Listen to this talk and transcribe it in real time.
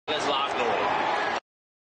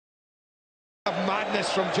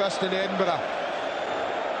madness from Justin Edinburgh.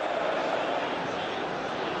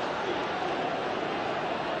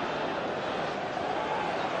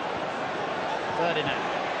 Ferdinand.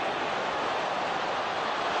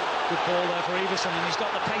 Good ball there for Everson, and he's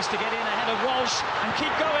got the pace to get in ahead of Walsh and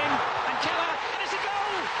keep going. And Keller, and it's a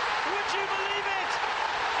goal! Would you believe it?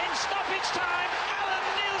 In stoppage time, Alan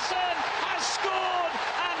Nielsen has scored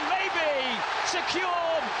and maybe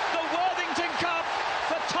secured the Worthington Cup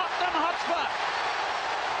for Tottenham Hotspur.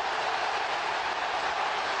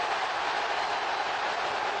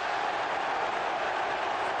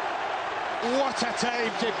 What a time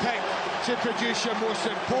to pick to produce your most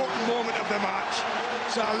important moment of the match.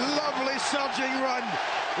 It's a lovely surging run,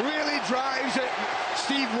 really drives it.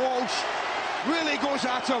 Steve Walsh really goes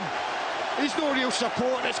at him. He's no real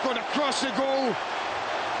support, it's going across the goal.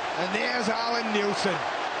 And there's Alan Nielsen.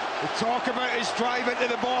 We talk about his drive into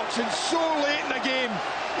the box, and so late in the game,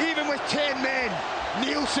 even with 10 men,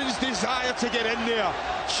 Nielsen's desire to get in there,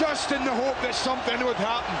 just in the hope that something would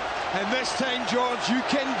happen. And this time, George, you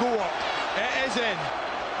can go up. It is in.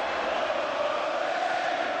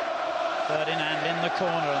 Ferdinand in the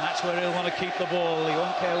corner, and that's where he'll want to keep the ball. He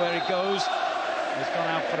won't care where it goes. He's gone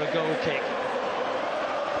out for a goal kick.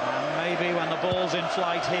 And maybe when the ball's in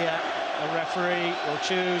flight here, the referee will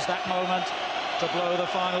choose that moment to blow the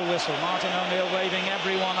final whistle. Martin O'Neill waving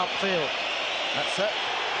everyone upfield. That's it.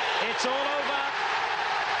 It's all over.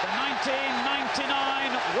 The 1999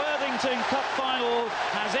 Worthington Cup final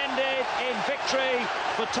has ended in victory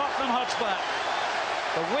for Tottenham Hotspur.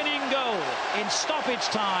 The winning goal in stoppage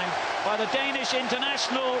time by the Danish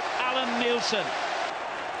international Alan Nielsen.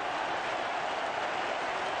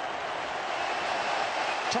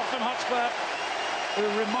 Tottenham Hotspur, who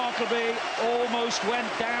remarkably almost went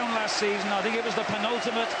down last season. I think it was the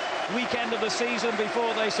penultimate weekend of the season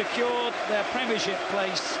before they secured their Premiership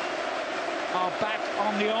place, are back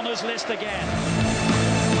on the honours list again.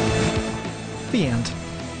 The end.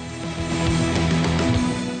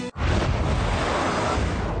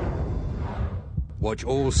 Watch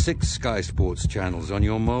all 6 Sky Sports channels on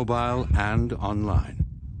your mobile and online.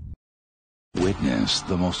 Witness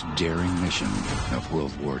the most daring mission of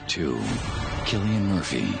World War II. Cillian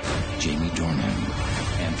Murphy, Jamie Dornan,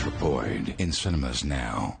 Anthropoid, in cinemas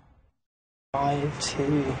now. 5,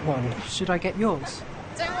 2, 1. Should I get yours?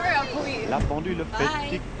 Don't worry, I'll call you. La pendule fait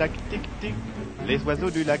tic-tac, tic-tic. Les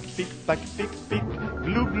oiseaux du lac pic-pac, pic-pic.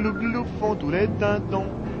 Glou, glou, glou font tous les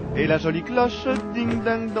dindons. Et la jolie cloche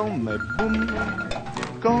ding-ding-dong. Mais boum,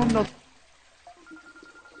 quand notre...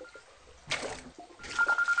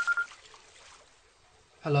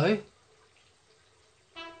 Hello?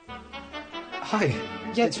 Hi.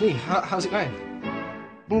 Yeah, it's me. How's it going?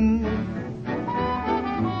 Boum.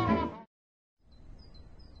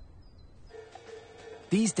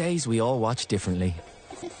 These days, we all watch differently.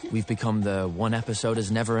 We've become the one episode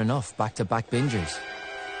is never enough back-to-back bingers.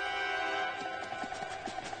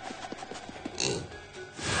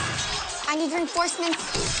 I need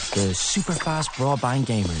reinforcements. The super-fast broadband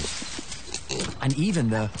gamers. And even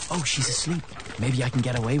the, oh, she's asleep, maybe I can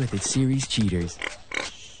get away with it series cheaters.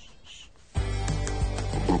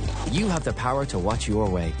 You have the power to watch your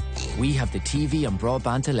way. We have the TV and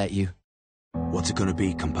broadband to let you. What's it gonna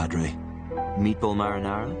be, compadre? Meatball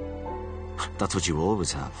marinara? That's what you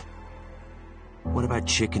always have. What about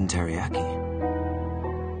chicken teriyaki?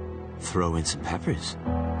 Throw in some peppers.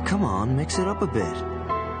 Come on, mix it up a bit.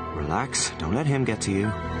 Relax, don't let him get to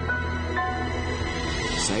you.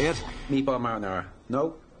 Say it. Meatball marinara.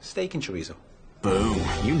 No, steak and chorizo. Boom,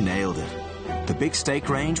 you nailed it. The big steak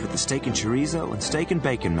range with the steak and chorizo and steak and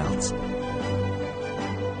bacon melts.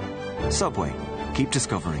 Subway, keep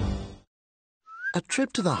discovering. A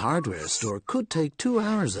trip to the hardware store could take 2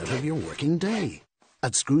 hours out of your working day.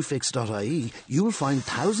 At screwfix.ie, you'll find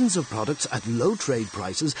thousands of products at low trade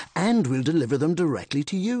prices and we'll deliver them directly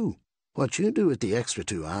to you. What you do with the extra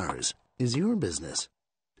 2 hours is your business.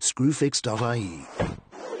 Screwfix.ie.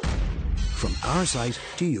 From our site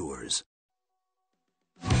to yours.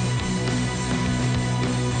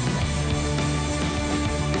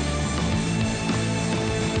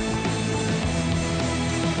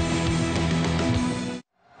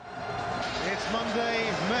 Monday,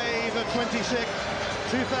 May the 26th,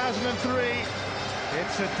 2003.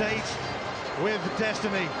 It's a date with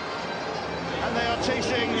destiny. And they are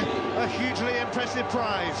chasing a hugely impressive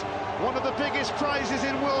prize. One of the biggest prizes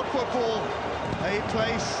in world football. A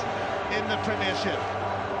place in the Premiership.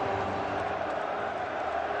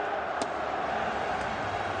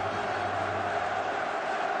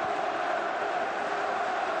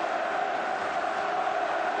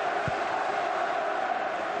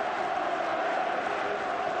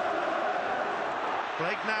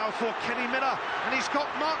 Blake now for Kenny Miller, and he's got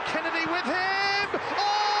Mark Kennedy with him.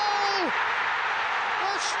 Oh!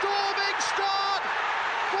 A storming start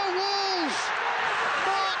for Wolves.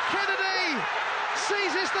 Mark Kennedy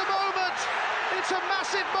seizes the moment. It's a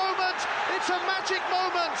massive moment. It's a magic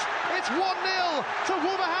moment. It's 1-0 to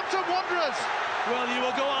Wolverhampton Wanderers. Well, you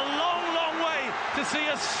will go a long, long way to see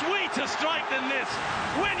a sweeter strike than this.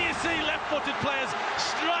 When you see left-footed players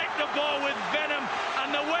strike the ball with venom, and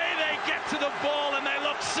the way they get to the ball and they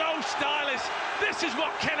look so stylish. This is what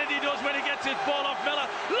Kennedy does when he gets his ball off Miller.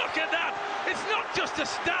 Look at that. It's not just a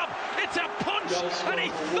stab, it's a punch, and he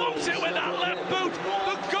thumps it with that left boot.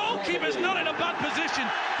 The goalkeeper's not in a bad position,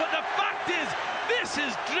 but the fact is, this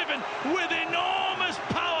is driven with enormous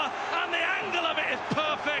power, and the angle of it is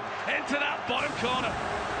perfect into that bottom corner.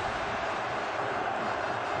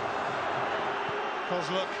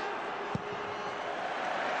 Kozluk.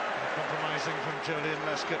 Compromising from Julian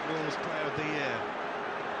Lescott, Wolves Player of the Year.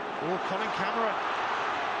 Oh, Colin Cameron.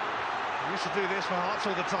 He used to do this for Hearts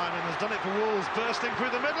all the time and has done it for Wolves, bursting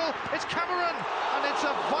through the middle. It's Cameron, and it's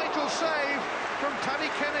a vital save from Paddy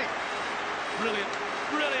Kenny. Brilliant,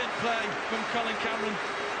 brilliant play from Colin Cameron.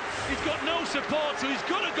 He's got no support, so he's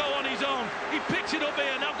got to go on his own. He picks it up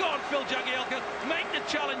here. Now go on, Phil Jagielka, make the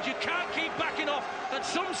challenge. You can't keep backing off. At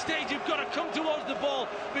some stage, you've got to come towards the ball,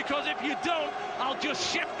 because if you don't, I'll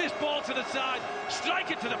just shift this ball to the side,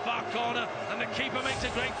 strike it to the far corner, and the keeper makes a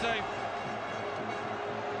great save.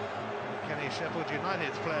 Kenny, Sheffield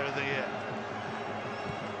United's Player of the Year.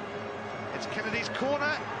 It's Kennedy's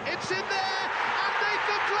corner. It's in there, and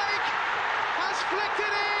Nathan Blake has flicked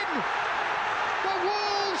it in. The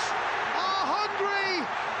Wolves are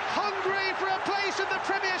hungry for a place in the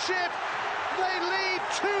Premiership. They lead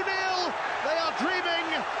 2-0. They are dreaming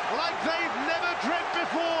like they've never dreamt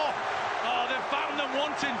before. Oh, they've found them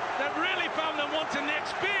wanting. They've really found them wanting. The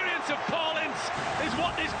experience of Paul Ince is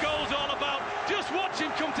what this goal's all about. Just watch him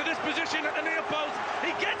come to this position at the near post.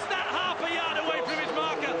 He gets that half a yard away from his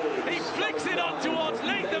marker. He flicks it on towards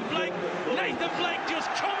Nathan Blake. Nathan Blake just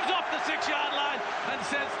comes off the 6-yard line and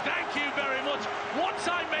says, thank you very much. Once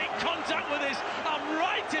I make contact with this, I'm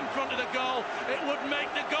right in front of the goal. It would make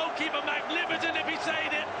the goalkeeper magnificent if he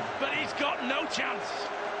saved it, but he's got no chance.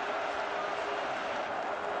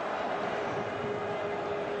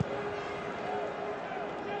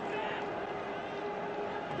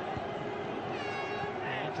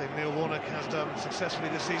 One thing Neil Warnock has done successfully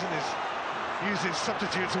this season is use his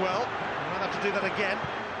substitutes well. He might have to do that again.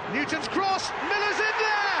 Newton's cross, Miller's in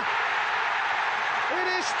there! It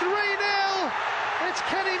is 3-0. It's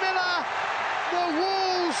Kenny Miller. The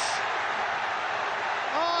Wolves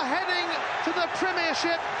are heading to the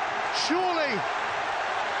Premiership, surely.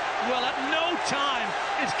 Well, at no time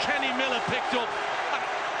is Kenny Miller picked up.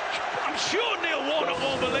 I'm sure Neil Warnock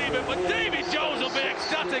won't believe it, but David Jones will be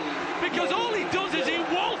ecstatic, because all he does is he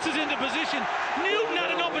waltzes into position. Newton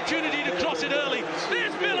had an opportunity to cross it early.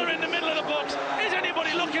 There's Miller in the middle of the box. Is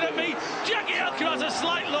anybody looking at me? Jagielka has a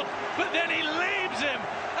slight look, but then he leaves him.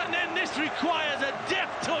 And then this requires a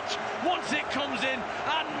deft touch once it comes in,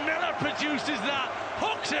 and Miller produces that,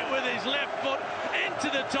 hooks it with his left foot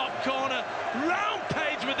into the top corner, round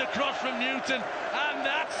page with the cross from Newton, and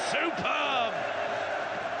that's superb.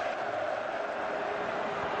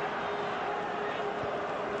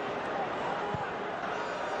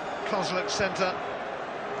 Kozluk centre,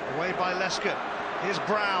 away by Lescott. Here's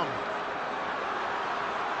Brown.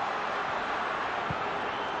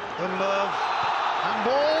 The love,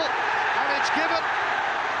 handball, and it's given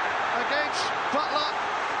against Butler.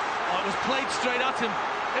 Oh, it was played straight at him.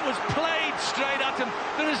 It was played straight at him.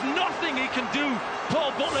 There is nothing he can do,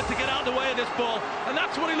 Paul Butler, to get out of the way of this ball. And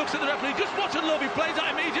that's when he looks at the referee. Just watch it, love. He plays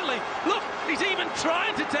that immediately. Look, he's even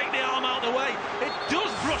trying to take the arm out of the way. It does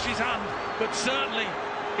brush his hand, but certainly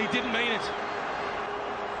he didn't mean it.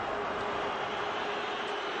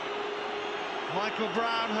 Michael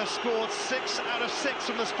Brown has scored 6 out of 6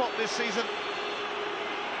 from the spot this season.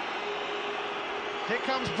 Here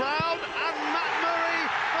comes Brown, and Matt Murray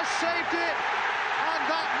has saved it. And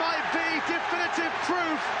that might be definitive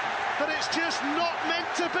proof that it's just not meant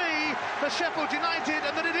to be for Sheffield United,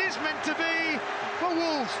 and that it is meant to be for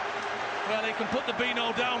Wolves. Well, he can put the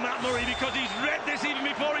Beano down, Matt Murray, because he's read this even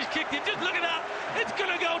before he's kicked it. Just look at that. It's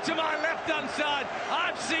going to go to my left-hand side.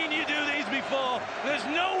 I've seen you do these before. There's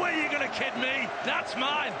no way you're going to kid me. That's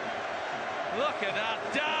mine. Look at that.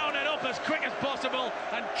 Down and up as quick as possible,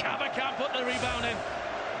 and Cava can't put the rebound in.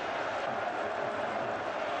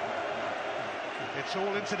 It's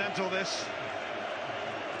all incidental, this.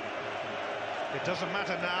 It doesn't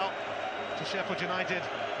matter now to Sheffield United.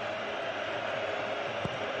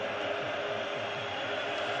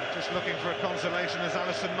 Just looking for a consolation as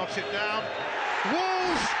Alisson knocks it down.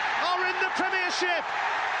 Wolves are in the Premiership.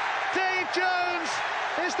 Dave Jones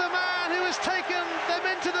is the man who has taken them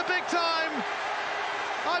into the big time.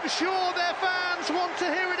 I'm sure their fans want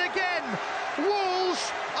to hear it again.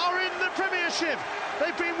 Wolves are in the Premiership.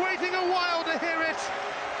 They've been waiting a while to hear it.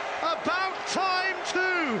 About time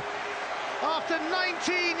too. After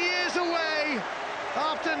 19 years away,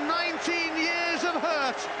 after 19 years of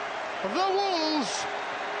hurt, the Wolves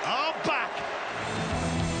are back.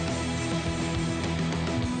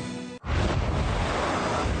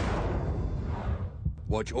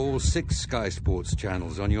 Watch all 6 Sky Sports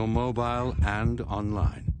channels on your mobile and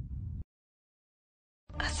online.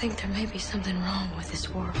 I think there may be something wrong with this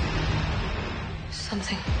world.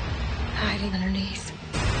 Something hiding underneath.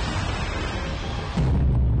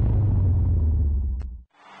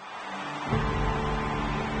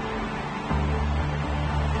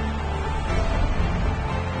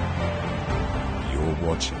 You're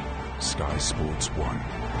watching Sky Sports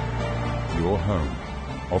 1, your home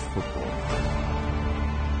of football.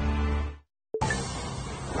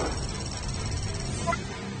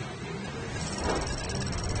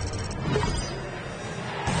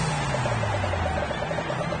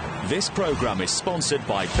 This programme is sponsored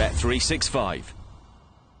by Bet365.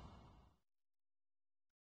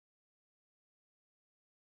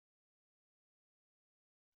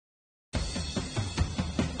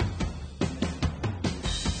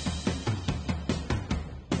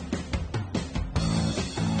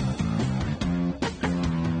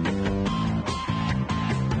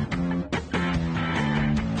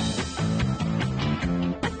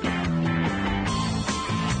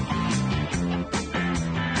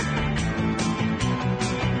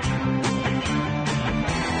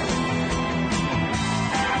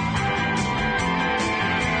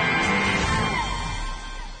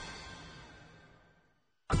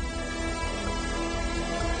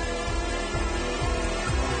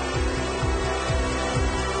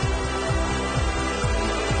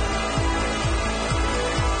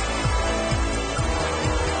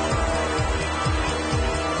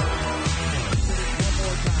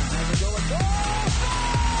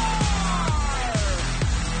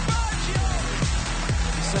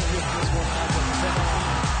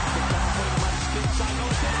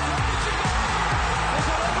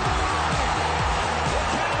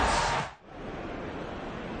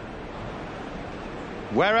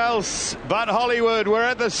 Where else but Hollywood? We're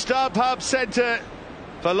at the StubHub Center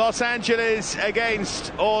for Los Angeles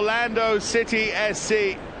against Orlando City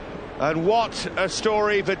SC. And what a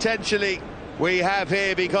story potentially we have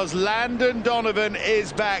here, because Landon Donovan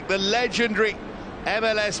is back, the legendary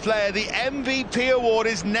MLS player. The MVP award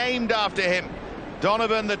is named after him.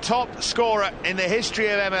 Donovan, the top scorer in the history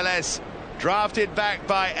of MLS, drafted back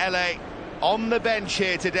by LA, on the bench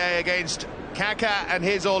here today against Kaká and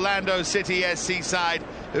his Orlando City SC side,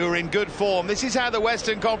 who are in good form. This is how the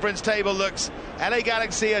Western Conference table looks. LA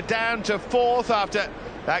Galaxy are down to 4th after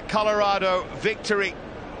that Colorado victory,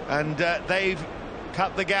 and they've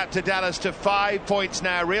cut the gap to Dallas to 5 points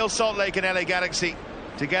now. Real Salt Lake and LA Galaxy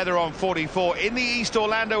together on 44. In the East,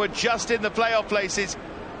 Orlando are just in the playoff places,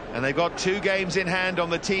 and they've got 2 games in hand on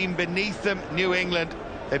the team beneath them, New England.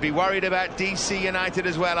 They'd be worried about DC United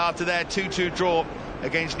as well after their 2-2 draw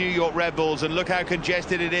against New York Red Bulls, and look how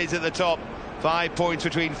congested it is at the top. 5 points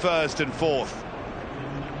between 1st and 4th.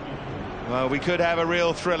 Well, we could have a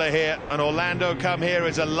real thriller here, and Orlando come here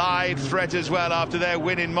as a live threat as well after their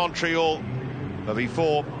win in Montreal. But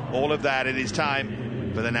before all of that, it is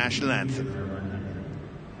time for the national anthem.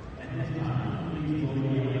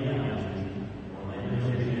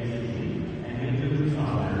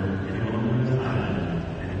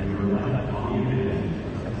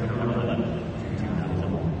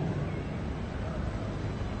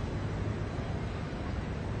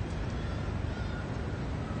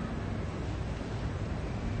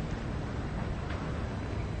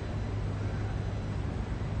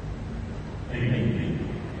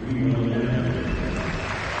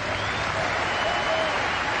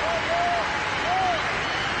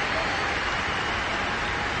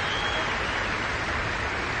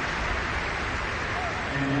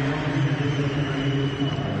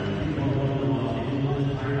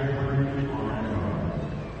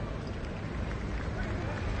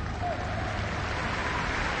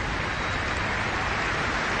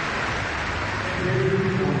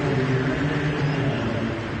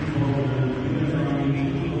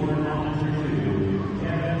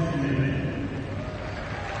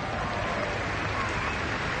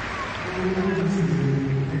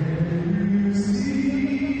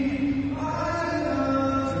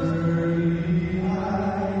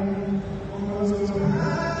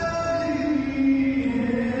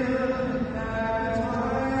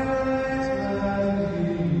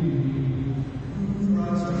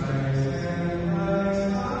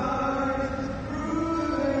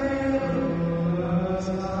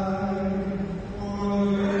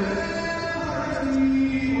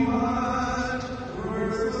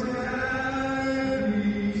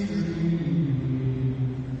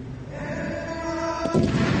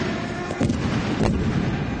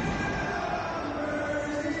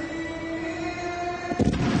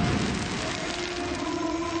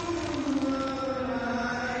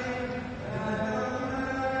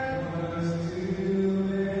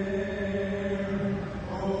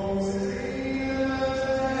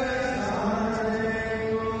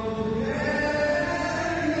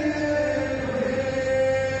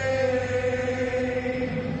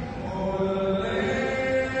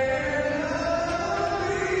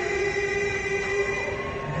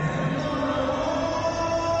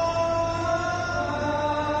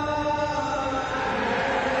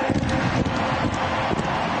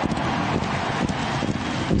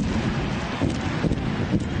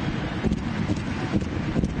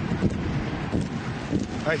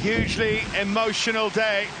 A hugely emotional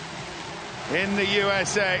day in the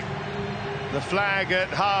USA. The flag at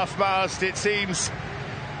half-mast. It seems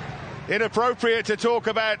inappropriate to talk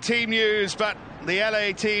about team news, but the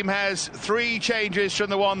LA team has 3 changes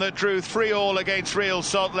from the one that drew 3-3 against Real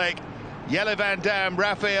Salt Lake. Jelle Van Damme,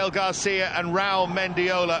 Rafael Garcia and Raul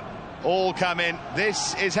Mendiola all come in.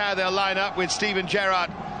 This is how they'll line up, with Steven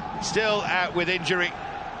Gerrard still out with injury.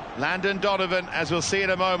 Landon Donovan, as we'll see in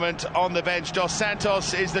a moment, on the bench. Dos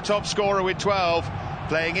Santos is the top scorer with 12,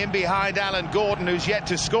 playing in behind Alan Gordon, who's yet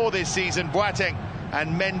to score this season, Boateng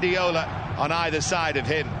and Mendiola on either side of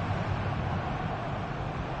him.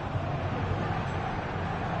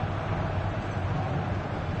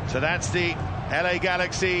 So that's the LA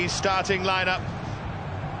Galaxy starting lineup.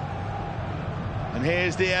 And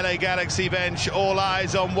here's the LA Galaxy bench, all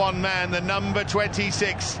eyes on one man, the number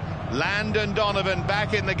 26, Landon Donovan,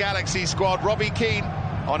 back in the Galaxy squad. Robbie Keane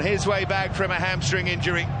on his way back from a hamstring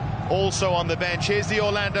injury, also on the bench. Here's the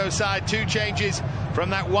Orlando side, 2 changes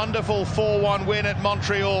from that wonderful 4-1 win at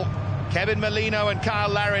Montreal. Kevin Molino and Kyle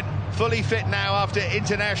Larin fully fit now after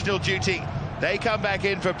international duty. They come back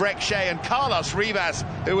in for Breck Shea and Carlos Rivas,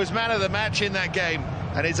 who was man of the match in that game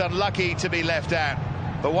and is unlucky to be left out.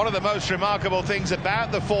 But one of the most remarkable things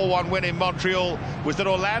about the 4-1 win in Montreal was that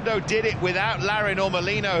Orlando did it without Larin or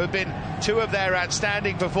Molino, who've been 2 of their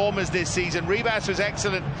outstanding performers this season. Rivas was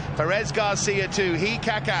excellent, Perez Garcia too. He,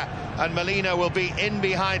 Kaká and Molino will be in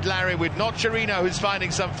behind Larin, with Nocerino, who's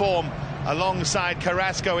finding some form, alongside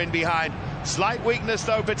Carrasco in behind. Slight weakness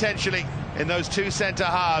though potentially in those 2 centre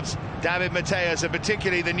halves, David Mateus and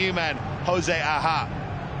particularly the new man, Jose Aja.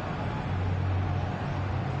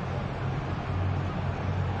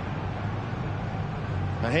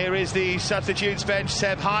 And here is the substitutes bench.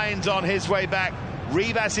 Seb Hines on his way back.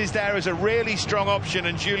 Rivas is there as a really strong option,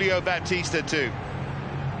 and Julio Baptista too.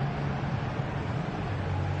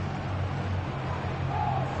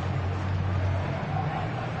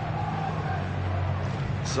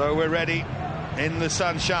 So we're ready in the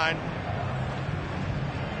sunshine.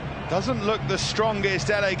 Doesn't look the strongest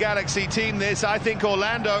LA Galaxy team this. I think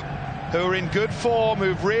Orlando, who are in good form,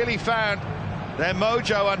 who've really found their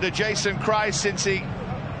mojo under Jason Kreis since he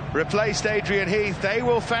replaced Adrian Heath, they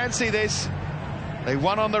will fancy this. They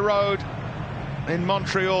won on the road in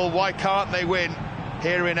Montreal. Why can't they win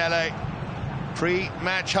here in LA?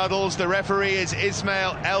 Pre-match huddles, the referee is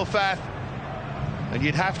Ismail Elfath, and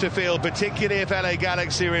you'd have to feel, particularly if LA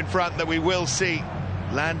Galaxy are in front, that we will see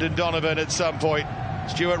Landon Donovan at some point.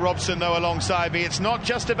 Stuart Robson, though, alongside me. It's not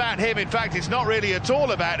just about him. In fact, it's not really at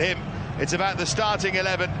all about him. It's about the starting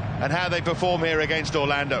 11 and how they perform here against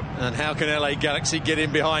Orlando. And how can LA Galaxy get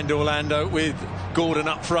in behind Orlando with Gordon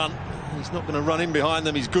up front? He's not going to run in behind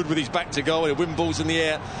them. He's good with his back to goal. He'll win balls in the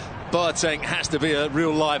air. Boateng has to be a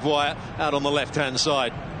real live wire out on the left-hand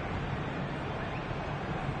side.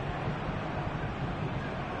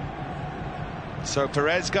 So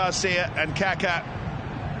Perez Garcia and Kaká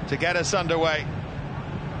to get us underway.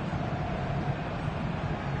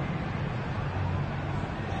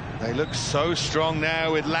 They look so strong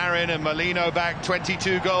now with Larin and Molino back,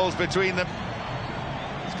 22 goals between them.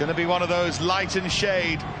 It's going to be one of those light and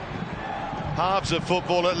shade halves of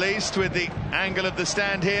football, at least, with the angle of the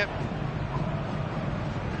stand here.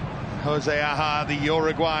 Jose Aja, the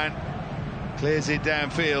Uruguayan, clears it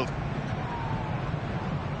downfield.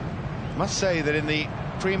 Must say that in the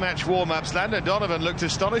pre-match warm-ups, Landon Donovan looked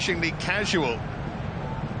astonishingly casual.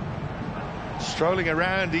 Strolling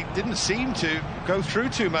around, he didn't seem to go through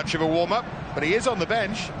too much of a warm-up, but he is on the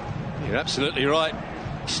bench. You're absolutely right.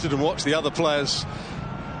 He stood and watched the other players.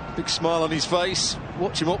 Big smile on his face,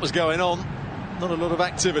 watching what was going on. Not a lot of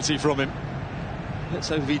activity from him. Let's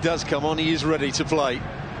hope if he does come on, he is ready to play.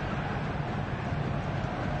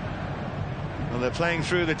 Well, they're playing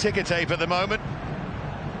through the ticker tape at the moment.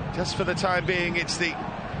 Just for the time being, it's the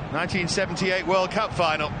 1978 World Cup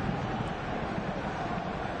final.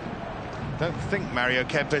 Don't think Mario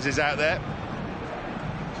Kempes is out there.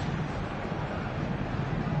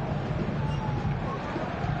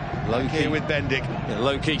 Low key with Bendik. Yeah,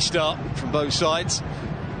 low-key start from both sides.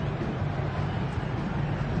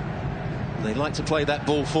 And they like to play that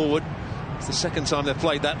ball forward. It's the second time they've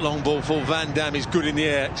played that long ball forward. Van Damme is good in the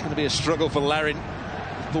air. It's going to be a struggle for Larin.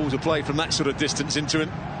 Balls are played from that sort of distance into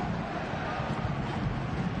him.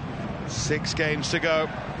 6 games to go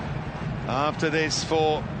after this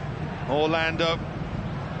for Orlando.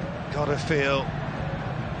 Gotta feel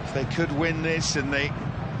if they could win this and they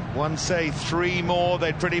won, say, 3 more,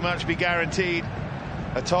 they'd pretty much be guaranteed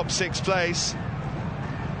a top 6 place.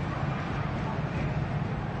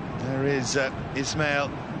 There is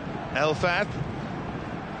Ismail Elfath.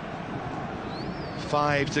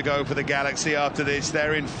 5 to go for the Galaxy after this.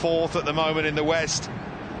 They're in 4th at the moment in the West.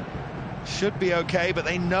 Should be okay, but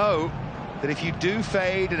they know that if you do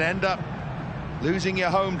fade and end up losing your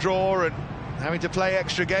home draw and having to play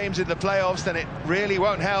extra games in the playoffs, then it really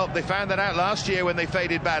won't help. They found that out last year when they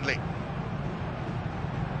faded badly.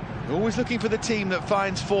 Always looking for the team that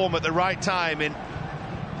finds form at the right time in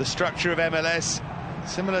the structure of MLS,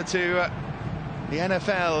 similar to the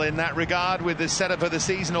NFL in that regard with the setup of the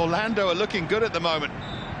season. Orlando are looking good at the moment.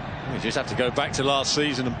 We just have to go back to last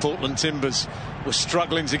season, and Portland Timbers were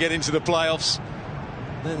struggling to get into the playoffs.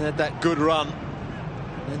 Then had that good run,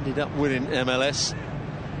 ended up winning MLS.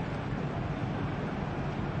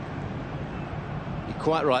 You're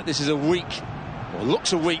quite right, this is a weak, or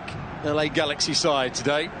looks a weak, LA Galaxy side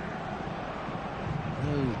today.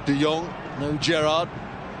 No De Jong, no Gerrard,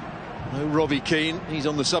 no Robbie Keane, he's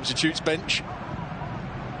on the substitutes bench.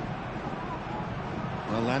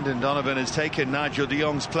 Well, Landon Donovan has taken Nigel de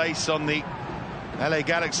Jong's place on the LA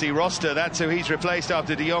Galaxy roster. That's who he's replaced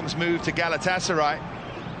after de Jong's move to Galatasaray.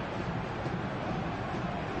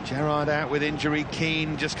 Gerrard out with injury,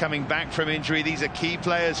 Keane just coming back from injury. These are key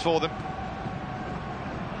players for them.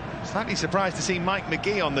 Slightly surprised to see Mike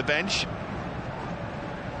McGee on the bench.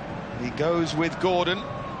 He goes with Gordon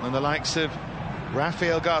and the likes of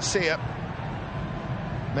Rafael Garcia,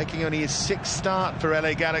 making only his 6th start for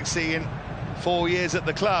LA Galaxy in 4 years at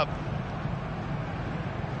the club.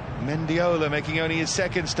 Mendiola making only his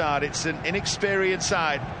 2nd start. It's an inexperienced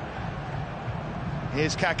side.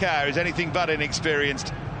 Here's Kaká, who's anything but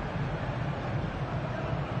inexperienced.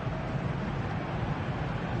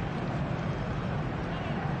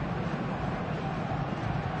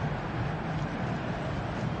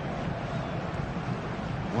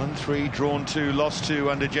 Won 3, drawn 2, lost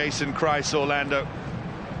 2 under Jason Kreis, Orlando.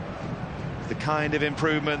 The kind of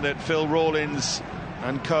improvement that Phil Rawlins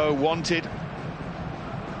and co wanted.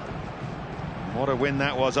 What a win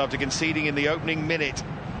that was after conceding in the opening minute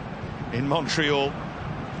in Montreal.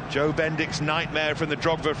 Joe Bendick's nightmare from the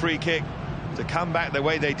Drogba free kick. To come back the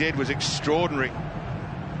way they did was extraordinary.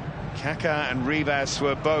 Kaká and Rivas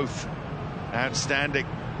were both outstanding.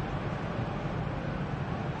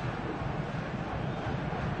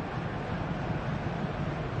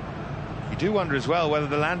 You do wonder as well whether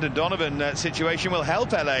the Landon Donovan situation will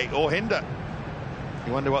help LA or hinder.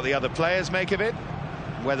 You wonder what the other players make of it,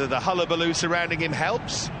 whether the hullabaloo surrounding him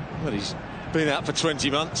helps. Well, he's been out for 20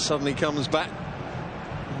 months, suddenly comes back.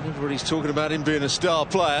 And everybody's talking about him being a star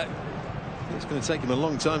player. It's going to take him a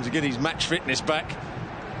long time to get his match fitness back.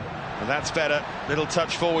 And that's better. Little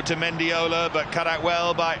touch forward to Mendiola, but cut out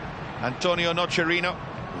well by Antonio Nocerino.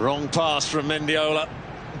 Wrong pass from Mendiola.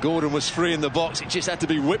 Gordon was free in the box. It just had to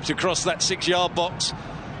be whipped across that 6-yard box.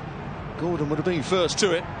 Gordon would have been first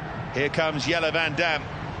to it. Here comes Jelle Van Dam.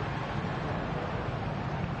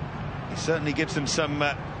 He certainly gives them some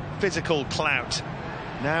physical clout.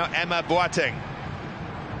 Now Emma Boateng.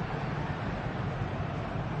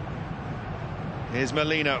 Here's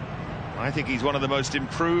Molino. I think he's one of the most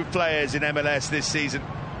improved players in MLS this season.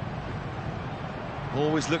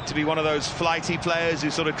 Always looked to be one of those flighty players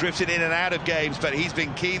who sort of drifted in and out of games, but he's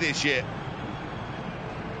been key this year.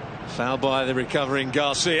 Foul by the recovering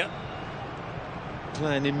Garcia.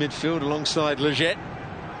 Playing in midfield alongside Leggett.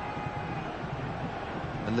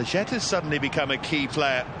 And Leggett has suddenly become a key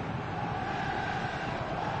player.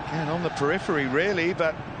 Again, on the periphery, really,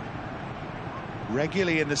 but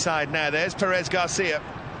regularly in the side now. There's Perez Garcia.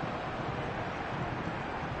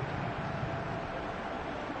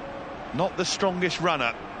 Not the strongest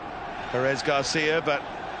runner, Perez Garcia, but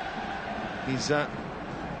he's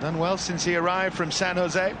done well since he arrived from San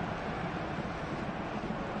Jose.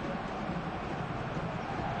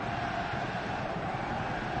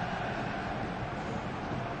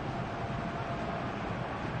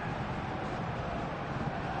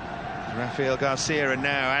 Rafael Garcia and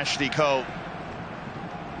now Ashley Cole.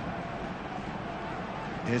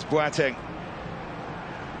 Here's Boateng.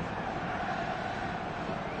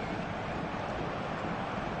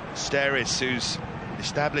 Steris, who's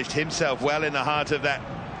established himself well in the heart of that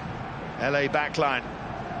LA backline.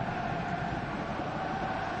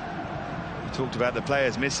 We talked about the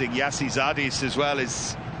players missing. Yassi Zadis as well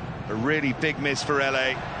is a really big miss for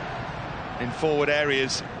LA in forward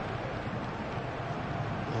areas.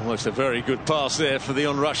 Almost a very good pass there for the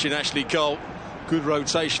on-rushing Ashley Cole. Good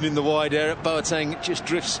rotation in the wide area. Boateng just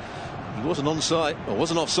drifts. He wasn't onside, or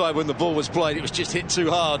wasn't offside when the ball was played. It was just hit too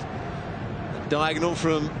hard. A diagonal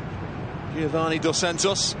from Giovanni Dos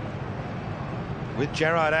Santos. With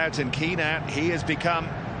Gerrard out and Keane out, he has become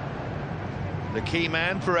the key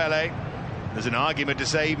man for LA. There's an argument to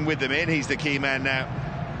say even with them in, he's the key man now.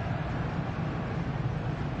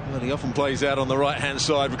 Well, he often plays out on the right-hand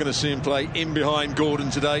side. We're going to see him play in behind Gordon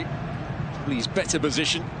today. Probably his better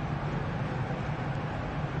position.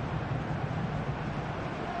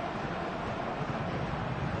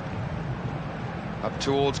 Up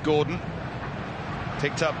towards Gordon.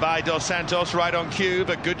 Picked up by Dos Santos right on cue,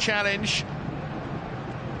 but good challenge.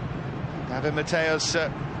 David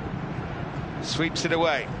Mateos sweeps it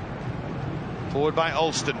away. Forward by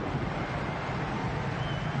Alston.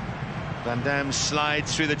 Van Dam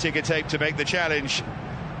slides through the ticker tape to make the challenge.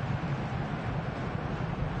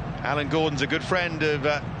 Alan Gordon's a good friend of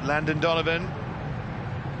Landon Donovan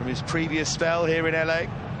from his previous spell here in LA.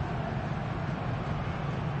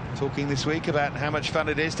 Talking this week about how much fun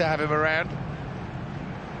it is to have him around.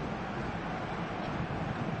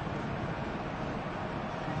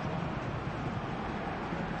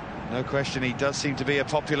 No question, he does seem to be a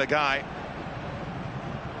popular guy.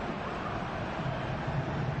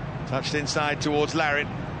 Touched inside towards Larin.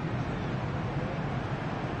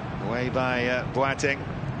 Away by Boateng.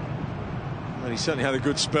 Well, he certainly had a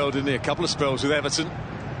good spell, didn't he? A couple of spells with Everton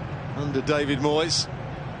under David Moyes.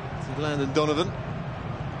 To Landon Donovan.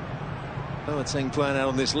 Boateng playing out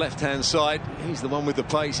on this left-hand side. He's the one with the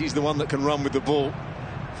pace. He's the one that can run with the ball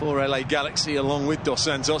for LA Galaxy, along with Dos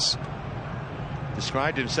Santos.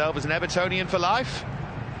 Described himself as an Evertonian for life.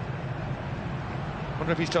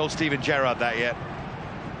 Wonder if he's told Steven Gerrard that yet.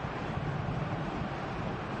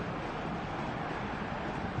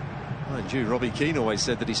 Mind you, Robbie Keane always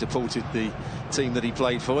said that he supported the team that he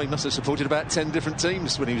played for. He must have supported about 10 different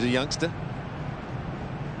teams when he was a youngster.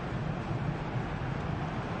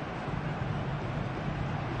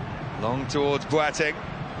 Long towards Boateng.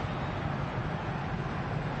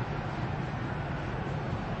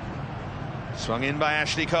 Swung in by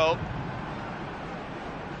Ashley Cole.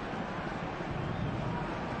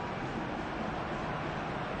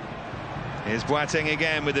 Here's Boateng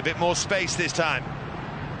again with a bit more space this time.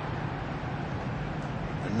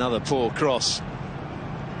 Another poor cross.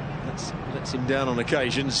 Lets him down on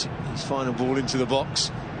occasions. His final ball into the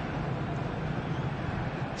box.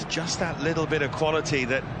 It's just that little bit of quality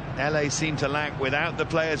that LA seem to lack without the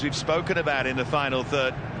players we've spoken about in the final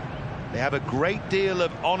third. They have a great deal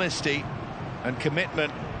of honesty and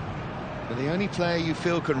commitment, but the only player you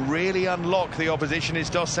feel can really unlock the opposition is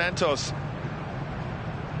Dos Santos.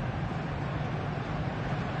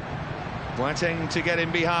 Boateng to get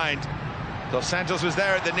in behind. Dos Santos was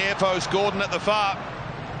there at the near post, Gordon at the far.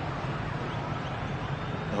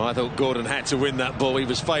 Oh, I thought Gordon had to win that ball. He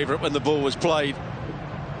was favourite when the ball was played.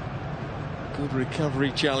 Good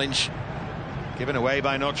recovery challenge. Given away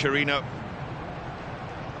by Nocerino.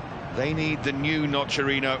 They need the new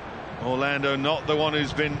Nocerino. Orlando, not the one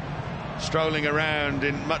who's been strolling around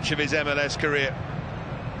in much of his MLS career.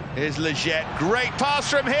 Here's Leggett. Great pass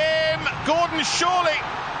from him. Gordon surely.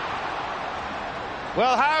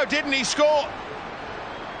 Well, how didn't he score?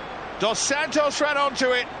 Dos Santos ran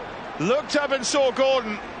onto it, looked up and saw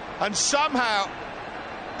Gordon, and somehow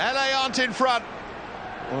LA aren't in front.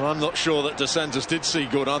 Well, I'm not sure that Dos Santos did see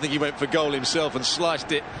Gordon. I think he went for goal himself and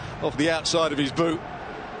sliced it off the outside of his boot.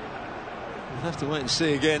 We'll have to wait and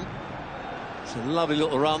see again. It's a lovely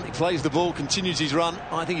little run. He plays the ball, continues his run.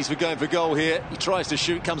 I think he's going for goal here. He tries to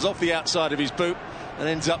shoot, comes off the outside of his boot and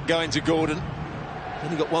ends up going to Gordon.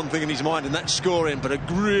 Only got one thing in his mind, and that's scoring, but a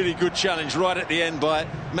really good challenge right at the end by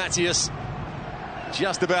Matthias.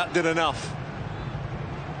 Just about did enough.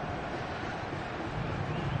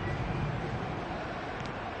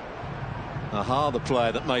 Aha, the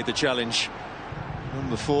player that made the challenge.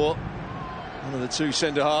 Number 4, one of the two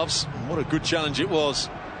centre-halves. What a good challenge it was.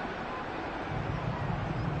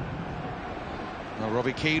 Now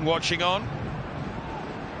Robbie Keane watching on.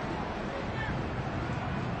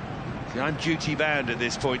 See, I'm duty-bound at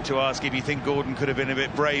this point to ask if you think Gordon could have been a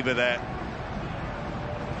bit braver there.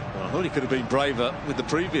 Well, I thought he could have been braver with the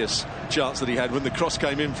previous chance that he had when the cross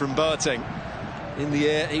came in from Boateng. In the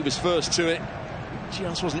air, he was first to it.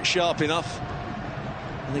 Just wasn't sharp enough.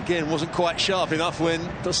 And again, wasn't quite sharp enough when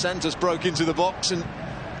Dos Santos broke into the box and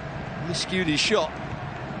miscued his shot.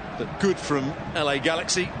 But good from LA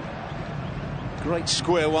Galaxy. Great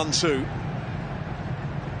square 1-2.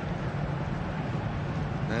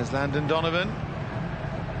 There's Landon Donovan.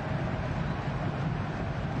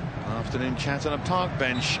 Afternoon chat on a park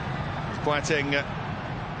bench. Boateng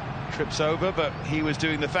trips over, but he was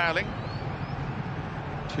doing the fouling.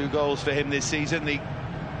 2 goals for him this season, the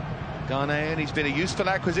Ghanaian. He's been a useful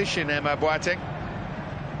acquisition, Emma Boateng.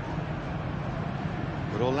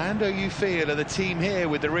 But Orlando, you feel, are the team here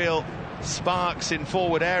with the real sparks in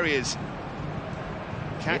forward areas.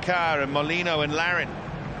 Kaká and Molino and Larin.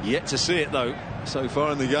 Yet to see it, though, so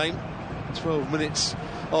far in the game. 12 minutes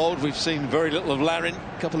old. We've seen very little of Larin.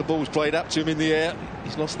 A couple of balls played up to him in the air.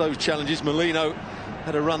 He's lost those challenges. Molino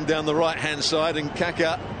had a run down the right-hand side, and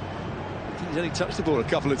Kaká, I think he's only touched the ball a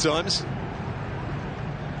couple of times.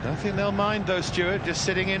 Don't think they'll mind though, Stuart, just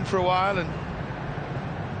sitting in for a while and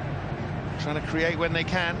trying to create when they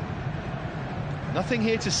can. Nothing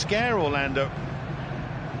here to scare Orlando,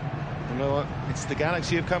 although it's the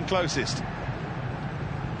Galaxy who've come closest.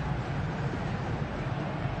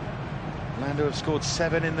 Orlando have scored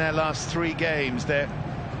 7 in their last 3 games. They're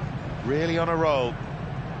really on a roll.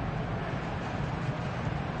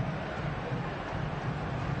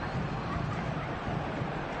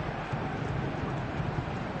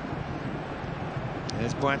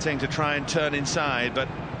 There's Boateng to try and turn inside, but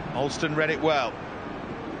Alston read it well.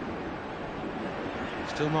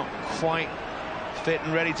 Still not quite fit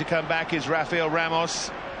and ready to come back is Rafael Ramos,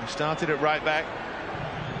 who started at right back.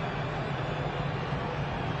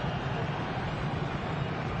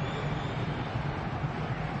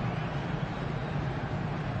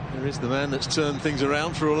 There is the man that's turned things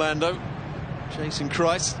around for Orlando, Jason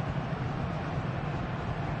Christ.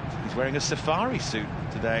 He's wearing a safari suit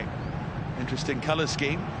today. Interesting colour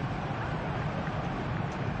scheme.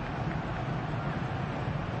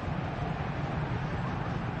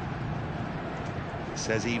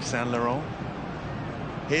 Says Yves Saint Laurent.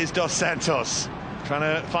 Here's Dos Santos trying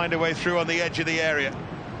to find a way through on the edge of the area.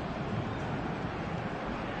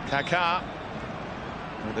 Kaká.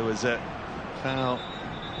 Well, there was a foul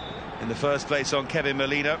in the first place on Kevin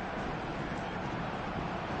Molino.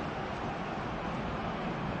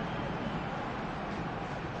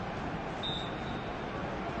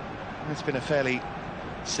 It's been a fairly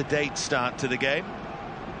sedate start to the game.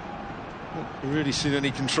 Not really seen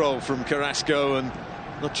any control from Carrasco and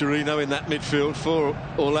Nocerino in that midfield for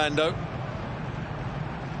Orlando.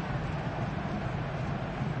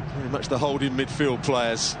 Very much the holding midfield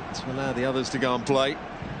players to allow the others to go and play.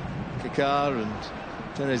 Kaká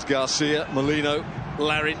and Perez Garcia, Molino,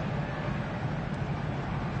 Larin.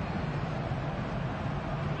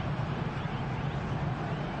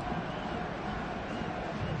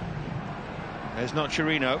 There's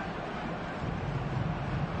Nocerino.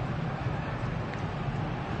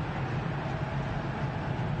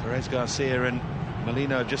 Perez Garcia and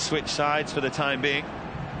Molino have just switched sides for the time being.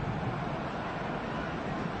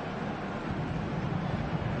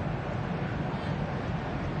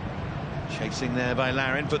 Chasing there by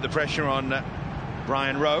Larin, put the pressure on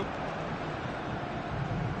Brian Rowe.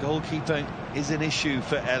 Goalkeeper is an issue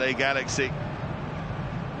for LA Galaxy.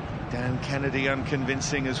 Dan Kennedy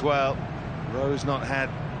unconvincing as well. Rowe's not had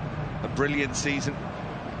a brilliant season.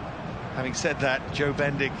 Having said that, Joe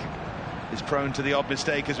Bendik is prone to the odd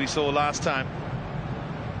mistake, as we saw last time.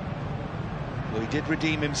 Well, he did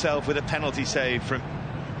redeem himself with a penalty save from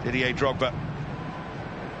Didier Drogba.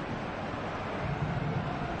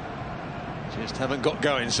 Just haven't got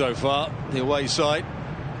going so far, the away side.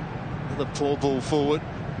 Another poor ball forward.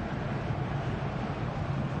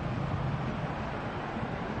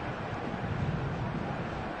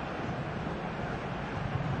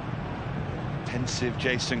 Pensive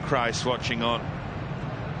Jason Christ watching on.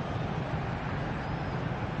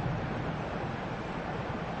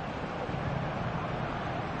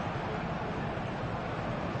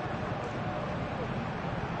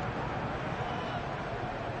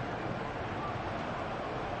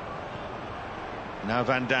 Now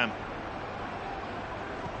Van Dam.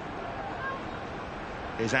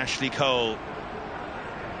 Here's Ashley Cole.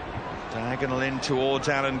 Diagonal in towards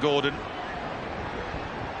Alan Gordon.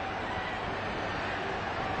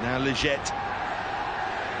 Now Leggett.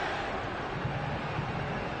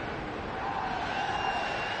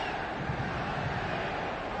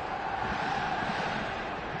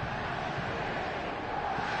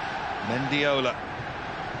 Mendiola.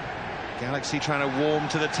 Galaxy trying to warm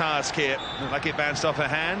to the task here. Looked like it bounced off a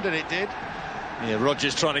hand, and it did. Yeah,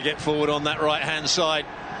 Rogers trying to get forward on that right-hand side.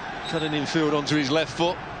 Cutting in field onto his left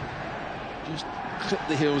foot. Just clipped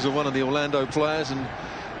the heels of one of the Orlando players and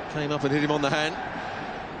came up and hit him on the hand.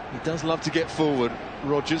 He does love to get forward,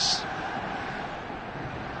 Rogers.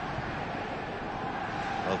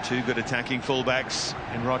 Well, two good attacking fullbacks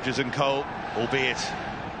in Rogers and Cole, albeit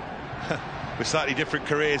with slightly different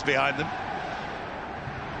careers behind them.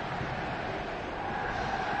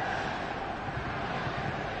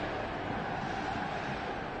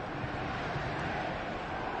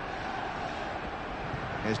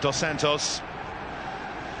 Here's Dos Santos.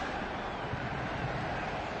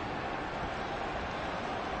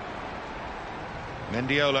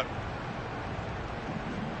 Mendiola.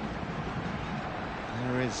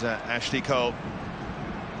 There is Ashley Cole.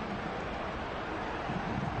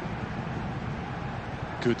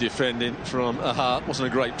 Good defending from Aha. Wasn't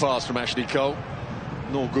a great pass from Ashley Cole.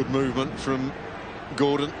 Nor good movement from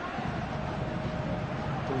Gordon.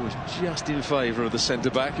 Ball was just in favour of the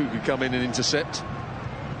centre-back who could come in and intercept.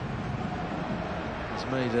 He's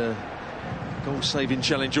made a goal-saving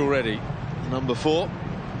challenge already. Number 4.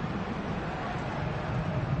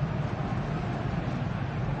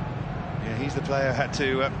 Yeah, he's the player who had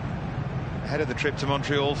to, ahead of the trip to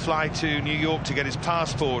Montreal, fly to New York to get his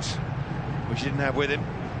passport, which he didn't have with him.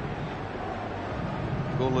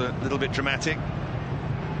 All a little bit dramatic.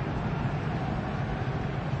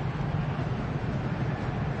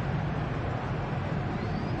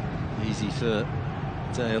 Easy for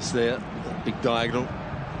Deus there, that big diagonal.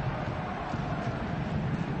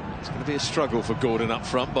 It's going to be a struggle for Gordon up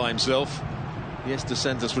front by himself. Yes, Dos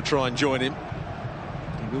Santos will try and join him.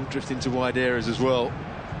 He will drift into wide areas as well.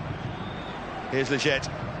 Here's Leggett.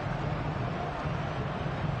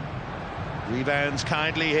 Rebounds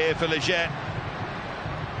kindly here for Leggett.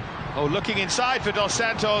 Oh, looking inside for Dos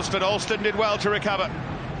Santos, but Alston did well to recover.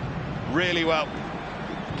 Really well.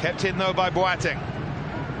 Kept in though by Boateng.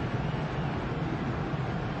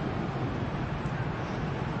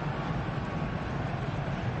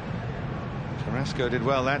 Carrasco did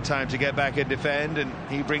well that time to get back and defend, and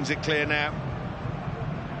he brings it clear now.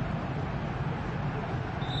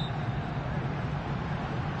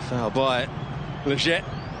 Foul by Leggett.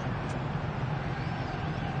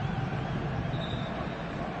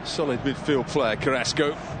 Solid midfield player,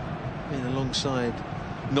 Carrasco, in alongside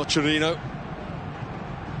Nocerino.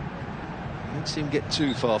 Didn't see him get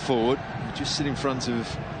too far forward, just sit in front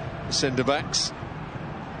of the centre-backs.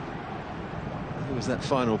 It was that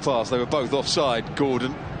final pass. They were both offside,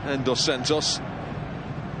 Gordon and Dos Santos.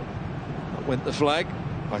 That went the flag.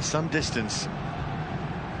 By some distance.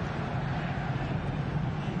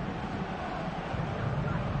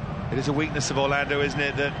 It is a weakness of Orlando, isn't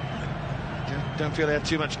it, that don't feel they have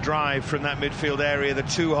too much drive from that midfield area, the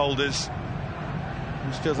two holders.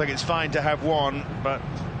 It feels like it's fine to have one, but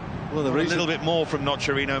well, a little bit more from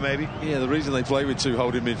Nocerino, maybe. Yeah, the reason they play with two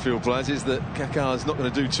holding midfield players is that Kaká's not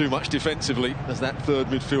going to do too much defensively as that third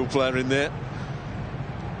midfield player in there.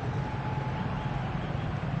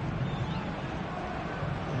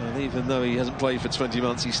 And even though he hasn't played for 20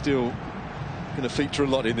 months, he's still going to feature a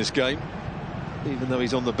lot in this game, even though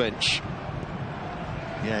he's on the bench.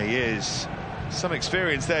 Yeah, he is. Some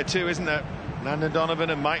experience there too, isn't there? Landon Donovan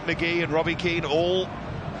and Mike McGee and Robbie Keane, all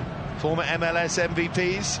former MLS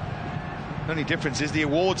MVPs. The only difference is the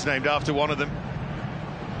award's named after one of them.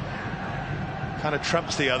 Kind of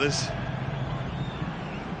trumps the others.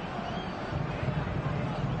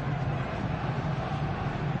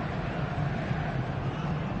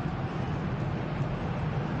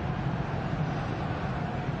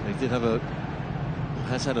 He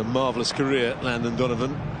has had a marvellous career, Landon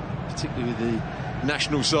Donovan, particularly with the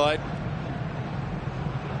national side.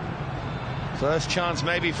 First chance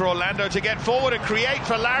maybe for Orlando to get forward and create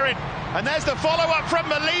for Larin. And there's the follow-up from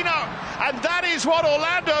Molino. And that is what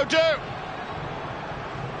Orlando do.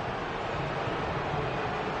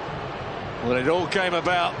 Well, it all came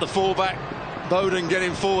about the fullback, Bowden,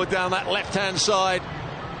 getting forward down that left-hand side.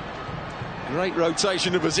 Great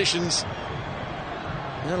rotation of positions.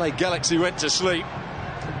 LA Galaxy went to sleep.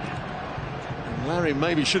 And Larin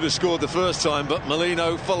maybe should have scored the first time, but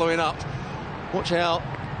Molino following up. Watch out.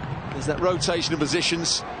 There's that rotation of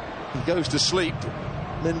positions. He goes to sleep.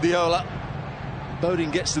 Mendiola.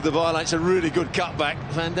 Bowden gets to the byline. It's a really good cutback.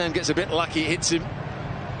 Van Dam gets a bit lucky, hits him,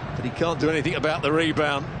 but he can't do anything about the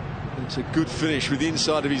rebound. It's a good finish with the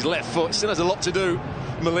inside of his left foot. Still has a lot to do,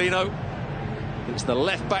 Molino. It's the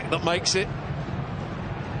left back that makes it.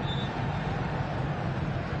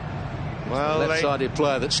 Well, the left-sided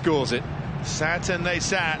player that scores it. Sat and they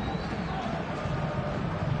sat.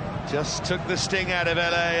 Just took the sting out of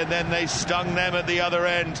LA, and then they stung them at the other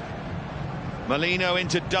end. Molino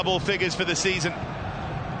into double figures for the season.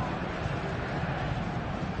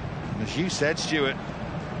 And as you said, Stuart,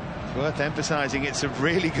 it's worth emphasising, it's a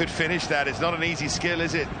really good finish, that. It's not an easy skill,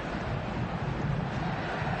 is it?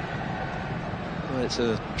 Well, it's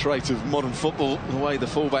a trait of modern football, the way the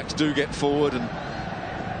fullbacks do get forward, and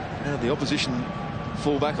now the opposition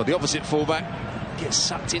fullback, or the opposite fullback, gets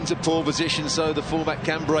sucked into poor position, so the fullback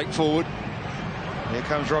can break forward. Here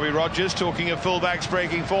comes Robbie Rogers, talking of fullbacks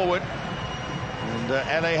breaking forward. And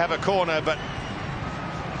LA have a corner, but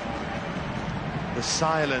the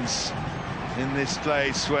silence in this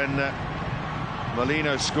place when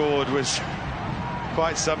Molino scored was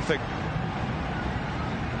quite something.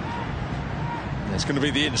 It's going to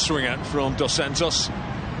be the in-swinger from Dos Santos.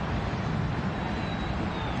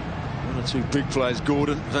 One The two big players,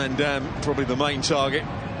 Gordon, Van Dam, probably the main target.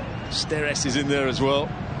 Steres is in there as well.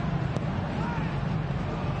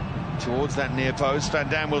 Towards that near post, Van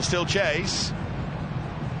Dam will still chase.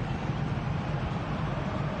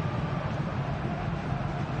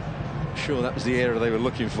 Sure, that was the area they were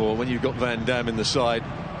looking for. When you've got Van Dam in the side,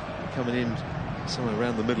 coming in somewhere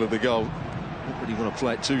around the middle of the goal, don't really want to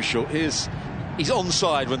play it too short. He's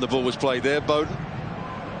onside when the ball was played there, Bowden.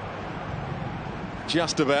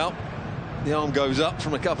 Just about. The arm goes up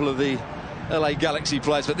from a couple of the LA Galaxy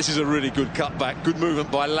players, but this is a really good cutback. Good movement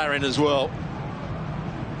by Larin as well.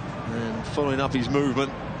 And following up his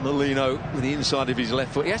movement, Molino with the inside of his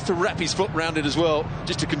left foot. He has to wrap his foot round it as well,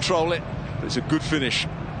 just to control it. But it's a good finish.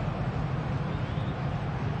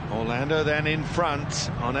 Orlando then in front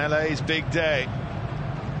on LA's big day.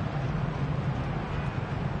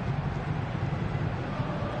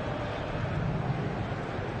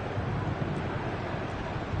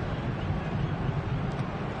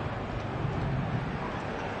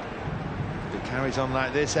 If it carries on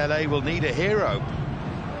like this, LA will need a hero.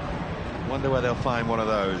 Wonder where they'll find one of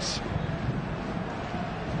those.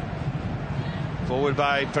 Forward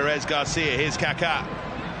by Perez Garcia. Here's Kaká.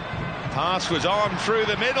 Pass was on through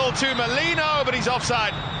the middle to Molino, but he's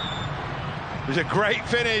offside. It was a great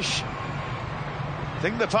finish. I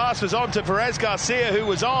think the pass was on to Perez Garcia, who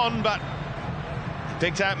was on, but he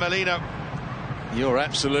picked out Molino. You're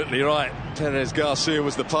absolutely right. Perez Garcia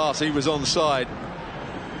was the pass. He was onside.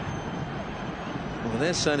 Well,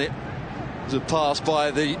 they're saying it was a pass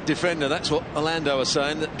by the defender. That's what Orlando are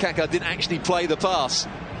saying, that Kaká didn't actually play the pass.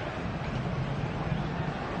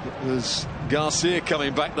 It was Garcia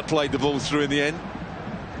coming back that played the ball through in the end.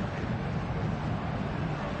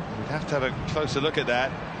 We'd have to have a closer look at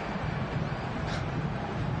that.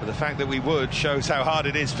 But the fact that we would shows how hard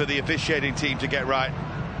it is for the officiating team to get right.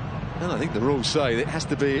 And I think the rules say that it has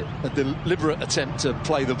to be a deliberate attempt to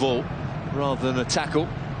play the ball rather than a tackle.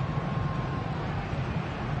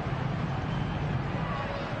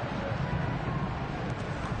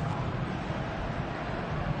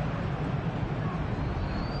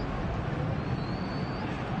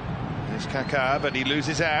 Kaká, but he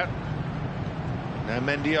loses out. Now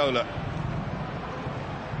Mendiola.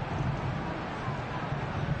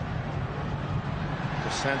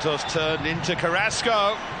 Dos Santos turned into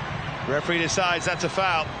Carrasco. Referee decides that's a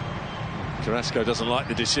foul. Carrasco doesn't like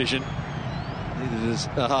the decision. Neither does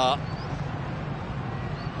Aha.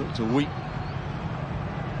 Looked a weak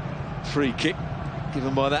free kick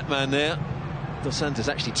given by that man there. Dos Santos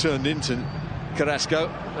actually turned into Carrasco.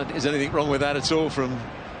 Is anything wrong with that at all from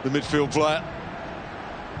the midfield player?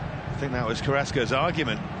 I think that was Carrasco's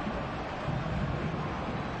argument.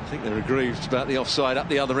 I think they're aggrieved about the offside up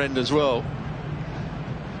the other end as well,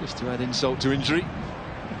 just to add insult to injury.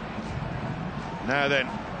 Now then,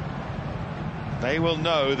 they will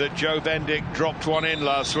know that Joe Bendik dropped one in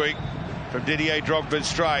last week from Didier Drogba's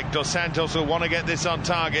strike. Dos Santos will want to get this on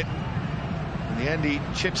target. In the end, he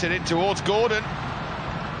chips it in towards Gordon,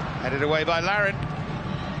 headed away by Larin.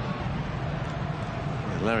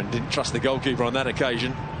 Larin didn't trust the goalkeeper on that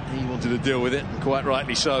occasion. He wanted to deal with it, and quite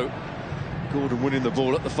rightly so. Gordon winning the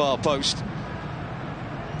ball at the far post.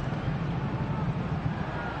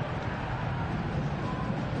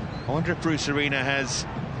 I wonder if Bruce Arena has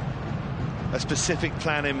a specific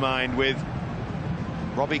plan in mind with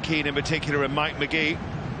Robbie Keane in particular and Mike McGee.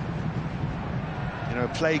 You know,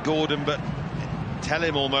 play Gordon, but tell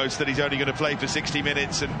him almost that he's only going to play for 60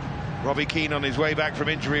 minutes, and Robbie Keane on his way back from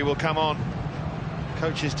injury will come on.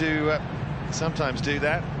 Coaches do sometimes do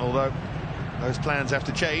that, although those plans have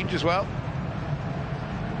to change as well.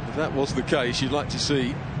 If that was the case, you'd like to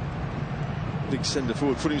see big centre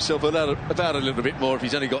forward put himself about a little bit more if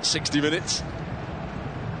he's only got 60 minutes.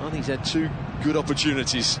 I think he's had two good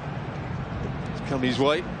opportunities to come his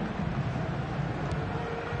way.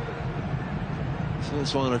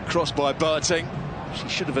 First one across by Boateng. She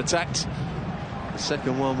should have attacked. The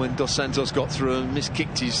second one when Dos Santos got through and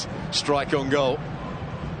miskicked his strike on goal.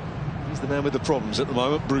 He's the man with the problems at the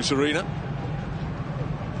moment, Bruce Arena.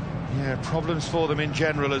 Yeah, problems for them in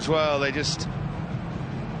general as well. They just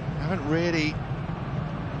haven't really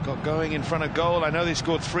got going in front of goal. I know they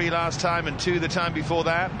scored 3 last time and 2 the time before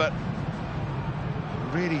that, but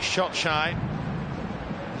really shot shy.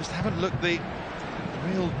 Just haven't looked the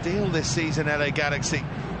real deal this season, LA Galaxy.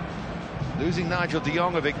 Losing Nigel de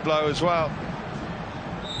Jong a big blow as well.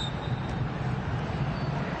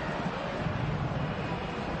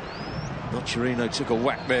 Nocerino took a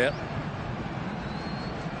whack there.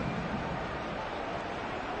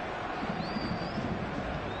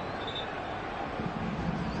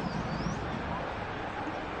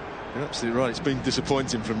 You're absolutely right. It's been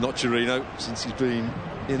disappointing from Nocerino since he's been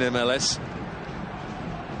in MLS.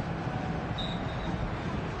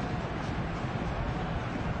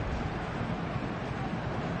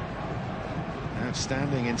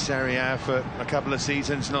 Outstanding in Serie A for a couple of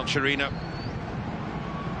seasons, Nocerino.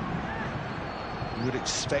 You would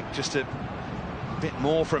expect just a bit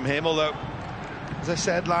more from him, although, as I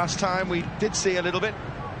said last time, we did see a little bit.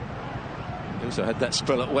 He also had that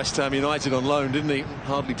spell at West Ham United on loan, didn't he?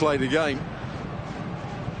 Hardly played a game.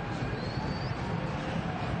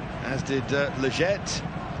 As did Leggett,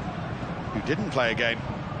 who didn't play a game.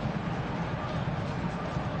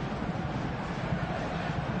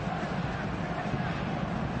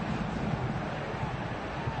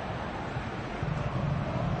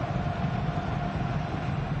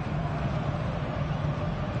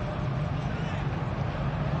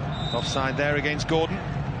 Offside there against Gordon.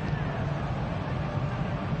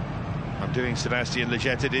 I'm doing Sebastian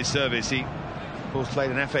Leggett at his service. He, of course,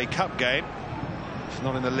 played an FA Cup game. It's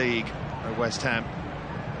not in the league at West Ham.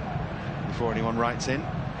 Before anyone writes in.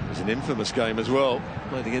 It was an infamous game as well.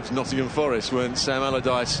 Played against Nottingham Forest when Sam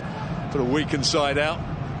Allardyce put a weakened side out.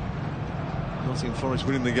 Nottingham Forest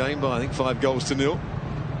winning the game by, I think, 5-0.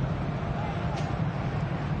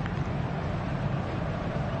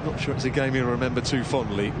 Not sure it's a game you'll remember too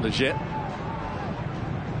fondly, Leggett.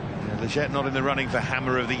 Yeah, Leggett not in the running for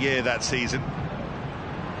Hammer of the Year that season.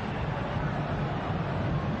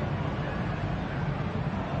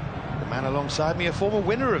 The man alongside me, a former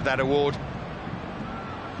winner of that award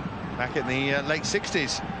back in the late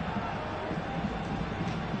 60s.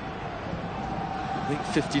 I think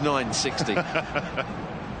 59-60.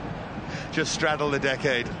 Just straddled the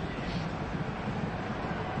decade.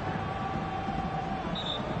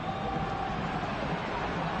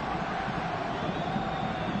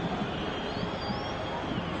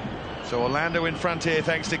 So Orlando in front here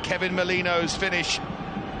thanks to Kevin Molino's finish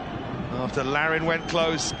after Larin went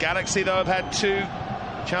close. Galaxy, though, have had 2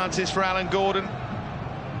 chances for Alan Gordon.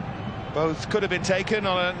 Both could have been taken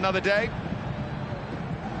on another day.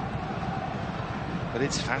 But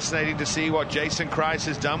it's fascinating to see what Jason Kreis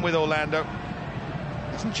has done with Orlando.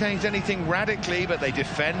 Hasn't changed anything radically, but they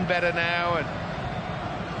defend better now and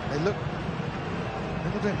they look a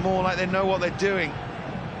little bit more like they know what they're doing.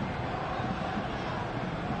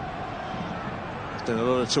 There's been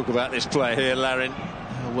a lot of talk about this player here, Larin,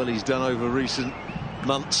 how well he's done over recent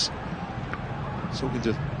months. Talking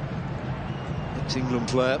to ex-England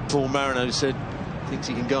player Paul Marino, who said thinks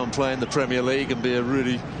he can go and play in the Premier League and be a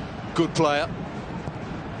really good player.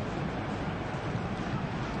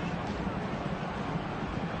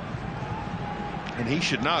 And he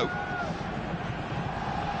should know.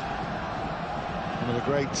 One of the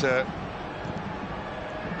great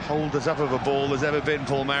holders up of a ball has ever been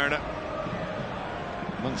Paul Marino,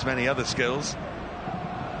 amongst many other skills.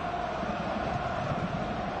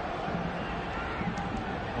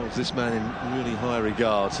 Holds this man in really high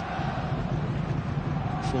regard.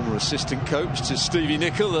 Former assistant coach to Stevie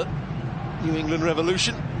Nicol at New England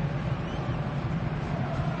Revolution.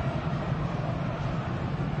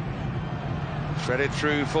 Threaded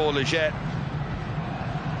through for Leggett.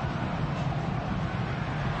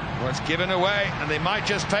 Well, it's given away, and they might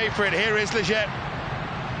just pay for it. Here is Leggett.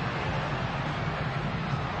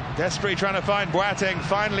 Desperately trying to find Boateng.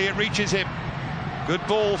 Finally, it reaches him. Good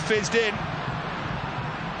ball fizzed in.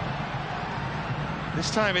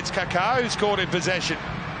 This time it's Kaká who's caught in possession.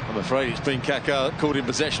 I'm afraid it's been Kaká caught in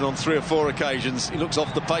possession on 3 or 4 occasions. He looks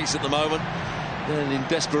off the pace at the moment. Then in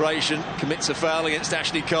desperation commits a foul against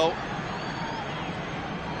Ashley Cole.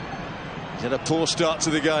 He's had a poor start to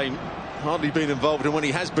the game. Hardly been involved, and when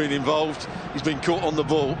he has been involved, he's been caught on the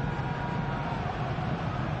ball.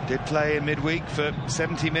 Did play in midweek for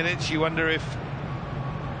 70 minutes. You wonder if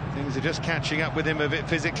things are just catching up with him a bit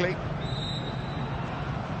physically.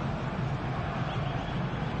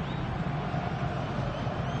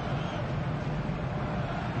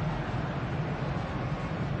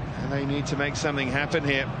 And they need to make something happen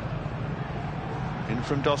here. In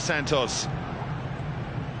from Dos Santos.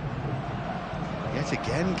 Yet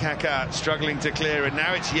again Kaká struggling to clear, and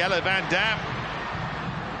now it's Jelle Van Dam.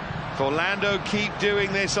 If Orlando keep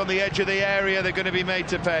doing this on the edge of the area, they're going to be made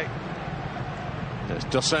to pay. There's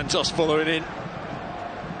Dos Santos following in.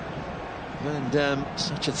 Van Dam,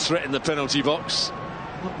 such a threat in the penalty box.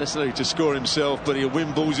 Not necessarily to score himself, but he'll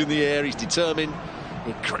win balls in the air. He's determined.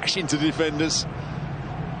 He'll crash into defenders.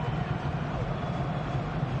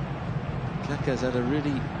 Kaká's had a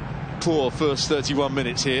really poor first 31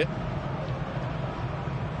 minutes here.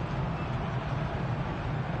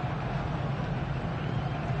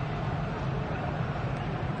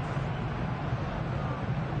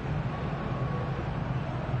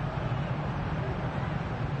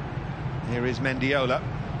 Here is Mendiola.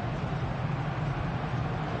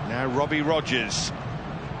 Now Robbie Rogers.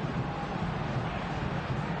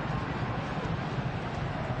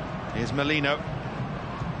 Here's Molino.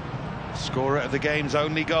 Scorer of the game's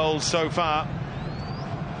only goals so far.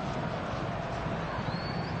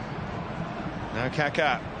 Now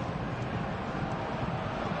Kaká.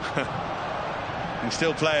 Can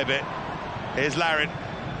still play a bit. Here's Larin.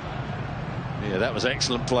 Yeah, that was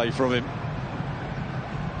excellent play from him.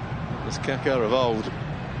 That was Kaká of old.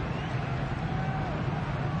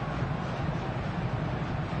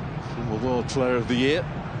 Former World Player of the Year.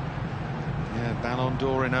 Yeah, Ballon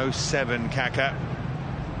d'Or in 07, Kaká.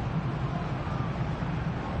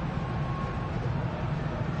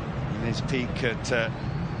 In his peak at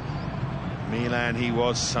Milan, he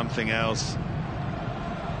was something else.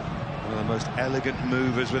 One of the most elegant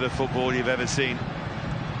movers with a football you've ever seen.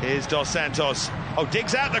 Here's Dos Santos. Oh,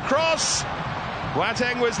 digs out the cross.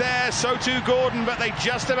 Boateng was there, so too Gordon, but they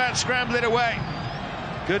just about scrambled it away.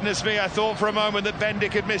 Goodness me, I thought for a moment that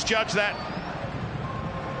Bendik had misjudged that.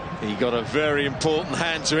 He got a very important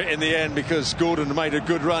hand to it in the end because Gordon made a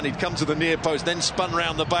good run. He'd come to the near post, then spun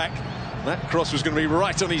round the back. That cross was going to be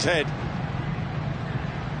right on his head.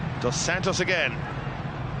 Dos Santos again.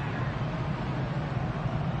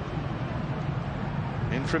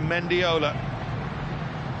 In from Mendiola.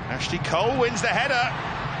 Ashley Cole wins the header.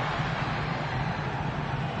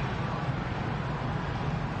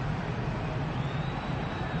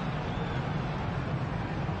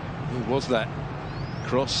 Who was that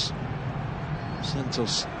cross?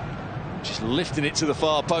 Santos just lifting it to the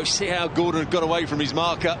far post. See how Gordon got away from his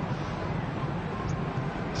marker.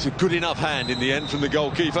 It's a good enough hand in the end from the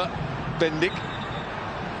goalkeeper, Bendik.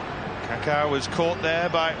 Kaká was caught there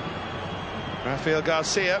by Rafael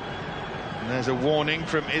Garcia. And there's a warning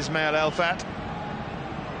from Ismail Elfat.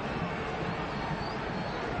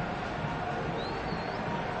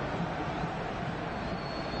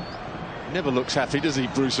 Never looks happy, does he,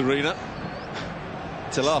 Bruce Arena?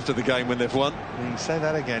 Till after the game when they've won. You can say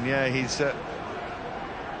that again, yeah. He's a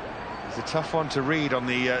tough one to read on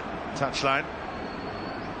the touchline.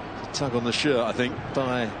 A tug on the shirt, I think,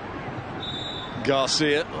 by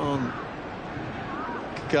Garcia on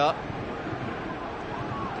Kaká.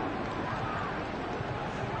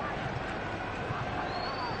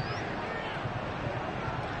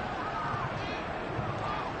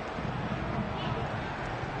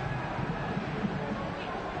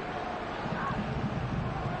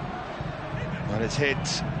 But it's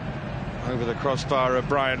hit over the crossbar of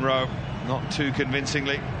Brian Rowe, not too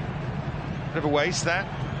convincingly. Bit of a waste, that.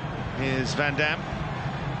 Here's Van Dam.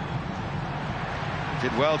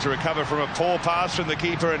 Did well to recover from a poor pass from the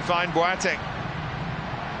keeper and find Boateng.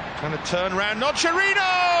 Trying to turn round.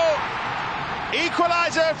 Nocerino!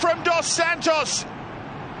 Equaliser from Dos Santos.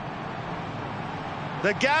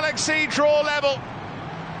 The Galaxy draw level.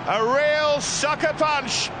 A real sucker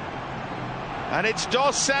punch. And it's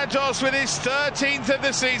Dos Santos with his 13th of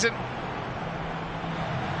the season.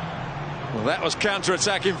 Well, that was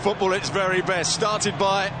counter-attacking football at its very best. Started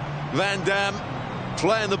by Van Dam,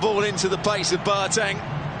 playing the ball into the pace of Boateng.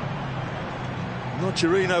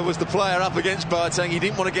 Nocerino was the player up against Boateng. He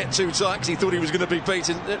didn't want to get too tight because he thought he was going to be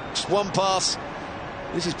beaten. Just one pass.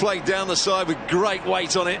 This is played down the side with great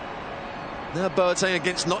weight on it. Now Boateng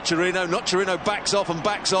against Nocerino. Nocerino backs off and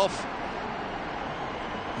backs off.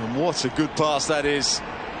 And what a good pass that is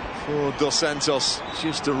for Dos Santos,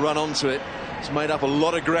 just to run onto it. It's made up a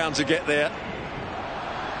lot of ground to get there.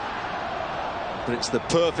 But it's the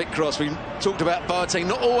perfect cross. We talked about Boateng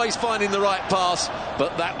not always finding the right pass,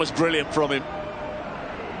 but that was brilliant from him.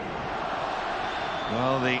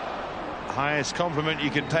 Well, the highest compliment you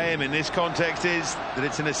can pay him in this context is that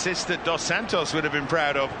it's an assist that Dos Santos would have been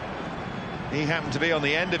proud of. He happened to be on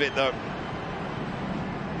the end of it, though.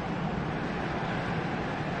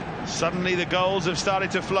 Suddenly the goals have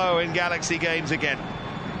started to flow in Galaxy games again.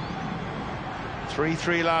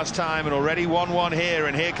 3-3 last time and already 1-1 here,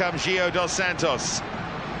 and here comes Gio Dos Santos.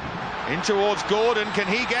 In towards Gordon, can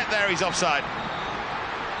he get there? He's offside.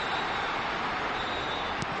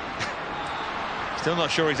 Still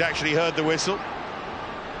not sure he's actually heard the whistle.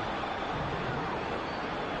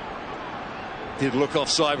 Did look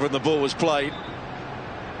offside when the ball was played.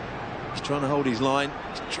 He's trying to hold his line,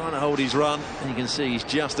 he's trying to hold his run, and you can see he's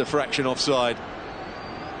just a fraction offside.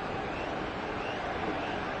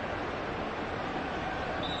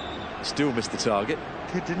 Still missed the target.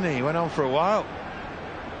 Did, didn't he? He went on for a while.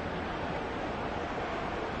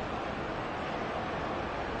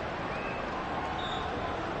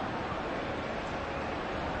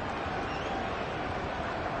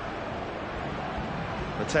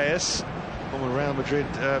 Mateus. former Real Madrid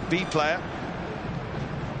B player.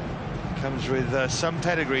 Comes with some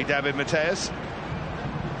pedigree, David Mateus.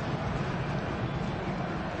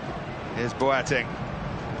 Here's Boateng.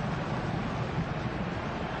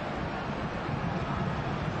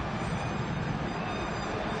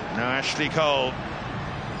 Now Ashley Cole.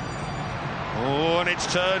 Oh, and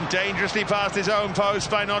it's turned dangerously past his own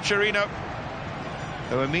post by Nocerino,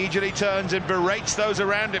 who immediately turns and berates those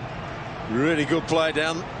around him. Really good play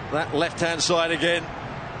down that left-hand side again.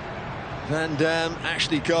 Van Dam,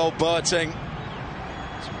 Ashley Cole, Boateng.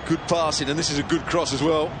 Some good passing, and this is a good cross as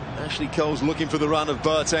well. Ashley Cole's looking for the run of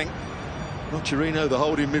Boateng. Nocerino, the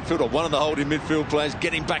holding midfield, or one of the holding midfield players,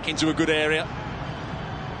 getting back into a good area.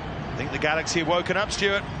 I think the Galaxy have woken up,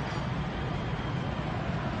 Stuart.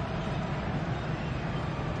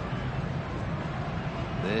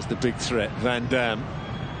 There's the big threat, Van Dam.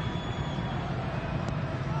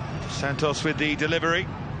 Santos with the delivery.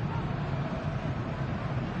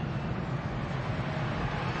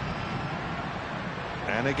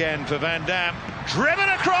 And again for Van Dam. Driven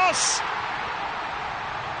across!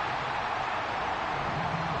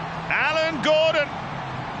 Alan Gordon.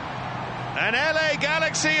 And LA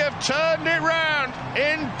Galaxy have turned it round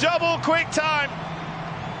in double quick time.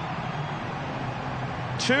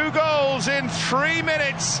 2 goals in 3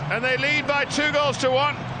 minutes, and they lead by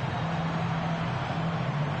 2-1.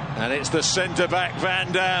 And it's the centre-back,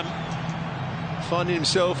 Van Dam, finding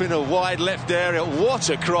himself in a wide left area.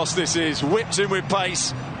 What a cross this is. Whips in with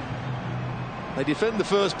pace. They defend the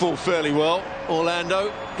first ball fairly well.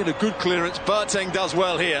 Orlando get a good clearance. Boateng does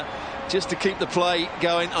well here, just to keep the play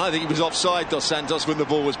going. I think he was offside, Dos Santos, when the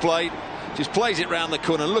ball was played. Just plays it round the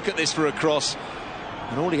corner. Look at this for a cross.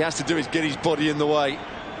 And all he has to do is get his body in the way.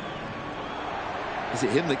 Is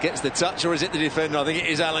it him that gets the touch, or is it the defender? I think it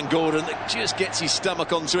is Alan Gordon that just gets his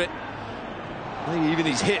stomach onto it. Maybe even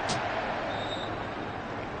his hip.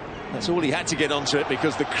 That's all he had to get onto it,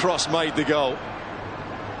 because the cross made the goal.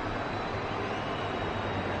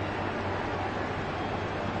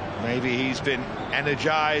 Maybe he's been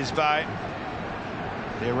energised by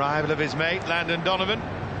the arrival of his mate, Landon Donovan.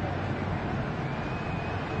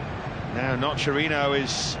 Now Nocerino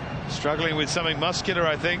is struggling with something muscular,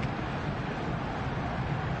 I think.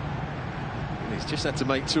 He's just had to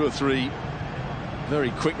make 2 or 3 very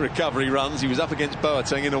quick recovery runs. He was up against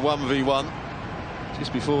Boateng in a 1v1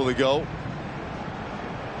 just before the goal.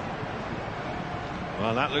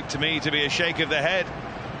 Well, that looked to me to be a shake of the head.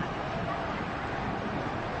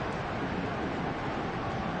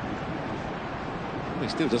 He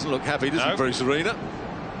still doesn't look happy, does he, Bruce Arena?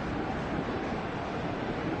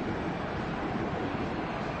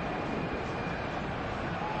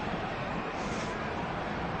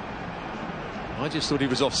 I just thought he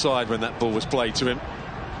was offside when that ball was played to him.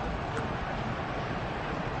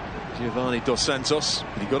 Giovanni Dos Santos,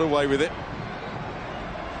 but he got away with it.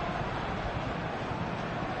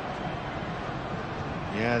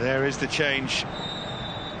 Yeah, there is the change.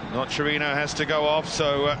 Nocerino has to go off,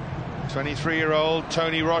 so 23-year-old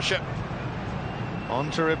Tony Rocha on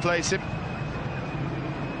to replace him.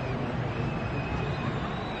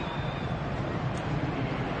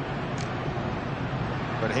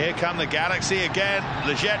 But here come the Galaxy again.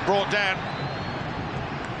 Leggett brought down.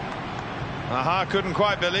 Aha couldn't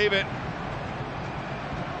quite believe it.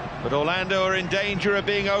 But Orlando are in danger of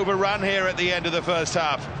being overrun here at the end of the first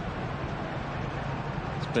half.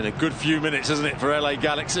 It's been a good few minutes, hasn't it, for LA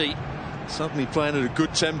Galaxy? Suddenly playing at a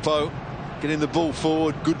good tempo, getting the ball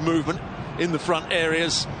forward, good movement in the front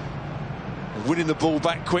areas, and winning the ball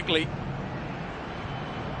back quickly.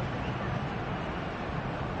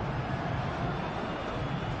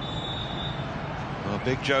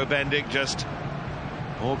 Big Joe Bendick just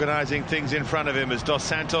organising things in front of him as Dos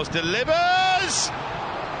Santos delivers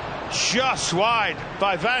just wide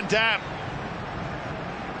by Van Dam.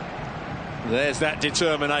 There's that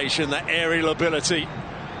determination, that aerial ability.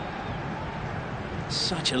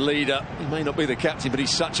 Such a leader. He may not be the captain, but he's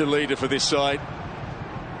such a leader for this side.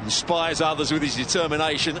 Inspires others with his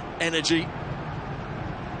determination, energy.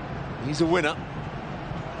 He's a winner.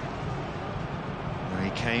 He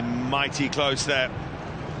came mighty close there.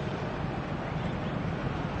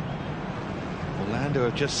 Orlando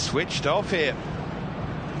have just switched off here.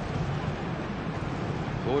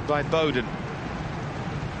 Forward by Bowden.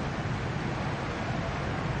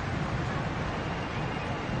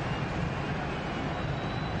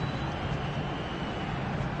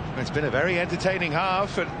 It's been a very entertaining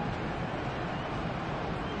half, and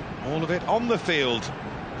all of it on the field,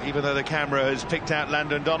 even though the camera has picked out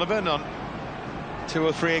Landon Donovan on 2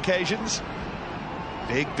 or 3 occasions.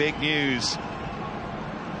 Big news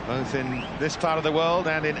both in this part of the world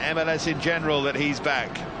and in MLS in general, that he's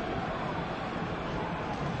back.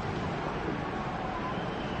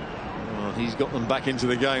 Well, he's got them back into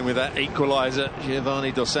the game with that equaliser,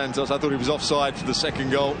 Giovanni Dos Santos. I thought he was offside for the second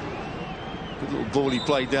goal. Good little ball he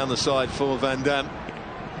played down the side for Van Dam.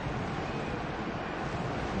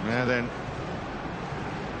 Now then,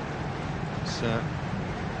 so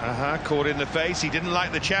caught in the face. He didn't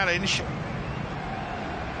like the challenge.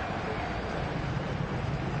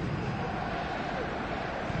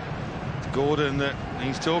 Gordon that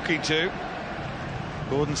he's talking to.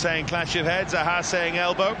 Gordon saying clash of heads, Aha saying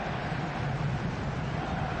elbow.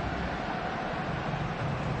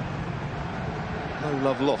 No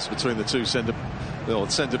love lost between the two centre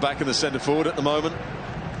back and the centre forward at the moment.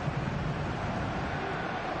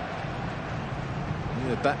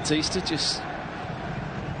 Yeah, Baptista just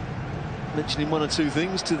mentioning one or two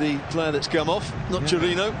things to the player that's come off, not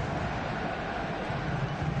Chirino.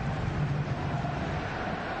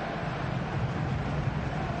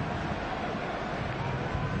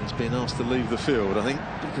 He's been asked to leave the field, I think,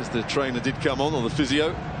 because the trainer did come on, or the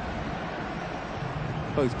physio.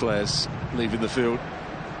 Both players leaving the field.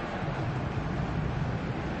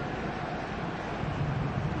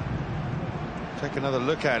 Take another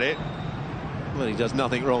look at it. Well, he does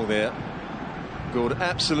nothing wrong there. Gordon,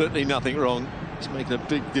 absolutely nothing wrong. He's making a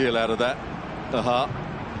big deal out of that. Aha.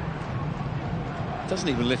 Doesn't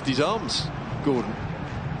even lift his arms, Gordon.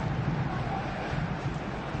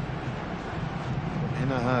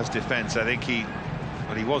 In Aha's defence, I think he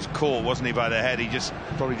was caught, wasn't he, by the head? He just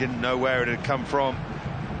probably didn't know where it had come from.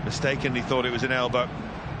 Mistakenly thought it was an elbow.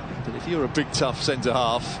 But if you're a big, tough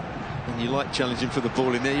centre-half and you like challenging for the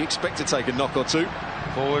ball in there, you expect to take a knock or two.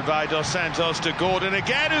 Forward by Dos Santos to Gordon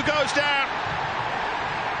again, who goes down.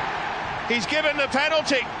 He's given the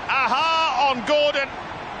penalty. Aha on Gordon.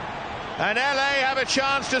 And LA have a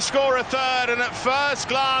chance to score a third, and at first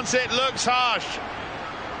glance it looks harsh.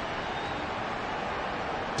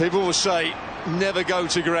 People will say never go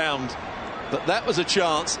to ground, but that was a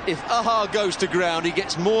chance. If Aha goes to ground, he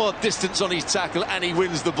gets more distance on his tackle and he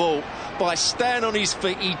wins the ball. By staying on his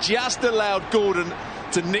feet, he just allowed Gordon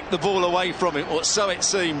to nick the ball away from him, or so it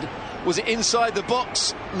seemed. Was it inside the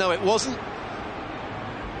box? No, it wasn't.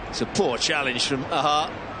 It's a poor challenge from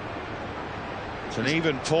Aha. It's an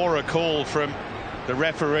even poorer call from the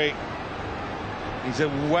referee. He's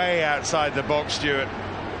way outside the box, Stuart,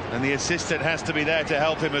 and the assistant has to be there to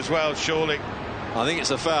help him as well, surely. I think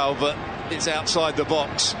it's a foul, but it's outside the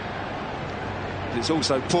box. It's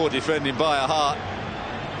also poor defending by Aha.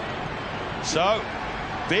 So,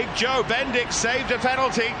 Big Joe Bendick saved a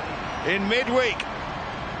penalty in midweek.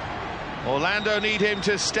 Orlando need him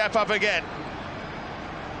to step up again.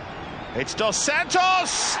 It's Dos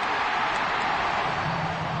Santos!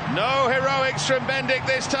 No heroics from Bendick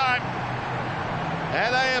this time.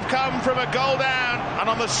 LA have come from a goal down, and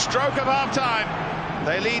on the stroke of half-time,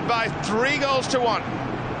 they lead by 3-1.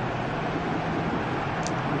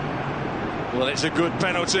 Well, it's a good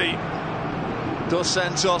penalty. Dos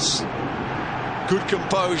Santos, good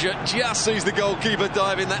composure, just sees the goalkeeper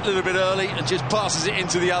diving that little bit early and just passes it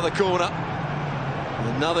into the other corner.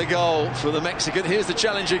 Another goal for the Mexican. Here's the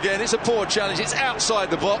challenge again. It's a poor challenge. It's outside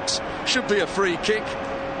the box. Should be a free kick.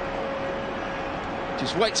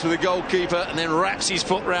 Just waits for the goalkeeper and then wraps his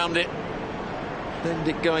foot round it.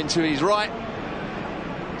 Bendick going to his right.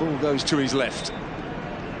 Ball goes to his left.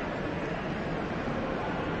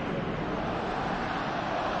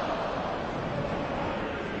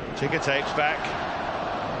 Ticker tape's back.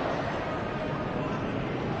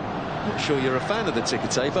 Not sure you're a fan of the ticker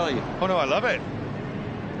tape, are you? Oh no, I love it.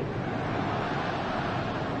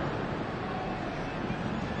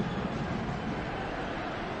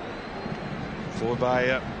 Forward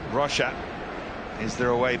by Rocha. Is there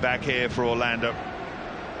a way back here for Orlando?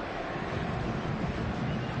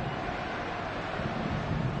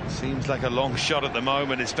 Seems like a long shot at the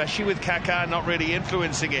moment, especially with Kaká not really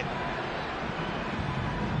influencing it.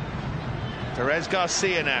 Perez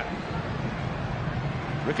Garcia now.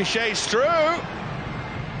 Ricochets through.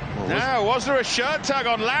 Now, was there a shirt tug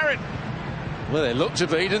on Larin? Well, it looked to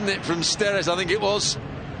be, didn't it, from Steres, I think it was.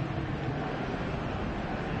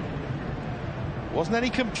 Wasn't any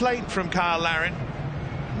complaint from Kyle Larin?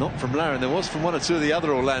 Not from Larin. There was from one or two of the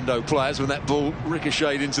other Orlando players when that ball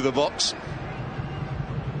ricocheted into the box.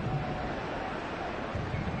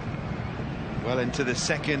 Well into the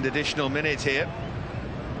second additional minute here.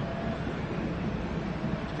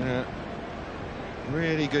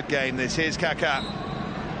 Really good game this. Here's Kaká.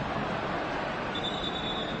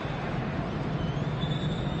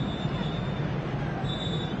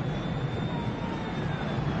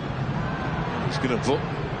 He's going to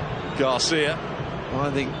Garcia.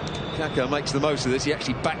 I think Kako makes the most of this. He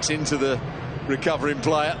actually backs into the recovering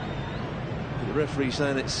player. The referee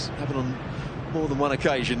saying it's happened on more than one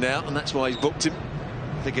occasion now, and that's why he's booked him.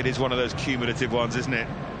 I think it is one of those cumulative ones, isn't it?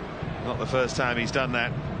 Not the first time he's done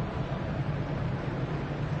that.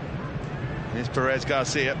 Here's Perez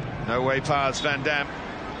Garcia. No way past Van Dam.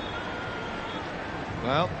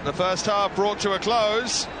 Well, the first half brought to a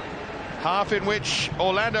close. Half in which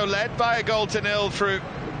Orlando led by 1-0 through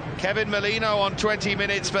Kevin Molino on 20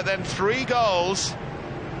 minutes, but then 3 goals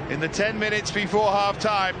in the 10 minutes before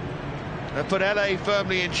half-time. That put LA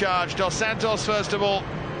firmly in charge. Dos Santos first of all,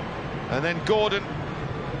 and then Gordon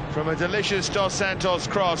from a delicious Dos Santos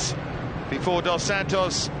cross before Dos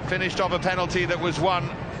Santos finished off a penalty that was won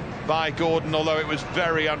by Gordon, although it was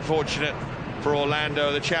very unfortunate for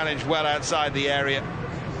Orlando. The challenge well outside the area.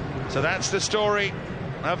 So that's the story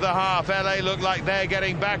of the half. LA look like they're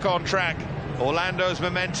getting back on track. Orlando's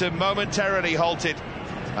momentum momentarily halted,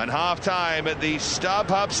 and half-time at the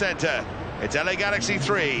StubHub Center. It's LA Galaxy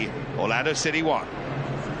 3, Orlando City 1.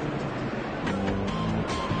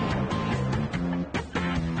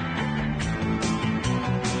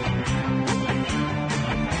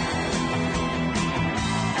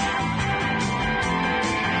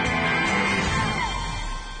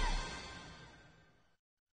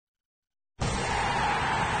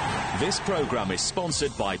 This programme is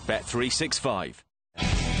sponsored by Bet365.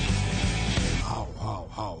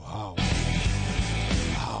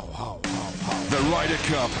 The Ryder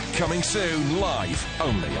Cup, coming soon, live,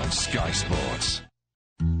 only on Sky Sports.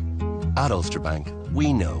 At Ulster Bank,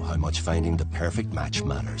 we know how much finding the perfect match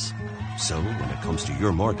matters. So when it comes to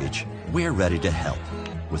your mortgage, we're ready to help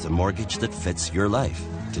with a mortgage that fits your life,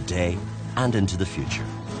 today and into the future.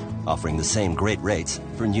 Offering the same great rates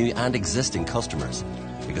for new and existing customers,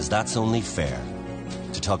 because that's only fair.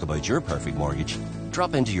 To talk about your perfect mortgage,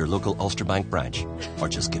 drop into your local Ulster Bank branch or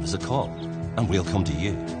just give us a call and we'll come to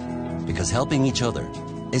you. Because helping each other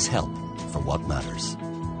is help for what matters.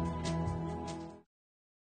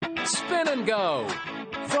 Spin and Go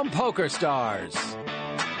from Poker Stars.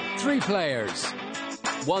 3 players,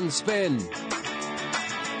 1 spin,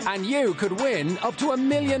 and you could win up to $1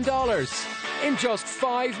 million in just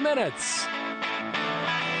 5 minutes.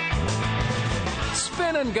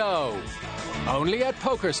 Spin and Go, only at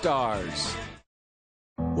Poker Stars.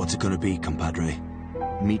 What's it gonna be, compadre?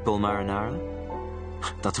 Meatball marinara?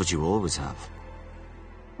 That's what you always have.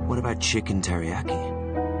 What about chicken teriyaki?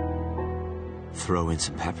 Throw in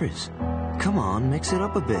some peppers. Come on, mix it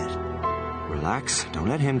up a bit. Relax, don't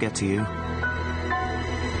let him get to you.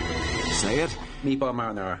 Say it. Meatball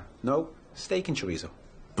marinara. No, steak and chorizo.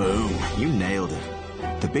 Boom, you nailed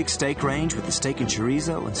it. The big steak range with the steak and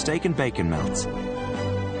chorizo and steak and bacon melts.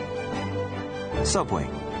 Subway,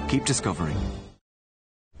 keep discovering.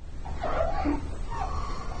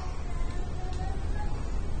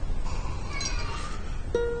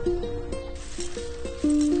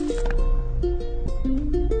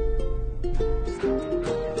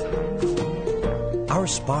 Our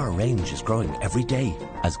Spar range is growing every day.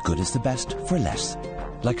 As good as the best for less.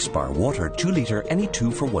 Like Spar Water 2 litre, any 2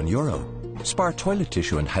 for €1. Spar toilet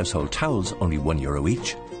tissue and household towels, only €1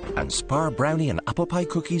 each. And Spar brownie and apple pie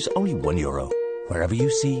cookies, only €1. Wherever you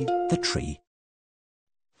see the tree.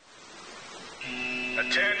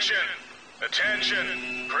 Attention!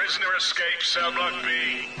 Attention! Prisoner escaped cell block B.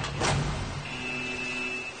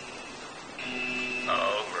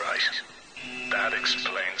 All right. That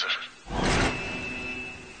explains it.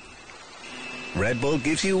 Red Bull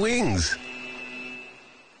gives you wings.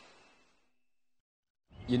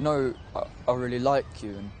 You know, I really like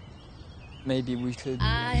you, and maybe we could...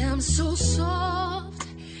 I am so soft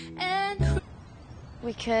and...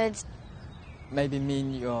 We could... Maybe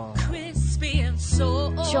mean you're... crispy and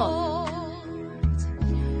so... Sure.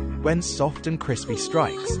 When soft and crispy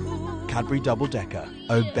strikes, Cadbury Double Decker,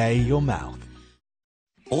 obey your mouth.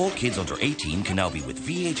 All kids under 18 can now be with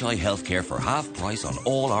VHI Healthcare for half price on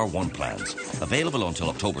all our One plans. Available until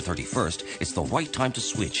October 31st, it's the right time to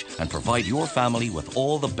switch and provide your family with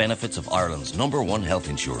all the benefits of Ireland's #1 health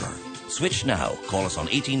insurer. Switch now. Call us on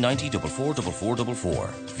 1890 444444.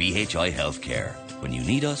 VHI Healthcare. When you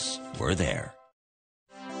need us, we're there.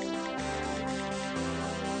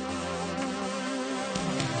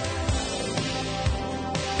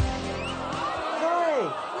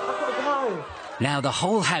 Now the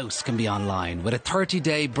whole house can be online with a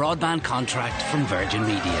 30-day broadband contract from Virgin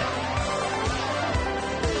Media.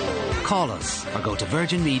 Call us or go to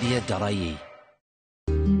virginmedia.ie.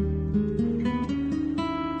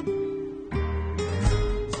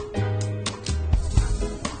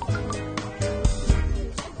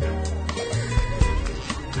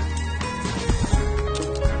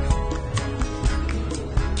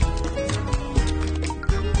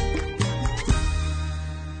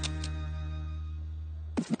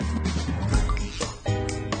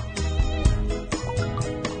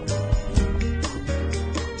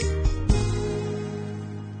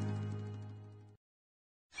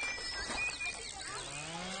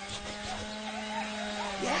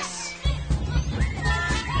 Yes!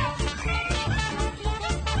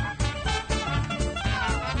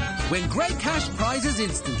 Win great cash prizes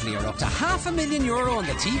instantly or up to €500,000 on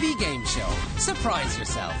the TV game show. Surprise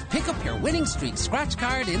yourself. Pick up your Winning Streak scratch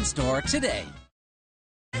card in store today.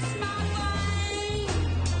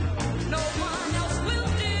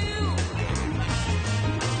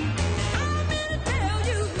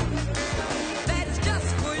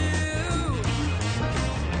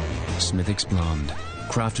 Smithwick's Blonde,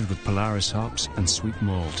 crafted with Polaris hops and sweet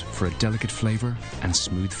malt for a delicate flavour and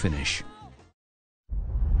smooth finish.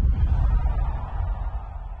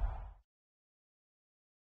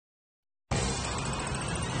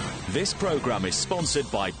 This programme is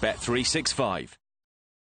sponsored by Bet365.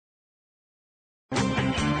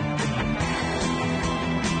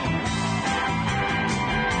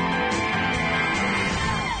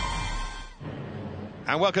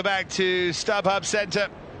 And welcome back to StubHub Centre.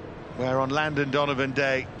 We're on Landon Donovan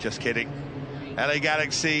Day. Just kidding. LA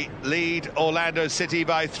Galaxy lead Orlando City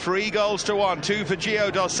by 3-1, 2 for Gio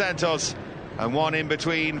Dos Santos and 1 in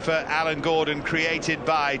between for Alan Gordon, created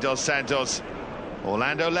by Dos Santos.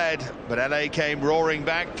 Orlando led, but LA came roaring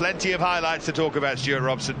back. Plenty of highlights to talk about, Stuart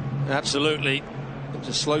Robson. Absolutely. It was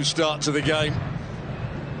a slow start to the game.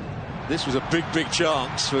 This was a big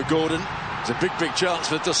chance for Gordon. It was a big chance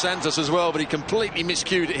for Dos Santos as well, but he completely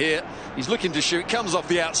miscued it here. He's looking to shoot, comes off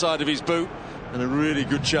the outside of his boot, and a really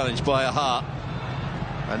good challenge by Aha.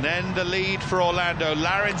 And then the lead for Orlando.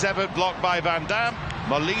 Larin's Everett blocked by Van Dam.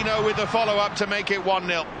 Molino with the follow-up to make it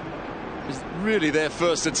 1-0. It was really their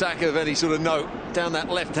first attack of any sort of note. Down that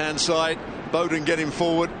left-hand side, Bowden getting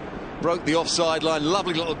forward, broke the offside line,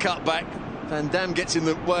 lovely little cutback. Van Dam gets in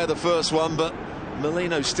the way of the first one, but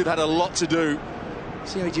Molino still had a lot to do.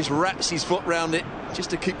 See how he just wraps his foot round it, just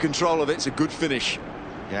to keep control of it. It's a good finish.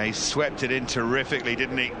 Yeah, he swept it in terrifically,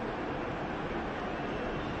 didn't he?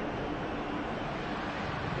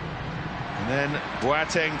 And then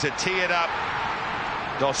Boateng to tee it up.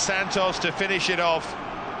 Dos Santos to finish it off.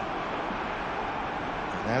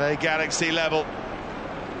 LA Galaxy level.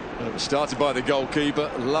 Well, it was started by the goalkeeper.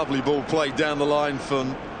 A lovely ball played down the line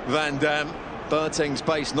from Van Dam. Boateng's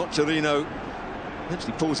pace, Nocerino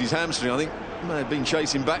actually pulls his hamstring, I think. May have been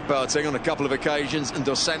chasing back Boateng on a couple of occasions, and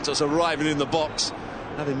Dos Santos arriving in the box,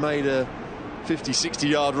 having made a 50-60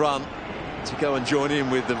 yard run to go and join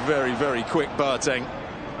in with the very quick Boateng.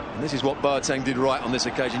 And this is what Boateng did right on this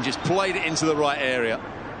occasion, just played it into the right area.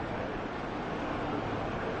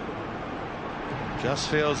 Just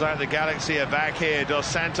feels like the Galaxy are back here. Dos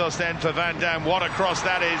Santos then for Van Dam. What a cross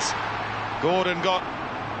that is. Gordon got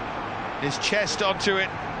his chest onto it.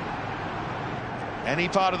 Any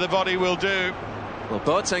part of the body will do. Well,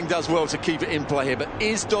 Boateng does well to keep it in play here, but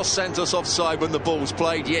is Dos Santos offside when the ball's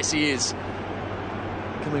played? Yes, he is.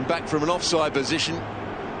 Coming back from an offside position.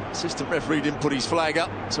 Assistant referee didn't put his flag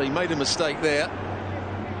up, so he made a mistake there.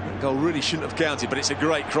 That goal really shouldn't have counted, but it's a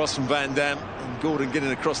great cross from Van Dam. And Gordon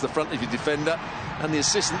getting across the front of his defender. And the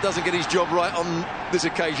assistant doesn't get his job right on this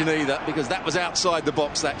occasion either, because that was outside the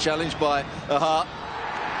box, that challenge by Aha.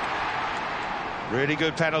 Really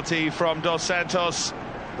good penalty from Dos Santos,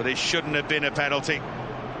 but it shouldn't have been a penalty.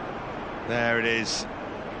 There it is.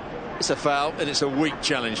 It's a foul, and it's a weak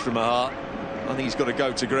challenge from Aha. I think he's got to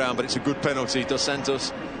go to ground, but it's a good penalty. Dos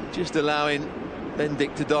Santos just allowing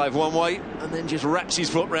Bendik to dive one way and then just wraps his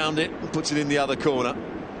foot round it and puts it in the other corner.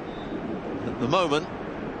 At the moment,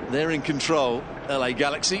 they're in control, LA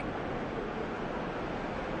Galaxy.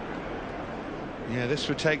 Yeah, this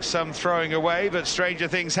would take some throwing away, but stranger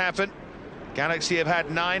things happen. Galaxy have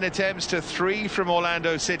had 9 attempts to 3 from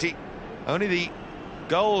Orlando City. Only the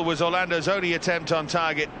goal was Orlando's only attempt on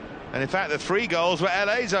target. And in fact, the 3 goals were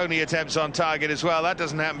LA's only attempts on target as well. That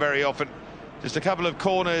doesn't happen very often. Just a couple of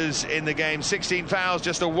corners in the game. 16 fouls,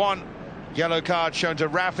 just a 1 yellow card shown to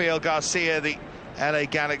Rafael Garcia, the LA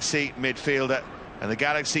Galaxy midfielder. And the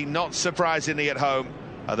Galaxy, not surprisingly at home,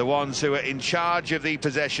 are the ones who are in charge of the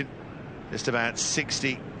possession. Just about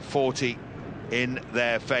 60-40 in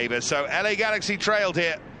their favour. So LA Galaxy trailed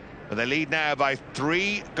here, but they lead now by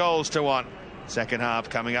 3-1. Second half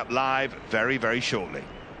coming up live very shortly.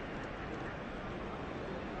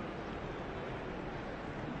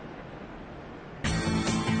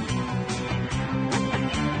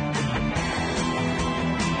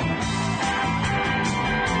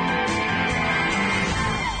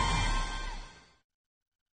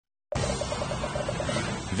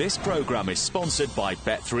 This programme is sponsored by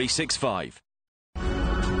Bet365.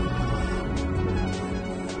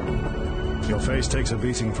 Your face takes a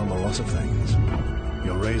beating from a lot of things.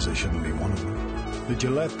 Your razor shouldn't be one of them. The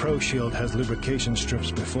Gillette Pro Shield has lubrication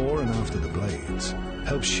strips before and after the blades.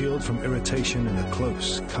 Helps shield from irritation in a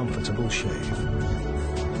close, comfortable shave.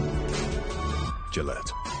 Gillette.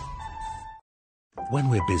 When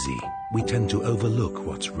we're busy, we tend to overlook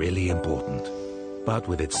what's really important. But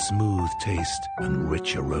with its smooth taste and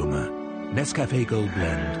rich aroma, Nescafe Gold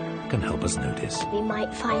Blend can help us notice. We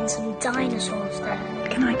might find some dinosaurs there.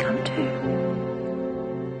 Can I come too?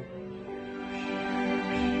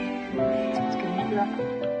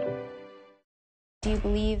 Do you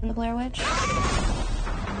believe in the Blair Witch?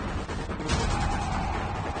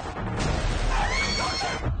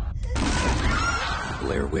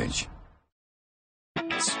 Blair Witch.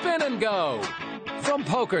 Spin and go from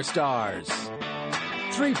Poker Stars.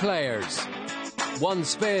 3 players, 1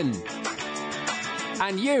 spin,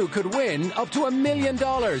 and you could win up to $1 million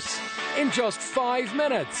in just 5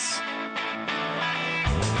 minutes.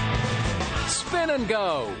 Spin and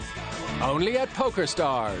go, only at Poker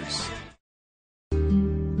Stars.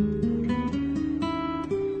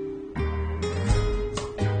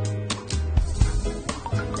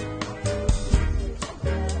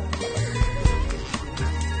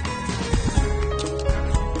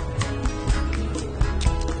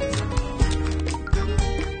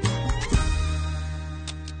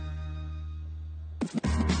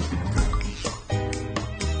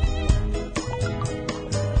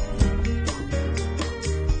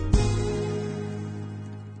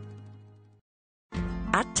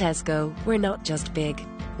 At Tesco, we're not just big.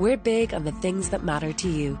 We're big on the things that matter to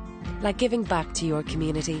you, like giving back to your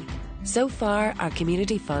community. So far, our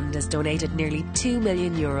community fund has donated nearly €2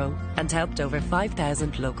 million and helped over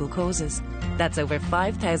 5,000 local causes. That's over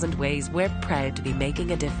 5,000 ways we're proud to be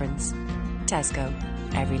making a difference. Tesco.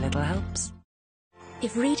 Every little helps.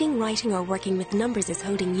 If reading, writing or working with numbers is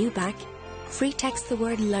holding you back, free text the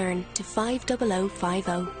word LEARN to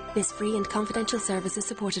 50050. This free and confidential service is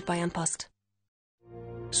supported by An Post.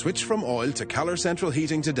 Switch from oil to Calor Central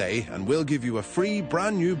Heating today and we'll give you a free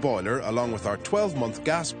brand new boiler along with our 12-month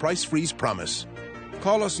gas price freeze promise.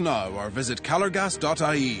 Call us now or visit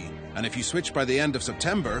calorgas.ie, and if you switch by the end of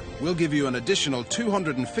September, we'll give you an additional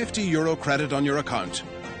 €250 credit on your account.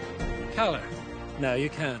 Calor. Now you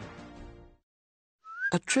can.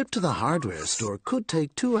 A trip to the hardware store could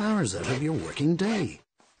take 2 hours out of your working day.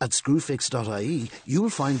 At screwfix.ie, you'll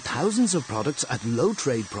find thousands of products at low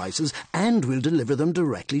trade prices and we'll deliver them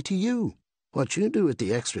directly to you. What you do with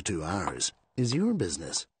the extra 2 hours is your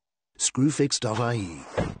business. Screwfix.ie.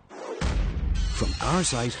 From our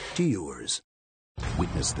site to yours.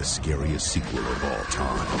 Witness the scariest sequel of all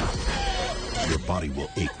time. Your body will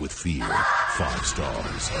ache with fear. 5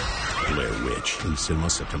 stars. Blair Witch in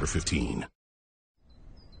cinemas September 15.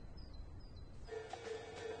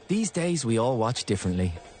 These days, we all watch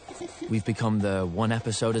differently. We've become the one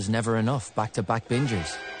episode is never enough, back-to-back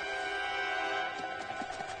bingers.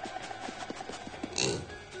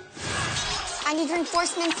 I need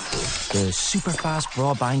reinforcements. The super-fast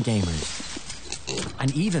broadband gamers.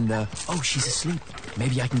 And even the, oh, she's asleep,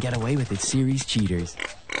 maybe I can get away with it series cheaters.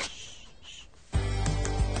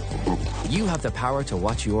 You have the power to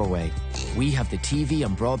watch your way. We have the TV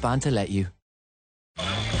and broadband to let you.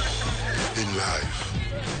 In life,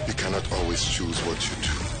 you cannot always choose what you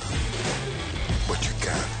do, but you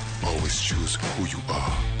can always choose who you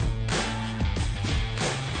are.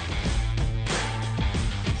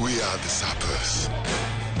 We are the Sappers.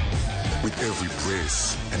 With every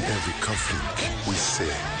brace and every cufflink, we say,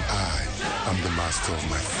 I am the master of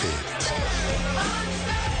my fate.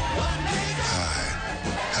 I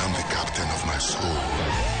am the captain of my soul.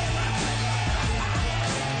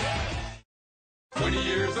 20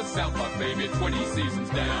 years of South Park, baby, 20 seasons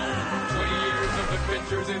down. 20 years of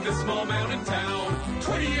adventures in this small mountain town.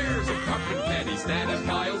 20 years of carpet and candy stand at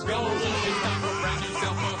Kyle's Gold. It's time for brand new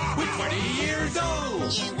South Park with 20 years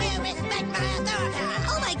old. You will respect my authority.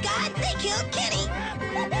 Oh my God, they killed Kitty.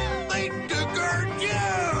 They took our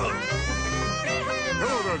job.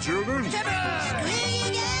 Hello there, children. Screw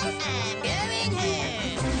you guys, I'm going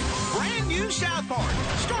home. Brand new South Park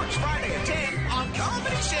starts Friday at 10 on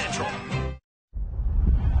Comedy Central.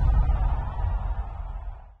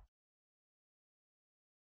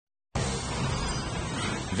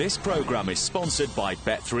 This programme is sponsored by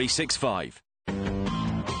Bet365.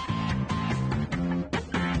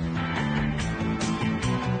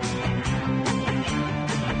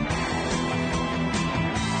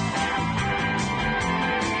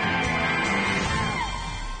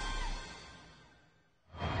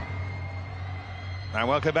 And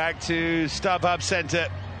welcome back to StubHub Center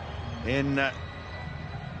in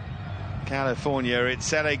California.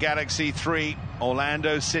 It's LA Galaxy 3,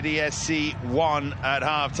 Orlando City SC 1 at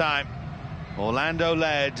halftime. Orlando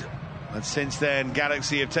led, and since then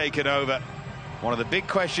Galaxy have taken over. One of the big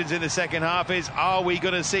questions in the second half is, are we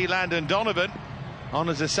going to see Landon Donovan on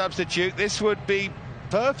as a substitute? This would be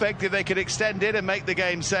perfect if they could extend it and make the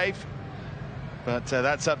game safe. But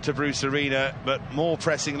that's up to Bruce Arena. But more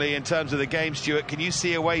pressingly, in terms of the game, Stuart, can you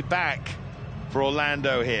see a way back for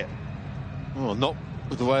Orlando here? Well, not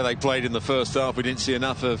with the way they played in the first half. We didn't see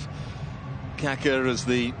enough of Kaka as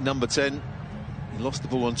the number 10. He lost the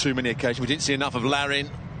ball on too many occasions. We didn't see enough of Larin.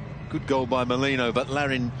 Good goal by Molino, but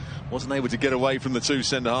Larin wasn't able to get away from the two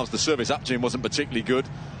centre-halves. The service up to him wasn't particularly good.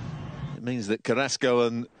 It means that Carrasco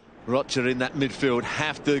and Rocha in that midfield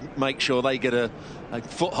have to make sure they get a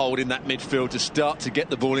foothold in that midfield to start to get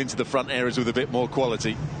the ball into the front areas with a bit more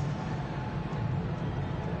quality.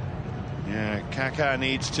 Yeah, Kaka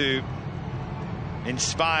needs to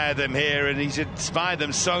inspire them here, and he's inspired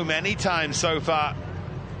them so many times so far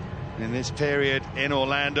in this period in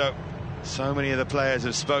Orlando. So many of the players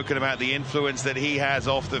have spoken about the influence that he has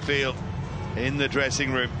off the field, in the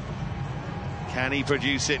dressing room. Can he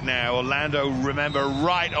produce it now? Orlando, remember,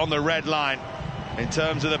 right on the red line in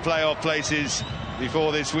terms of the playoff places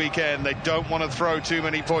before this weekend. They don't want to throw too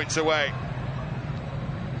many points away.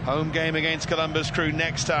 Home game against Columbus Crew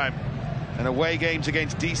next time, and away games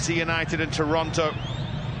against DC United and Toronto.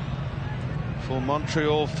 For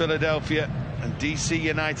Montreal, Philadelphia and DC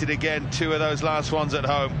United again, two of those last ones at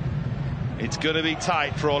home. It's going to be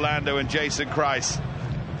tight for Orlando and Jason Kreis.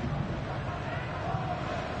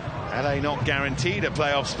 LA not guaranteed a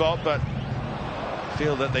playoff spot, but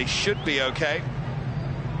feel that they should be okay.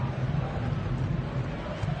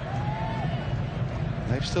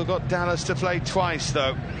 They've still got Dallas to play twice,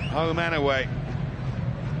 though, home and away.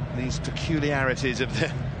 These peculiarities of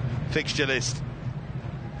the fixture list.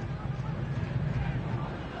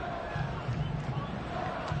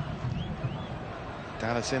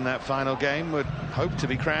 Dallas in that final game would hope to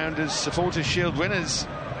be crowned as Supporters' Shield winners,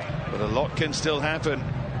 but a lot can still happen.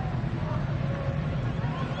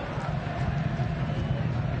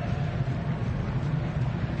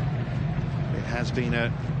 It has been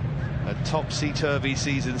a topsy-turvy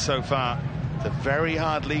season so far. It's a very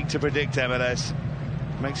hard league to predict, MLS.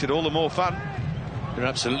 Makes it all the more fun. You're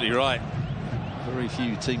absolutely right. Very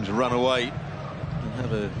few teams run away and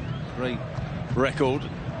have a great record.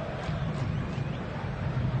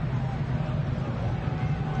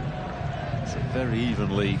 It's a very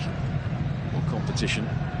even league. More competition.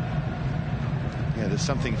 Yeah, there's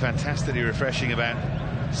something fantastically refreshing about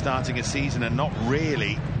starting a season and not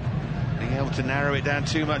really being able to narrow it down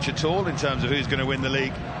too much at all in terms of who's going to win the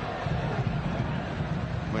league.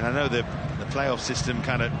 I mean, I know the playoff system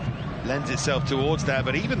kind of lends itself towards that,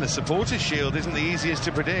 but even the Supporters' Shield isn't the easiest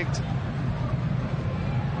to predict.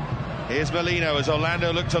 Here's Molino as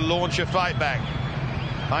Orlando look to launch a fight back.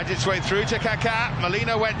 Finds its way through to Kaká.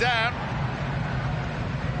 Molino went down.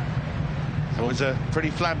 It was a pretty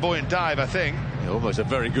flamboyant dive, I think. Yeah, almost a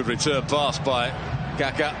very good return pass by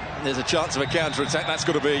Kaká. There's a chance of a counter-attack. That's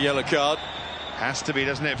got to be a yellow card. Has to be,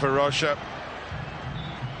 doesn't it, for Rocha?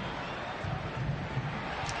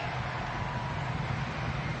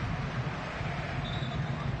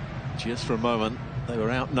 Just for a moment, they were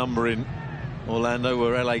outnumbering Orlando,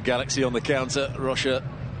 were LA Galaxy on the counter. Rocha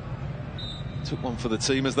took one for the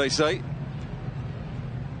team, as they say.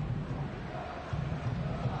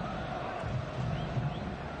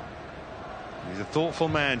 He's a thoughtful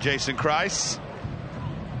man, Jason Kreis.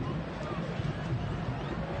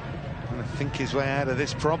 Trying to think his way out of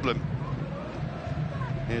this problem.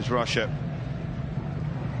 Here's Rocha.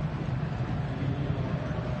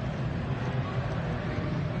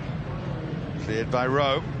 Cleared by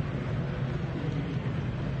Rowe.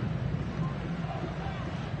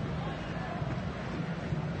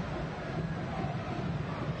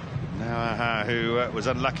 Now who was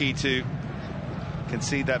unlucky to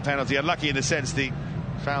concede that penalty. Unlucky in the sense the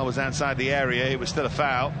foul was outside the area. It was still a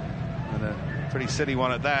foul, and a pretty silly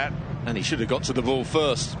one at that. And he should have got to the ball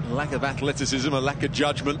first. A lack of athleticism, a lack of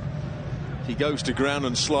judgment. If he goes to ground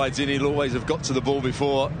and slides in, he'll always have got to the ball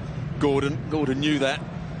before Gordon. Gordon knew that.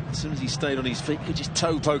 As soon as he stayed on his feet, he could just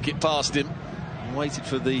toe poke it past him and waited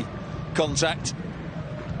for the contact.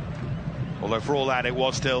 Although for all that, it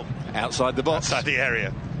was still outside the box, outside the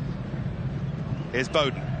area. Here's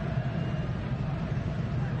Bowden.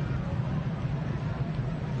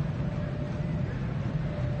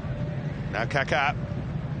 Now Kaká.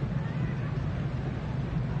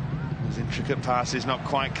 Those intricate passes not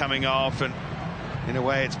quite coming off, and in a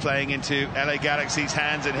way it's playing into LA Galaxy's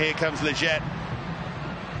hands, and here comes Leggett.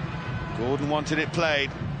 Gordon wanted it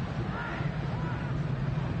played.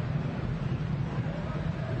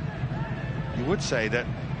 You would say that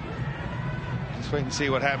Let's wait and see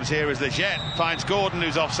what happens here as Leggett finds Gordon,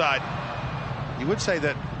 who's offside. You would say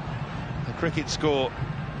that the cricket score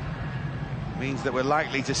means that we're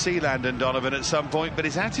likely to see Landon Donovan at some point, but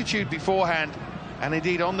his attitude beforehand and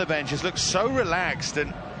indeed on the bench has looked so relaxed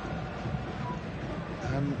and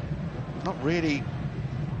not really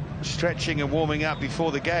stretching and warming up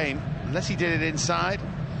before the game, unless he did it inside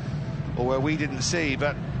or where we didn't see.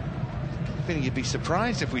 But I think you'd be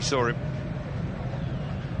surprised if we saw him.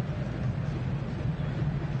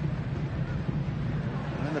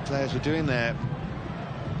 When the players were doing their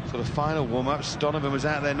sort of final warm-ups, Donovan was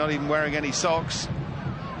out there not even wearing any socks.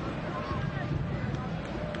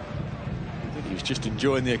 I think he was just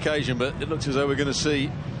enjoying the occasion, but it looks as though we're going to see,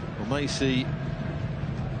 or may see,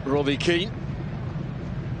 Robbie Keane.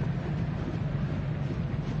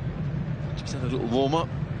 Just had a little warm-up.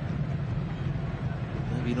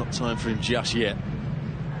 Maybe not time for him just yet.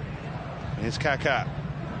 Here's Kaká.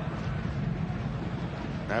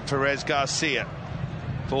 Now Perez Garcia.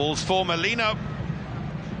 Falls for Molino.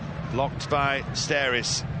 Blocked by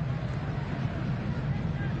Steris.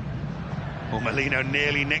 Well, Molino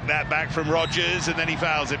nearly nicked that back from Rodgers, and then he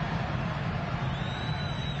fouls it.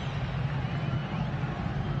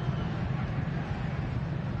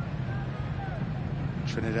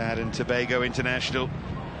 Trinidad and Tobago international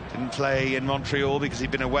didn't play in Montreal because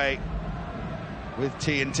he'd been away with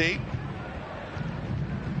TNT.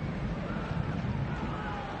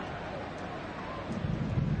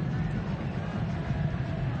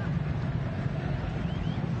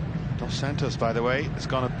 Dos Santos, by the way, has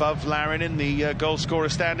gone above Larin in the goal scorer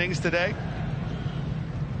standings today.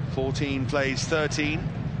 14 plays 13.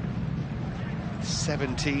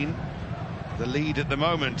 17 the lead at the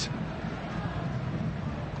moment.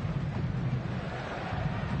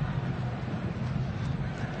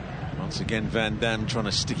 Once again, Van Dam trying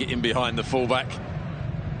to stick it in behind the fullback.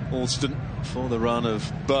 Alston for the run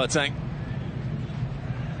of Boateng.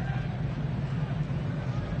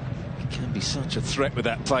 He can be such a threat with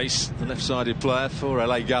that pace, the left-sided player for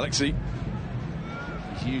LA Galaxy.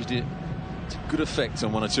 He's used it to good effect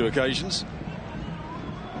on one or two occasions.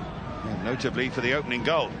 And notably for the opening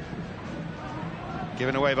goal.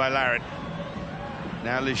 Given away by Larin.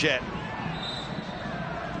 Now Leggett.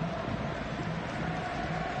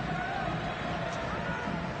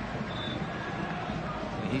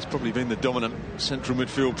 He's probably been the dominant central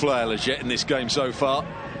midfield player, Leggett, in this game so far.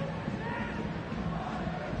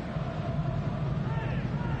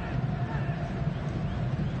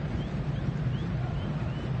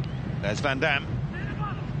 There's Van Dam.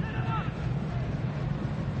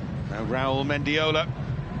 Now Raul Mendiola.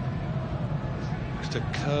 Looks to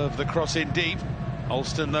curve the cross in deep.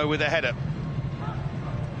 Alston, though, with a header.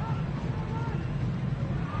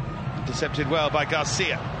 Intercepted well by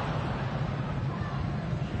Garcia.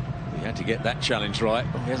 He had to get that challenge right.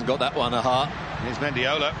 He hasn't got that one at heart. Here's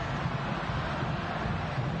Mendiola.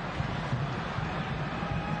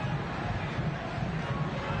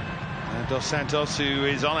 And Dos Santos, who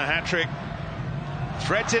is on a hat-trick.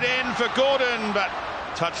 Threads it in for Gordon, but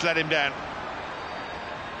touch let him down.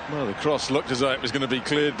 Well, the cross looked as though it was going to be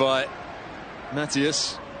cleared by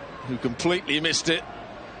Matthias, who completely missed it.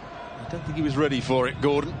 I don't think he was ready for it,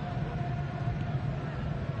 Gordon.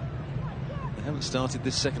 They haven't started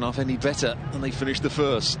this second half any better than they finished the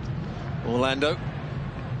first. Orlando.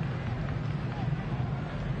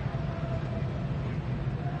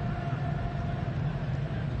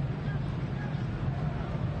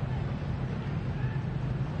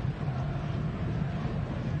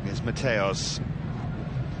 Here's Mateos.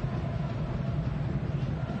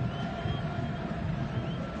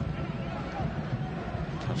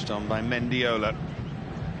 Touched on by Mendiola.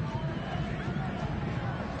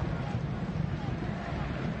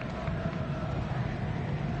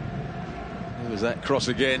 There was that cross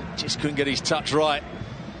again, just couldn't get his touch right.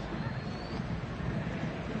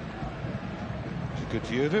 It was a good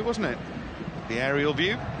view of it, wasn't it? The aerial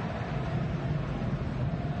view.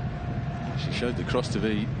 She showed the cross to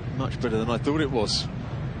be much better than I thought it was.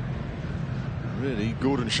 Really,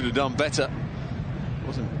 Gordon should have done better.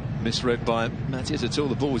 Wasn't misread by Matthias at all.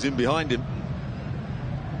 The ball was in behind him.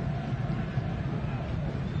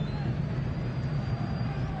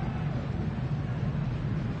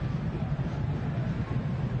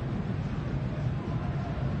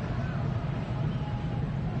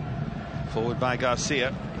 Forward by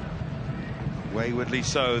Garcia. Waywardly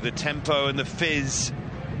so. The tempo and the fizz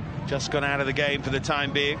just gone out of the game for the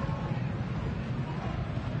time being.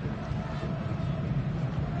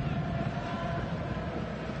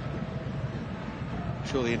 I'm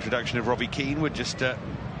sure the introduction of Robbie Keane would just add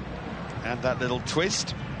that little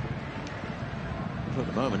twist. Well, at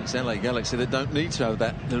the moment, it's LA Galaxy that don't need to have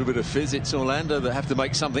that little bit of fizz. It's Orlando that have to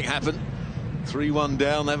make something happen. 3-1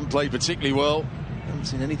 down. They haven't played particularly well. Haven't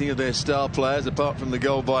seen anything of their star players apart from the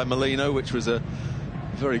goal by Molino, which was a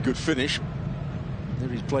very good finish. There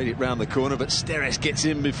he's played it round the corner, but Steres gets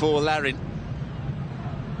in before Larin.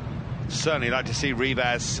 Certainly like to see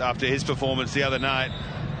Ribas after his performance the other night.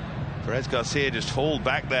 Perez Garcia just hauled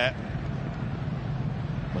back there.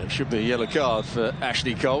 Well, it should be a yellow card for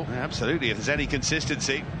Ashley Cole. Yeah, absolutely, if there's any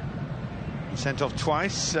consistency. Sent off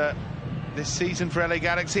twice this season for LA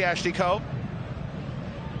Galaxy, Ashley Cole.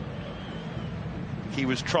 He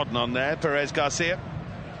was trodden on there, Perez Garcia.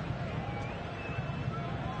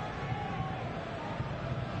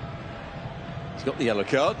 He's got the yellow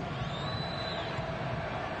card.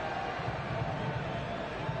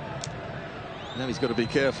 Now he's got to be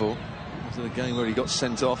careful. After the game where he got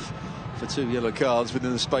sent off for 2 yellow cards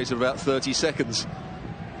within the space of about 30 seconds.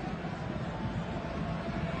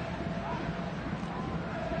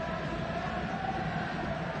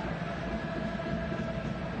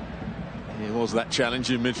 Here was that challenge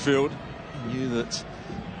in midfield. He knew that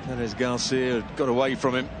Perez Garcia had got away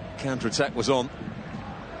from him. Counter-attack was on.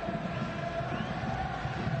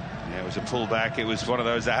 Yeah, it was a pullback. It was one of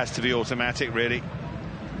those that has to be automatic, really.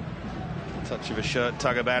 Touch of a shirt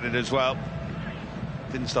tug about it as well.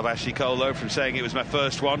 Didn't stop Ashley Cole, though, from saying it was my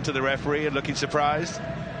first one to the referee and looking surprised.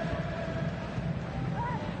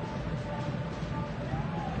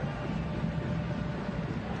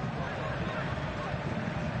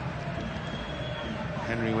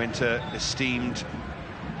 Henry Winter, esteemed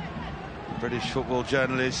British football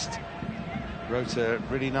journalist, wrote a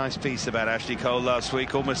really nice piece about Ashley Cole last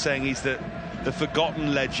week, almost saying he's the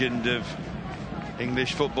forgotten legend of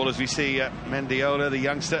English football, as we see Mendiola, the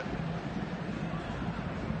youngster.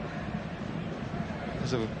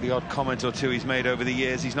 Because of the odd comment or two he's made over the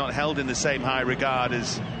years, he's not held in the same high regard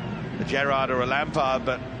as a Gerrard or a Lampard,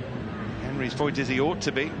 but Henry's point is he ought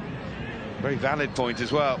to be. Very valid point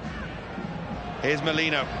as well. Here's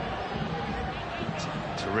Molino.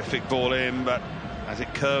 Terrific ball in, but as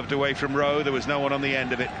it curved away from Rowe, there was no one on the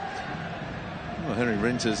end of it. Well, Henry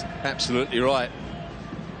Winter's absolutely right.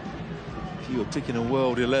 If you were picking a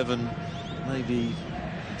World 11 maybe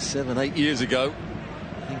 7-8 years ago,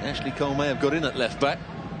 I think Ashley Cole may have got in at left back.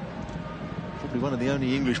 Probably one of the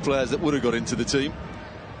only English players that would have got into the team.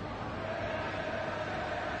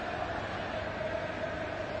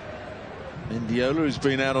 Mendiola, who's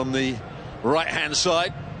been out on the right hand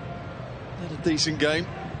side, had a decent game.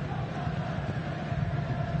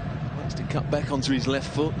 Wants to cut back onto his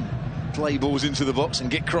left foot and play balls into the box and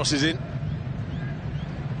get crosses in.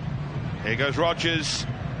 Here goes Rodgers.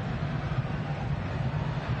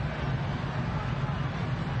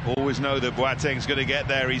 Always know that Boateng's going to get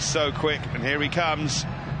there. He's so quick, and here he comes.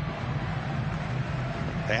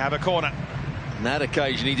 They have a corner. On that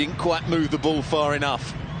occasion, he didn't quite move the ball far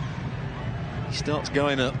enough. He starts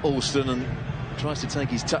going at Alston and tries to take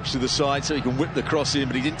his touch to the side so he can whip the cross in,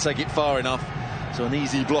 but he didn't take it far enough. So an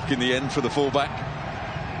easy block in the end for the fullback.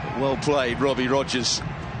 But well played, Robbie Rodgers.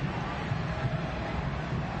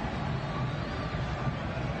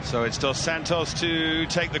 So it's Dos Santos to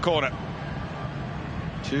take the corner.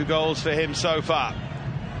 2 goals for him so far.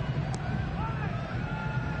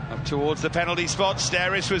 Up towards the penalty spot.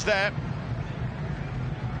 Steres was there.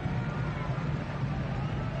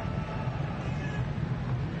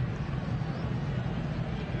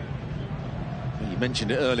 You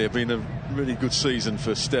mentioned it earlier, been a really good season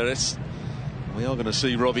for Steres. We are going to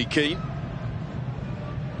see Robbie Keane,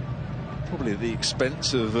 probably at the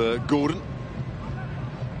expense of Gordon.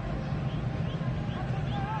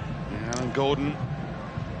 Alan Gordon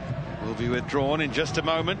will be withdrawn in just a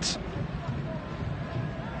moment.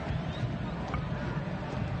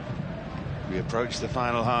 We approach the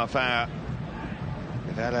final half hour.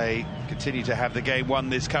 If LA continue to have the game won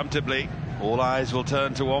this comfortably, all eyes will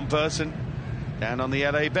turn to one person down on the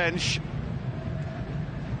LA bench.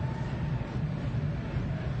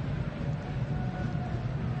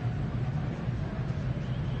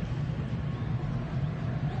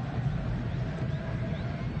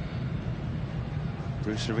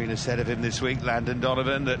 Bruce Arena said of him this week, Landon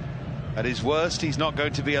Donovan, that at his worst he's not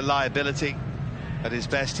going to be a liability, at his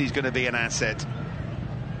best he's going to be an asset.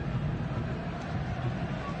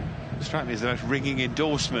 It struck me as the most ringing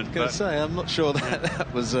endorsement. I was going to say, I'm not sure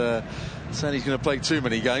that was saying he's going to play too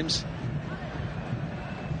many games.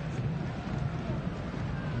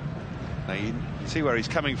 Now you see where he's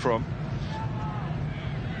coming from.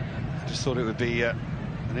 I just thought it would be an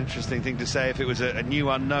interesting thing to say if it was a new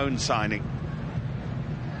unknown signing.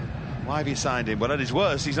 Why have you signed him? Well, at his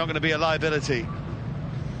worst, he's not going to be a liability.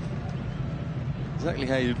 Exactly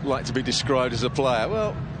how you'd like to be described as a player.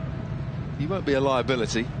 Well, he won't be a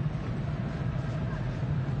liability.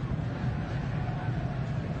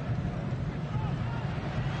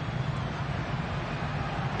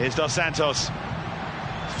 Here's Dos Santos.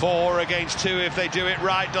 4 against 2 if they do it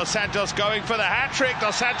right. Dos Santos going for the hat-trick.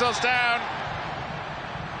 Dos Santos down.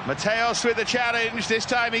 Mateos with the challenge. This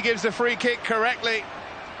time he gives the free kick correctly.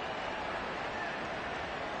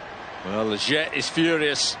 Well, Leggett is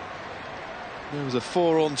furious. There was a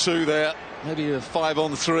 4-on-2 there, maybe a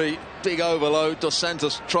 5-on-3. Big overload. Dos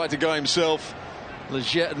Santos tried to go himself.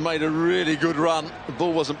 Leggett had made a really good run. The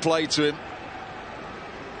ball wasn't played to him.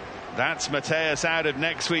 That's Mateos out of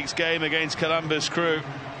next week's game against Columbus Crew.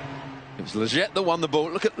 It was Leggett that won the ball.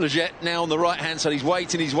 Look at Leggett now on the right-hand side. He's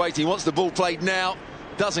waiting, he's waiting. He wants the ball played now.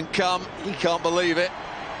 Doesn't come. He can't believe it.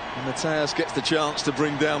 And Mateos gets the chance to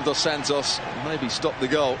bring down Dos Santos and maybe stop the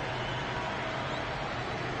goal.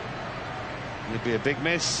 It'd be a big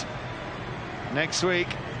miss next week.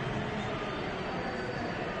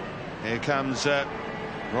 Here comes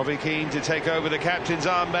Robbie Keane to take over the captain's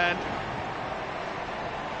armband.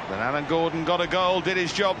 But Alan Gordon got a goal, did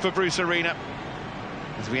his job for Bruce Arena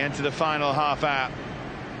as we enter the final half hour.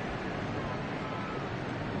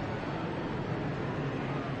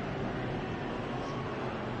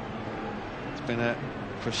 It's been a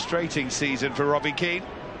frustrating season for Robbie Keane,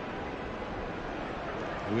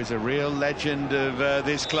 who is a real legend of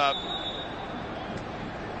this club.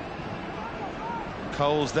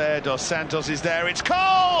 Cole's there, Dos Santos is there, it's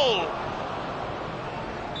Cole!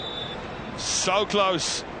 So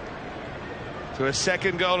close to a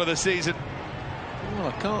second goal of the season. Well,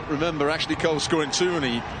 I can't remember actually Cole scoring too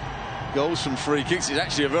many goals from free kicks. It's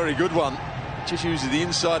actually a very good one. Just uses the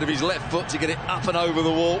inside of his left foot to get it up and over the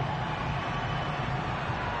wall.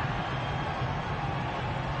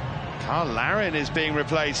 Carl Larin is being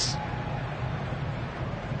replaced.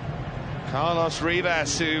 Carlos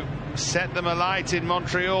Rivas, who set them alight in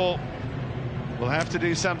Montreal, will have to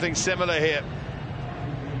do something similar here.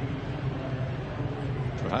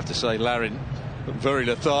 I have to say, Larin looked very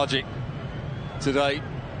lethargic today.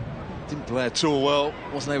 Didn't play at all well.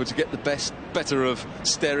 Wasn't able to get the better of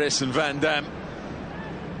Steris and Van Dam.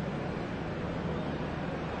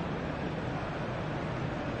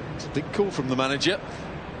 It's a big call from the manager.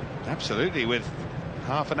 Absolutely, with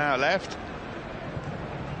half an hour left.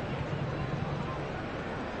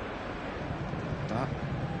 But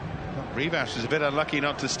Rivas was a bit unlucky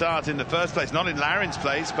not to start in the first place. Not in Larin's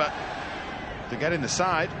place, but to get in the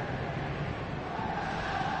side.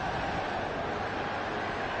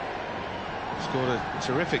 Scored a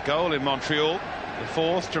terrific goal in Montreal, the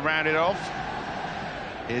 4th to round it off.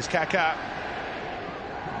 Here's Kaká.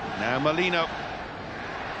 Now Molino.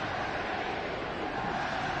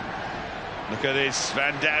 Look at this,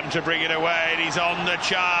 Van Dam to bring it away, and he's on the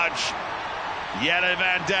charge. Yellow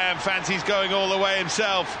Van Dam fancies going all the way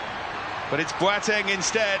himself, but it's Boateng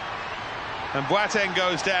instead, and Boateng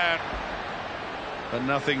goes down. But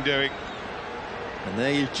nothing doing. And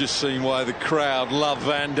there you've just seen why the crowd love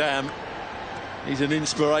Van Dam. He's an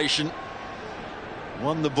inspiration.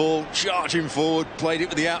 Won the ball, charging forward, played it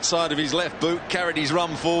with the outside of his left boot, carried his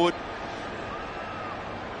run forward.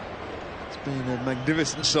 It's been a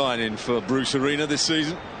magnificent signing for Bruce Arena this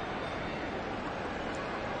season.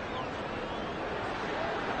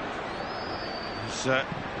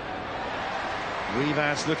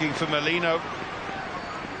 Rivas looking for Molino.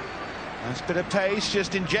 Nice bit of pace,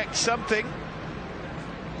 just inject something.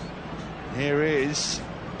 Here is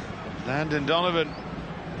Landon Donovan.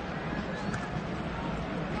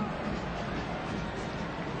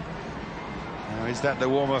 Now, is that the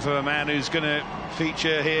warm-up of a man who's going to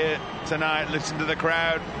feature here tonight? Listen to the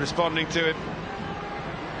crowd responding to it.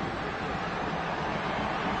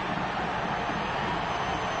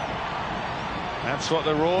 That's what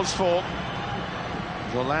the roar's for.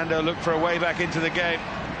 As Orlando look for a way back into the game.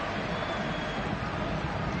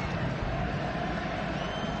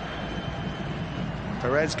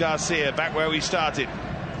 Perez Garcia back where we started.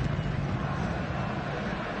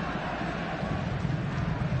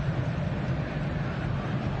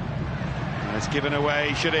 And it's given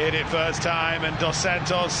away, should have hit it first time, and Dos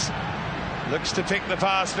Santos looks to pick the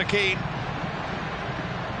pass for Keane.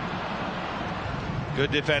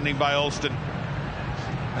 Good defending by Alston.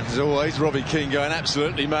 As always, Robbie Keane going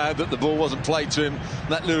absolutely mad that the ball wasn't played to him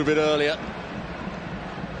that little bit earlier.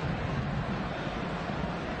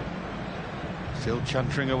 Still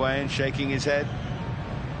chuntering away and shaking his head.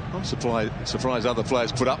 I'm surprised other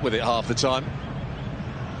players put up with it half the time.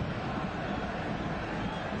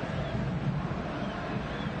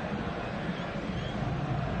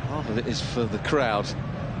 Half of it is for the crowd.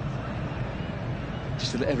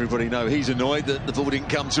 Just to let everybody know he's annoyed that the ball didn't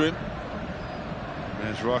come to him.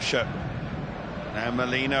 There's Rocha. Now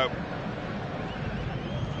Molino.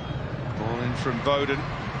 Ball in from Bowden.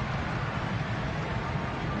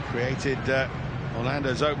 Created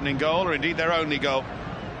Orlando's opening goal, or indeed their only goal.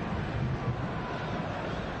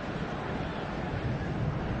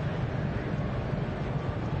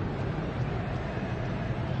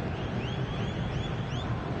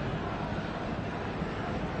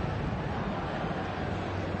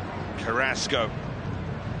 Carrasco.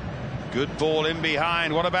 Good ball in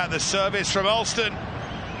behind. What about the service from Alston?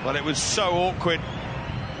 Well, it was so awkward.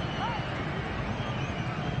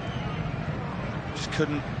 Just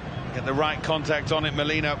couldn't get the right contact on it,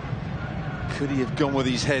 Molino. Could he have gone with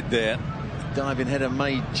his head there? Diving header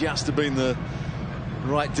may just have been the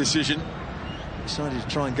right decision. Decided to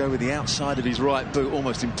try and go with the outside of his right boot.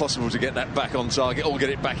 Almost impossible to get that back on target or get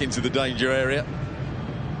it back into the danger area.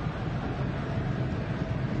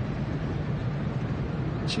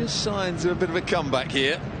 Just signs of a bit of a comeback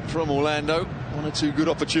here from Orlando. One or two good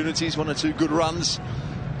opportunities, one or two good runs.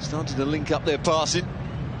 Started to link up their passing.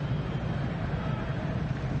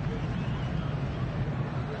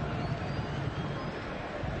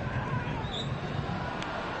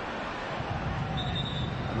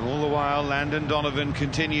 And all the while, Landon Donovan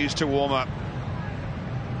continues to warm up.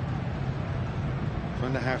 I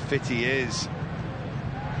wonder how fit he is.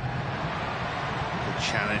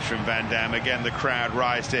 Challenge from Van Dam. Again, the crowd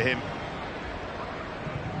rise to him.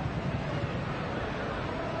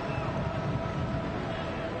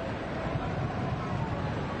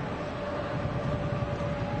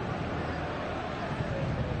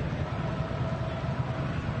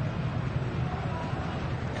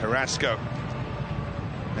 Carrasco.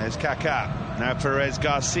 There's Kaká. Now Perez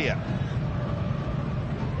Garcia.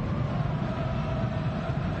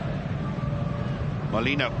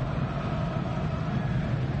 Molino.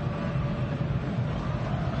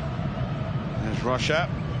 Rocha.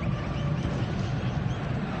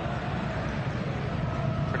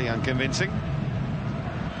 Pretty unconvincing.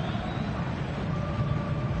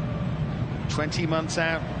 20 months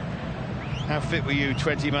out. How fit were you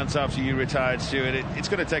 20 months after you retired, Stuart? It's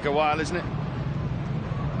going to take a while, isn't it?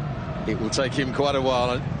 It will take him quite a while,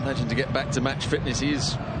 I imagine, to get back to match fitness. He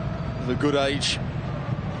is of a good age,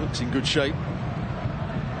 looks in good shape.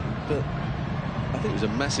 But I think it was a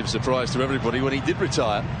massive surprise to everybody when he did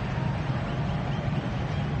retire.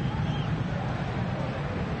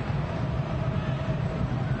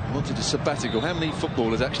 Wanted a sabbatical. How many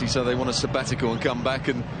footballers actually say they want a sabbatical and come back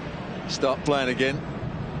and start playing again?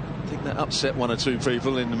 I think that upset one or two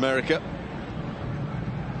people in America.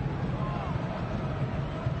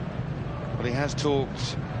 Well, he has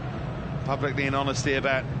talked publicly in honesty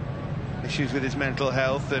about issues with his mental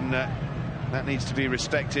health, and that needs to be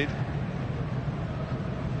respected.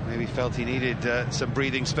 Maybe felt he needed some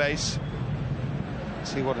breathing space.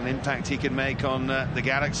 See what an impact he can make on the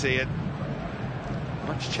Galaxy.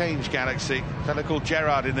 Much changed Galaxy. A fellow called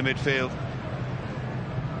Gerrard in the midfield.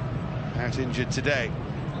 Out injured today.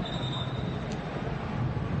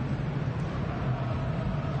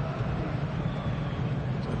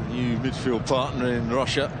 A new midfield partner in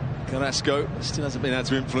Rocha. Carrasco still hasn't been able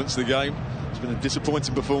to influence the game. It's been a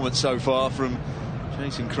disappointing performance so far from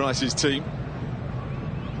Jason Kreis's team.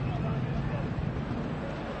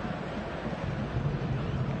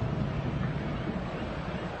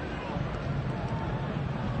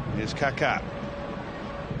 Here's Kaká.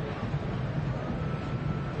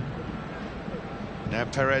 Now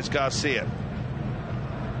Perez Garcia.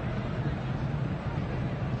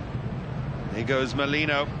 Here goes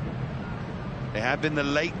Molino. They have been the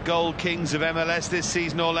late goal kings of MLS this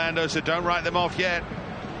season, Orlando, so don't write them off yet.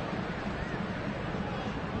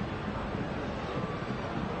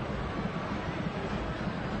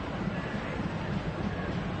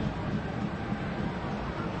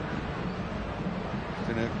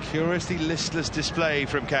 Been a curiously listless display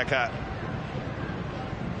from Kaká.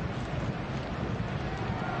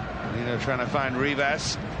 Molino trying to find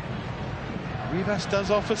Rivas. Rivas does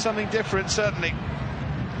offer something different, certainly.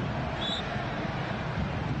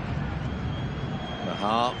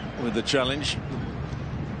 Aha with the challenge.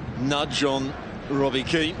 Nudge on Robbie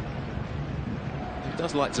Keane. He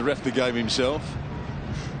does like to ref the game himself.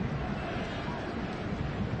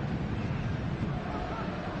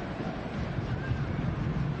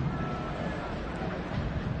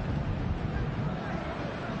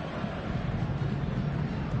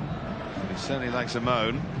 He certainly likes a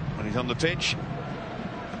moan when he's on the pitch.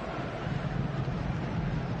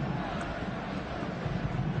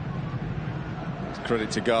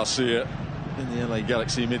 Credit to Garcia in the LA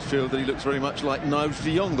Galaxy midfield, that he looks very much like Node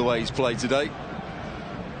Fiong the way he's played today.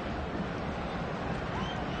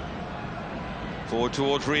 Forward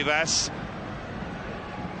towards Rivas.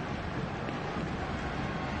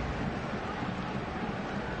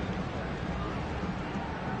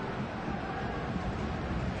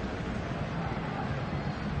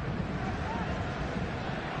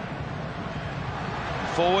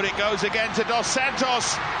 Forward it goes again to Dos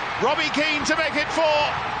Santos. Robbie Keane to make it 4.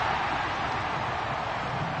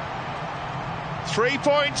 3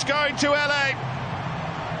 points going to LA.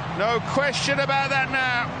 No question about that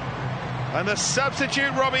now. And the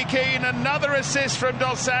substitute Robbie Keane, another assist from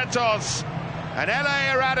Dos Santos. And LA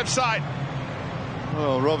are out of sight.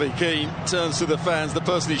 Well, Robbie Keane turns to the fans. The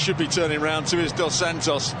person he should be turning around to is Dos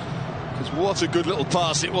Santos. Because what a good little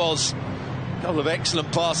pass it was. A couple of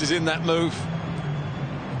excellent passes in that move.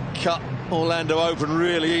 Cut Orlando open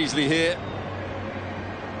really easily here.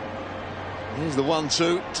 Here's the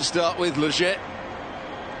 1-2 to start with. Leggett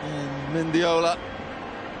and Mendiola.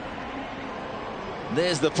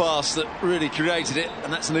 There's the pass that really created it,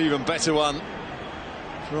 and that's an even better one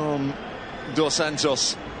from Dos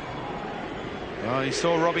Santos. Well, you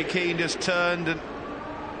saw Robbie Keane just turned and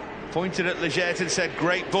pointed at Leggett and said,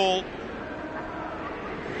 "Great ball."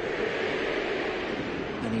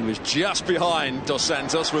 And he was just behind Dos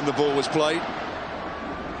Santos when the ball was played.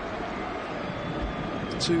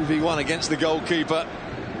 2v1 against the goalkeeper,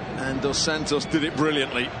 and Dos Santos did it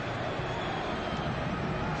brilliantly.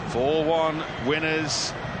 4-1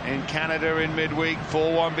 winners in Canada in midweek.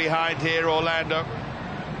 4-1 behind here, Orlando.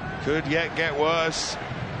 Could yet get worse.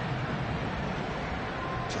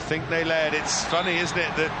 To think they led. It's funny, isn't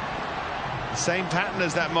it, that the same pattern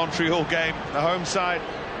as that Montreal game. The home side,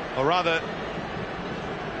 or rather,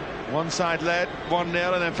 one side led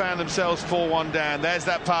 1-0 and then found themselves 4-1 down. There's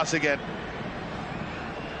that pass again.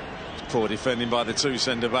 Poor defending by the two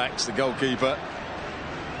centre-backs. The goalkeeper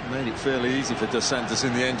made it fairly easy for Dos Santos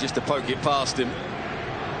in the end just to poke it past him.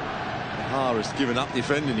 Mahar has given up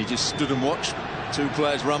defending. He just stood and watched two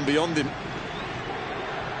players run beyond him.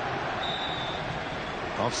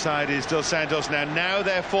 Offside is Dos Santos now. Now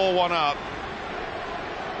they're 4-1 up.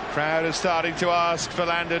 Crowd is starting to ask for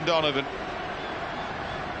Landon Donovan.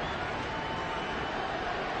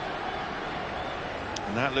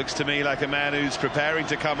 And that looks to me like a man who's preparing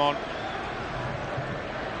to come on.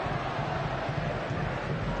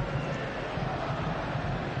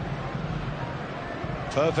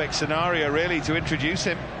 Perfect scenario, really, to introduce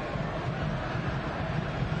him.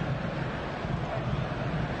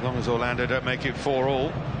 As long as Orlando don't make it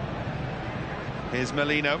 4-all. Here's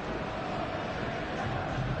Molino.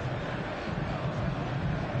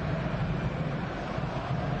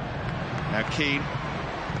 Now Keane.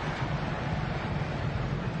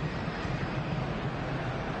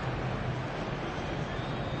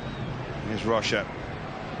 Here's Rocha.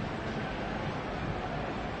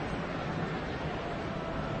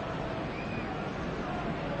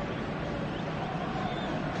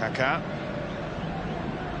 Kaká.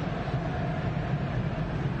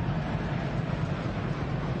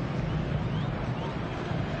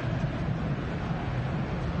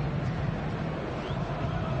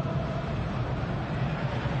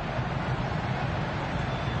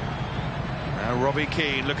 Now Robbie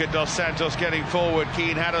Keane. Look at Dos Santos getting forward.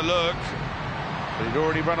 Keane had a look, but he'd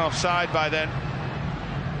already run offside by then.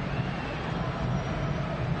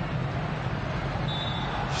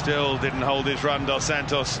 Still didn't hold his run, Dos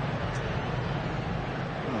Santos.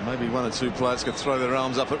 Well, maybe one or two players could throw their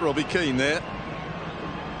arms up at Robbie Keane there.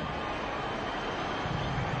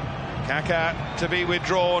 Kaká to be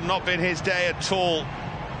withdrawn, not been his day at all.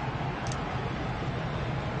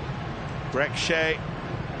 Breck Shea,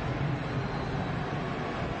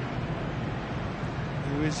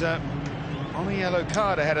 who is on a yellow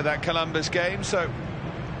card ahead of that Columbus game, so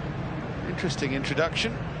interesting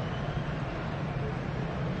introduction.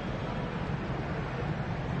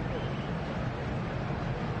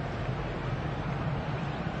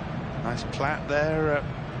 Nice plat there,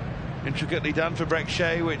 intricately done for Breck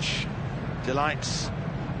Shea, which delights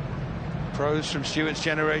pros from Stewart's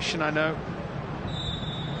generation, I know.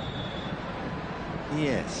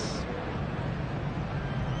 Yes.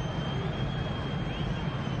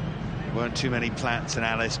 There weren't too many plats and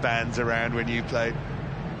Alice bands around when you played.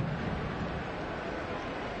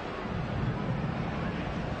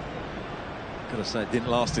 Gotta say, it didn't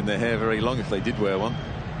last in their hair very long if they did wear one.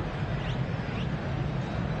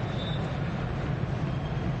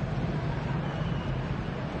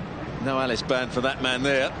 No Alice band for that man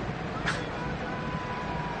there.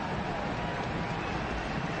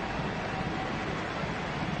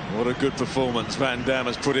 What a good performance Van Dam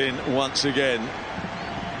has put in once again.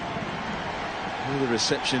 With the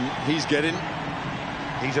reception he's getting.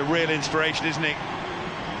 He's a real inspiration, isn't he?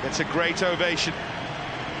 Gets a great ovation.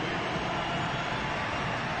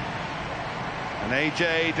 And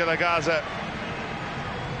AJ De La Garza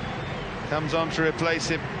comes on to replace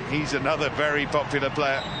him. He's another very popular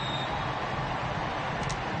player.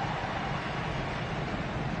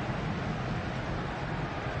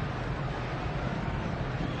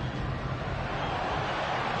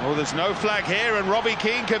 Oh, there's no flag here, and Robbie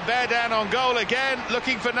Keane can bear down on goal again,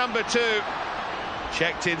 looking for number 2.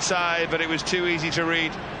 Checked inside, but it was too easy to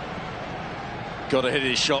read. Got to hit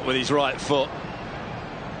his shot with his right foot.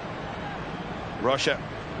 Rocha.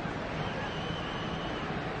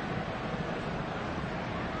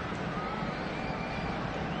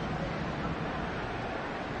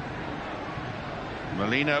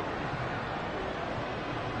 Molino.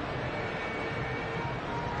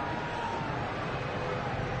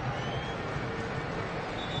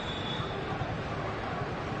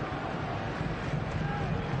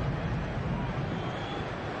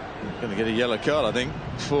 Going to get a yellow card, I think,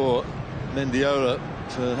 for Mendiola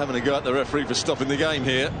for having a go at the referee for stopping the game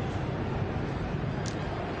here.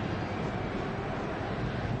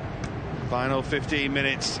 Final 15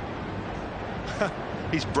 minutes.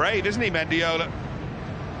 He's brave, isn't he, Mendiola?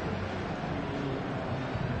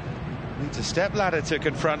 Needs a stepladder to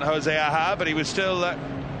confront Jose Aja, but he was still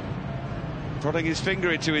prodding his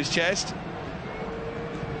finger into his chest.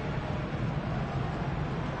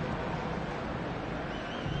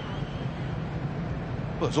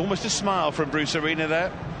 Well, it's almost a smile from Bruce Arena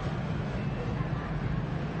there.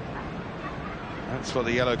 That's what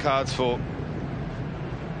the yellow card's for.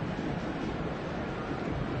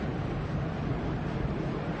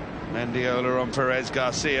 Mendiola on Perez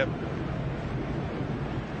Garcia.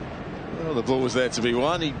 Well, the ball was there to be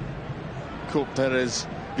won. He caught Perez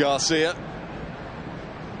Garcia.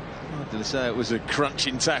 I'm going to say it was a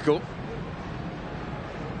crunching tackle.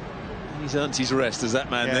 He's earned his rest as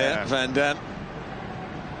that man there, Van Dam.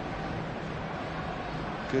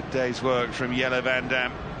 Good day's work from Jelle Van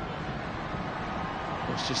Dam.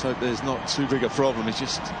 Let's just hope there's not too big a problem. He's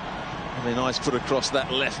just having a nice put across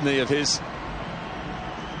that left knee of his.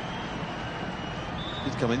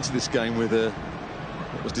 He'd come into this game with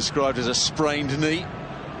what was described as a sprained knee.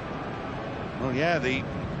 Well, yeah, the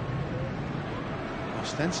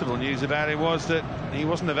ostensible news about it was that he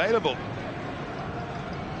wasn't available.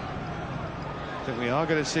 I think we are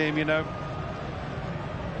going to see him, you know.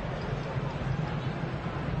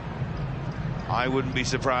 I wouldn't be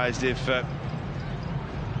surprised if Jelle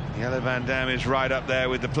Van Dam is right up there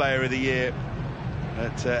with the player of the year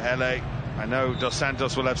at LA. I know Dos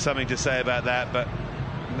Santos will have something to say about that, but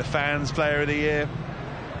the fans' player of the year,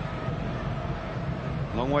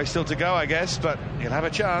 long way still to go, I guess, but he'll have a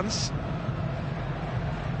chance.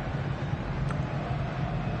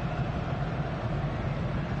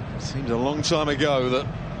 Seems a long time ago that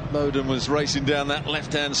Bowden was racing down that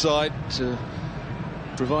left-hand side to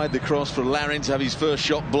provide the cross for Larin to have his first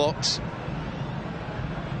shot blocked.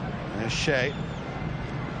 There's Shea.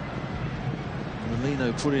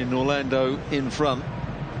 Molino putting Orlando in front.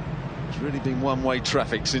 It's really been one-way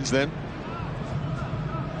traffic since then.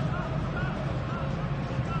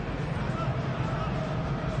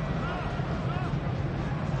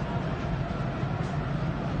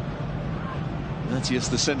 Matias,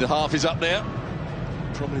 the centre half, is up there.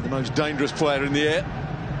 Probably the most dangerous player in the air.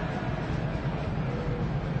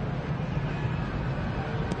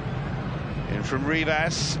 From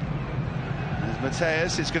Rivas, there's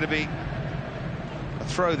Mateus. It's going to be a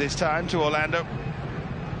throw this time to Orlando.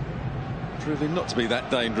 Proving not to be that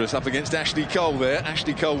dangerous up against Ashley Cole there.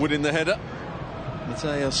 Ashley Cole winning the header.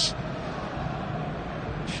 Mateus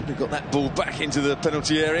should have got that ball back into the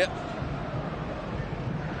penalty area.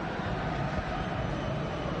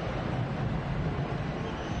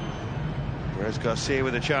 Perez Garcia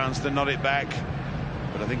with a chance to nod it back.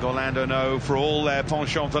 But I think Orlando know, for all their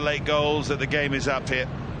penchant for late goals, that the game is up here.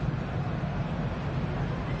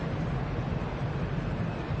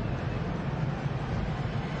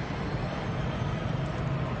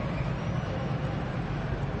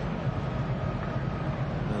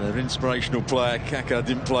 Their inspirational player, Kaka,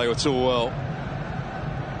 didn't play at all well.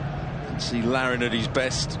 Didn't see Larin at his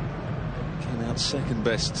best. Came out second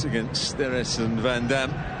best against Steres and Van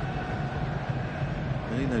Dam.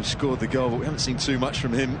 Molino scored the goal, but we haven't seen too much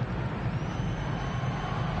from him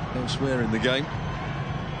elsewhere in the game.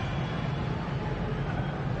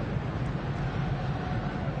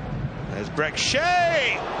 There's Breck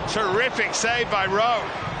Shea. Terrific save by Rowe,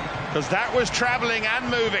 because that was travelling and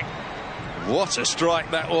moving. What a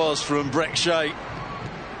strike that was from Breck Shea.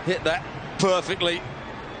 Hit that perfectly.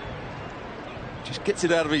 Just gets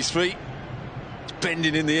it out of his feet.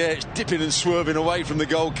 bending in the air, it's dipping and swerving away from the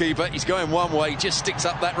goalkeeper. He's going one way, just sticks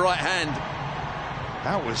up that right hand.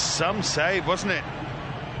 That was some save, wasn't it?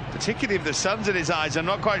 Particularly if the sun's in his eyes. I'm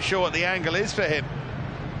not quite sure what the angle is for him.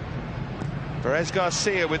 Perez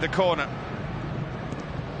Garcia with the corner.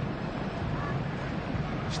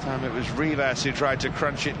 This time it was Rivas who tried to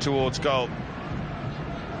crunch it towards goal.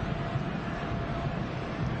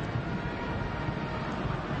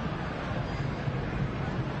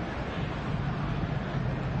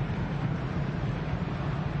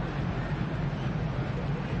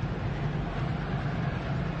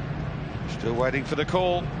 Still waiting for the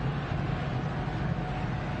call.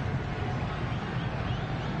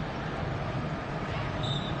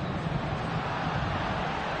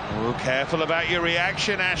 Oh, careful about your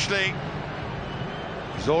reaction, Ashley.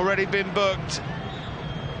 He's already been booked.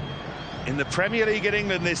 In the Premier League in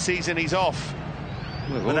England this season, he's off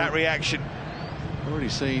with that reaction. Already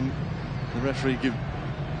seen the referee give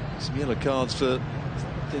some yellow cards for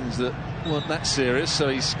things that weren't that serious, so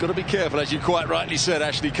he's got to be careful, as you quite rightly said,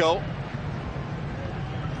 Ashley Cole.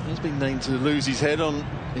 He's been named to lose his head on.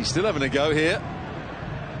 He's still having a go here.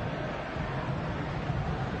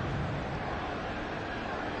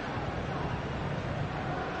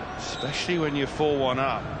 Especially when you're 4-1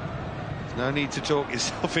 up. There's no need to talk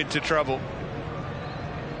yourself into trouble.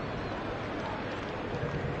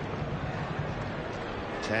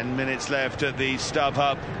 Ten minutes left at the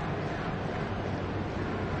StubHub.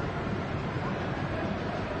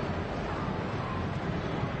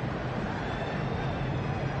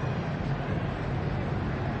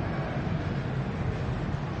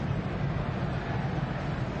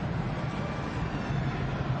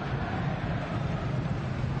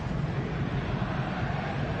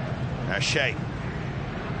 Shea.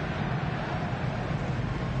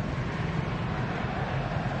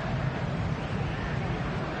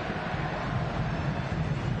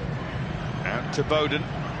 Out to Bowden.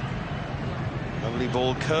 Lovely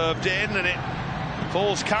ball curved in, and it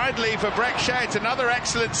falls kindly for Breck Shea. It's another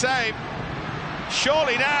excellent save.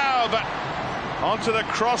 Surely now, but onto the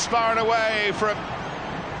crossbar and away from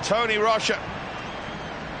Tony Rocha.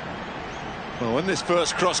 Well, when this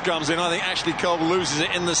first cross comes in, I think Ashley Cole loses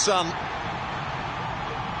it in the sun.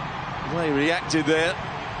 The way he reacted there.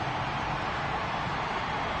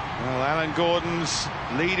 Well, Alan Gordon's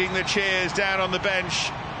leading the cheers down on the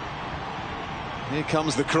bench. Here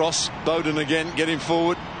comes the cross. Bowden again getting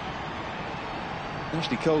forward.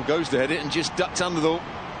 Ashley Cole goes to head it and just ducked out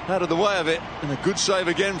of the way of it. And a good save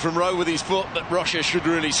again from Rowe with his foot, but Rocha should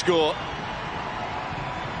really score.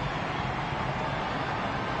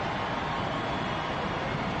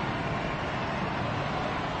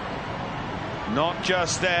 Not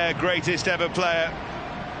just their greatest ever player,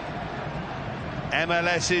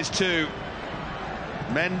 MLS's too.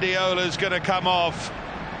 Mendiola's going to come off,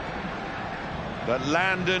 but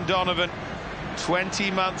Landon Donovan,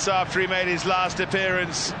 20 months after he made his last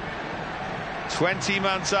appearance, 20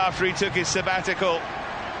 months after he took his sabbatical,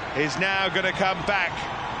 is now going to come back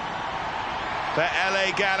for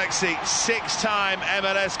LA Galaxy. Six-time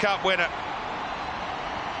MLS Cup winner.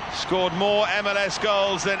 Scored more MLS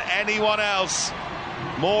goals than anyone else,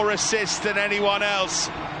 more assists than anyone else.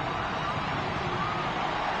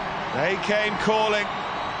 They came calling,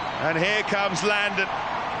 and here comes Landon.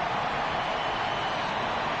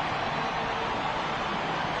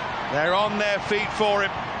 They're on their feet for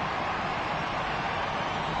him.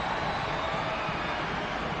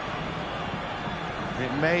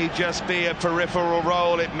 It may just be a peripheral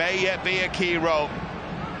role, it may yet be a key role.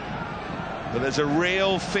 But there's a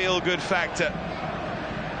real feel-good factor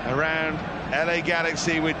around LA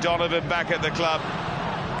Galaxy with Donovan back at the club.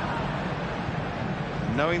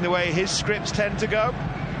 Knowing the way his scripts tend to go,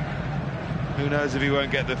 who knows if he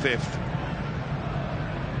won't get the fifth.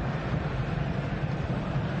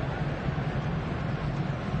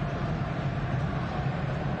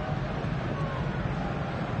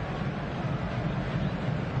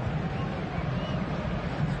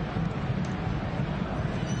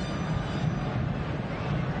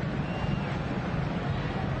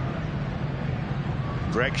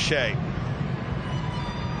 Breck Shea.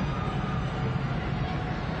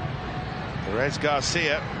 Perez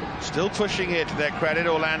Garcia still pushing here to their credit,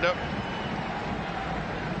 Orlando.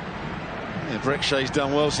 Yeah, Breck Shea's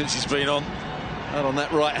done well since he's been out on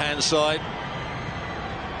that right-hand side.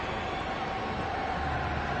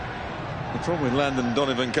 The problem with Landon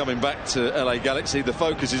Donovan coming back to LA Galaxy, the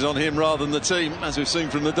focus is on him rather than the team, as we've seen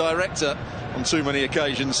from the director on too many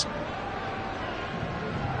occasions.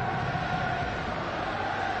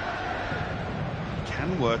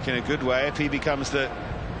 Can work in a good way if he becomes the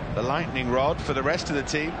lightning rod for the rest of the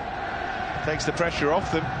team. takes the pressure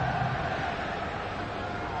off them.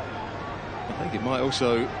 I think it might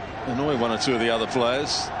also annoy one or two of the other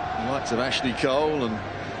players, the likes of Ashley Cole and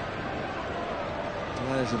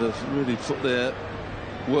players that have really put their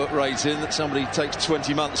work rate in, that somebody takes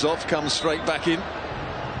 20 months off, comes straight back in,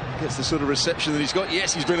 gets the sort of reception that he's got.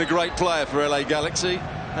 Yes, he's been a great player for LA Galaxy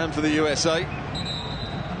and for the USA.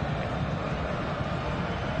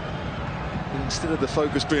 But instead of the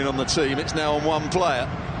focus being on the team, it's now on one player.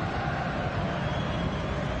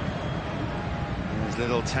 There's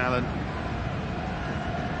little talent.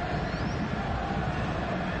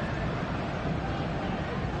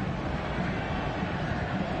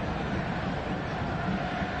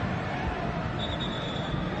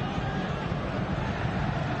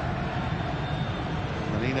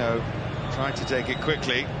 Trying to take it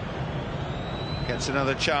quickly, gets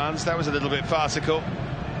another chance. That was a little bit farcical.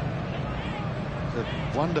 The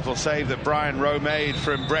wonderful save that Brian Rowe made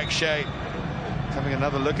from Breck Shea. Having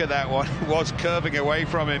another look at that one, was curving away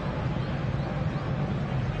from him.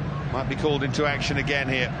 Might be called into action again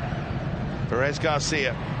here. Perez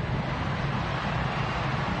Garcia.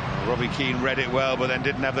 Robbie Keane read it well, but then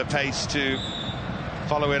didn't have the pace to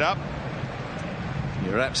follow it up.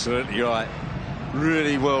 You're absolutely right.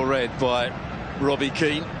 Really well read by Robbie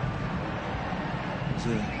Keane. It's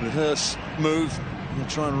a rehearse move. He'll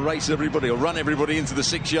try and race everybody or run everybody into the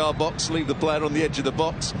 6-yard box, leave the player on the edge of the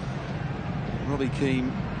box. Robbie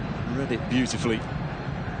Keane read it beautifully.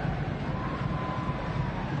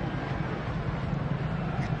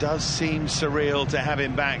 It does seem surreal to have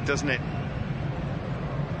him back, doesn't it?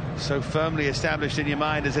 So firmly established in your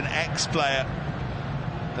mind as an ex-player.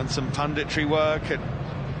 Done some punditry work, and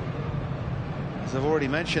as I've already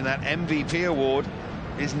mentioned, that MVP award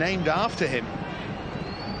is named after him.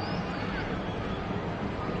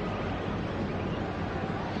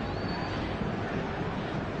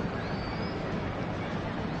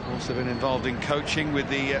 Also been involved in coaching with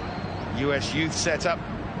the US youth setup.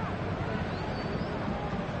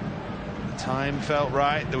 The time felt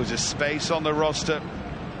right. There was a space on the roster.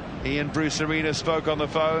 He and Bruce Arena spoke on the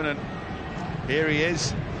phone, and here he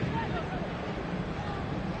is.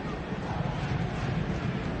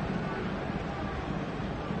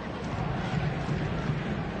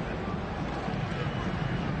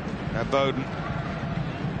 Bowden.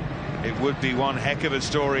 It would be one heck of a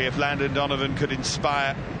story if Landon Donovan could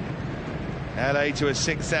inspire LA to a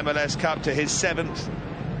 6th MLS Cup, to his 7th.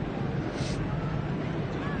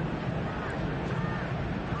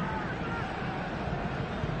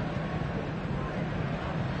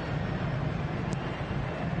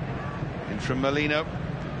 In from Molino.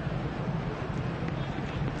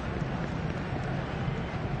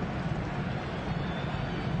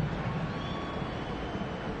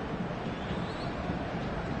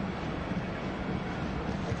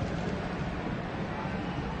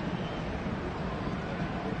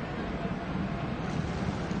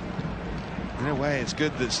 In a way, it's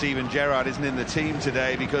good that Steven Gerrard isn't in the team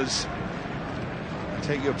today, because I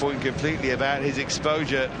take your point completely about his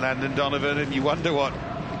exposure, Landon Donovan, and you wonder what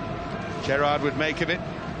Gerrard would make of it.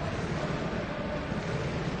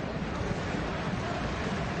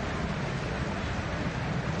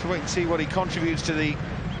 To wait and see what he contributes to the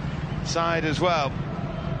side as well.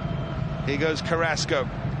 Here goes Carrasco.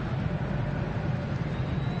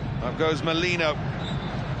 Up goes Molino.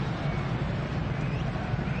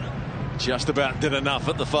 Just about did enough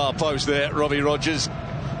at the far post there, Robbie Rogers.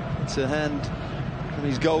 It's a hand from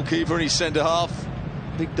his goalkeeper and his centre half.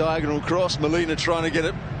 Big diagonal cross. Molina trying to get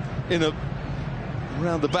it in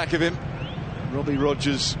around the back of him. Robbie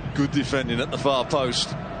Rogers, good defending at the far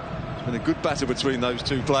post. It's been a good battle between those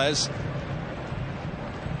two players.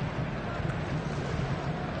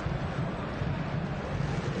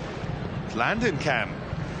 Landon Cam.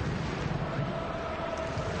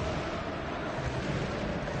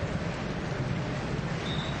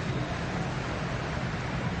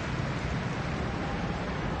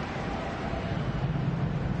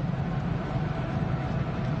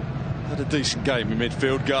 Had a decent game in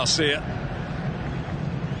midfield, Garcia.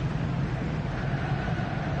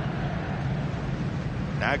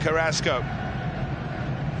 Now Carrasco.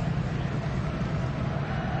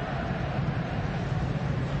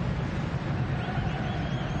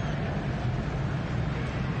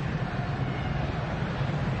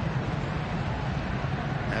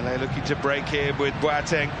 LA looking to break here with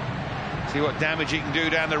Boateng. See what damage he can do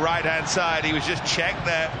down the right-hand side. He was just checked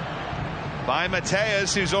there by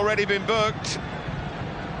Mateus, who's already been booked.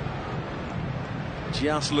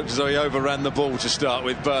 Just looked as though he overran the ball to start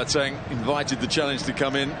with. Boateng invited the challenge to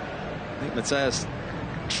come in. I think Mateus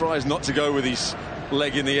tries not to go with his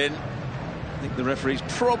leg in the end. I think the referee's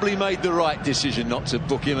probably made the right decision not to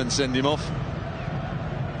book him and send him off.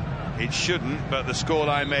 It shouldn't, but the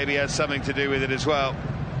scoreline maybe has something to do with it as well.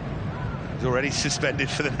 He's already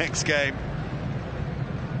suspended for the next game.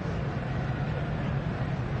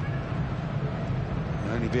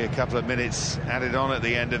 There'll only be a couple of minutes added on at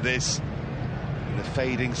the end of this. In the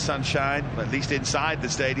fading sunshine, at least inside the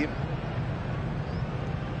stadium.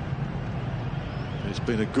 It's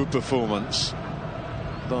been a good performance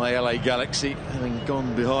by LA Galaxy, having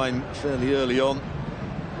gone behind fairly early on.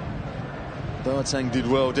 Boateng did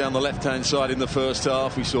well down the left-hand side in the first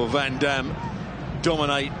half. We saw Van Dam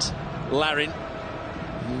dominate Larin.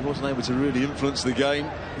 He wasn't able to really influence the game.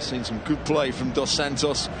 We've seen some good play from Dos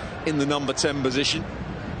Santos in the number 10 position.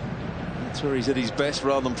 That's where he's at his best,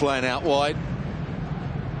 rather than playing out wide.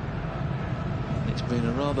 It's been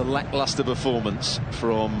a rather lacklustre performance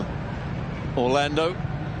from Orlando.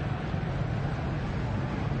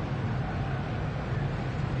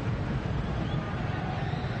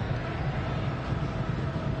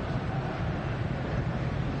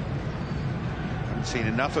 Haven't seen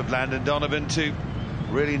enough of Landon Donovan to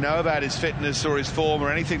really know about his fitness or his form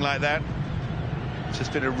or anything like that. It's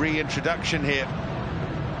just been a reintroduction here.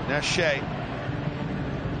 Now Shea.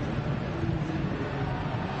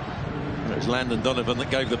 It was Landon Donovan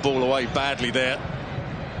that gave the ball away badly there.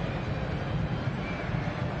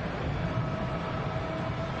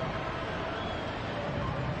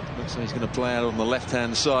 Looks like he's going to play out on the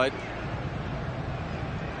left-hand side.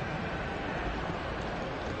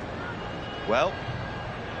 Well,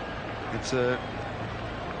 it's a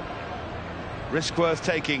risk worth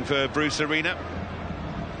taking for Bruce Arena.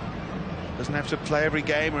 Doesn't have to play every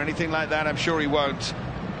game or anything like that. I'm sure he won't.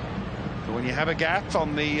 But when you have a gap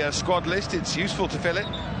on the squad list, it's useful to fill it.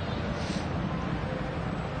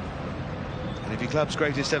 And if your club's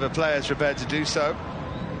greatest ever player is prepared to do so,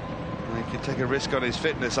 well, you can take a risk on his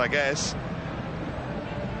fitness, I guess.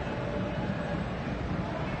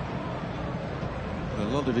 A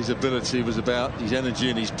lot of his ability was about his energy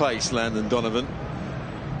and his pace, Landon Donovan.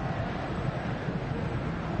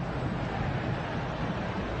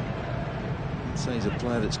 I'd say he's a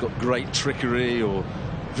player that's got great trickery or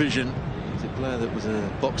vision. He's a player that was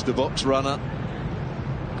a box-to-box runner.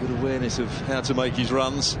 Good awareness of how to make his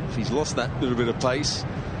runs. If he's lost that little bit of pace,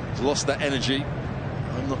 he's lost that energy,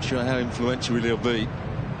 I'm not sure how influential he'll be.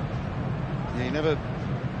 Yeah, he never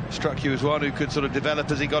struck you as one who could sort of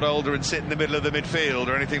develop as he got older and sit in the middle of the midfield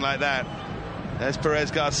or anything like that. There's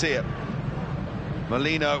Perez Garcia.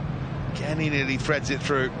 Molino, again, he nearly threads it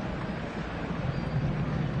through.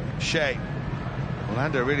 Shea.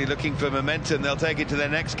 Orlando really looking for momentum. They'll take it to their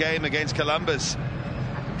next game against Columbus.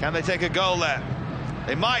 Can they take a goal there?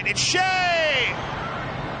 They might. It's Shea!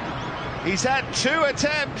 He's had 2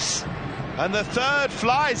 attempts and the third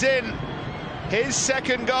flies in. His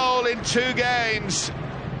second goal in 2 games.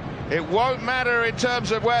 It won't matter in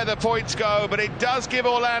terms of where the points go, but it does give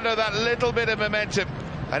Orlando that little bit of momentum.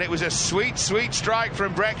 And it was a sweet, sweet strike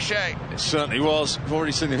from Breck Shea. It certainly was. I've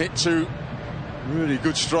already seen him hit 2 really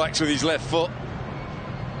good strikes with his left foot.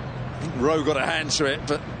 I think Rowe got a hand to it,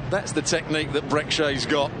 but that's the technique that Breck Shea's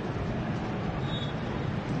got.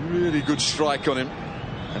 Really good strike on him.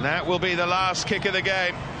 And that will be the last kick of the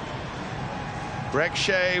game. Breck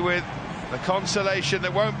Shea with a consolation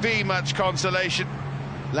that won't be much consolation.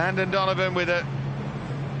 Landon Donovan with a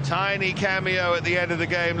tiny cameo at the end of the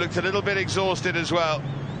game, looked a little bit exhausted as well.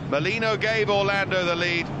 Molino gave Orlando the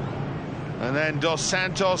lead, and then Dos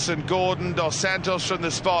Santos and Gordon. Dos Santos from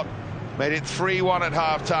the spot made it 3-1 at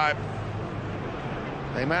half-time.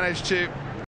 They managed to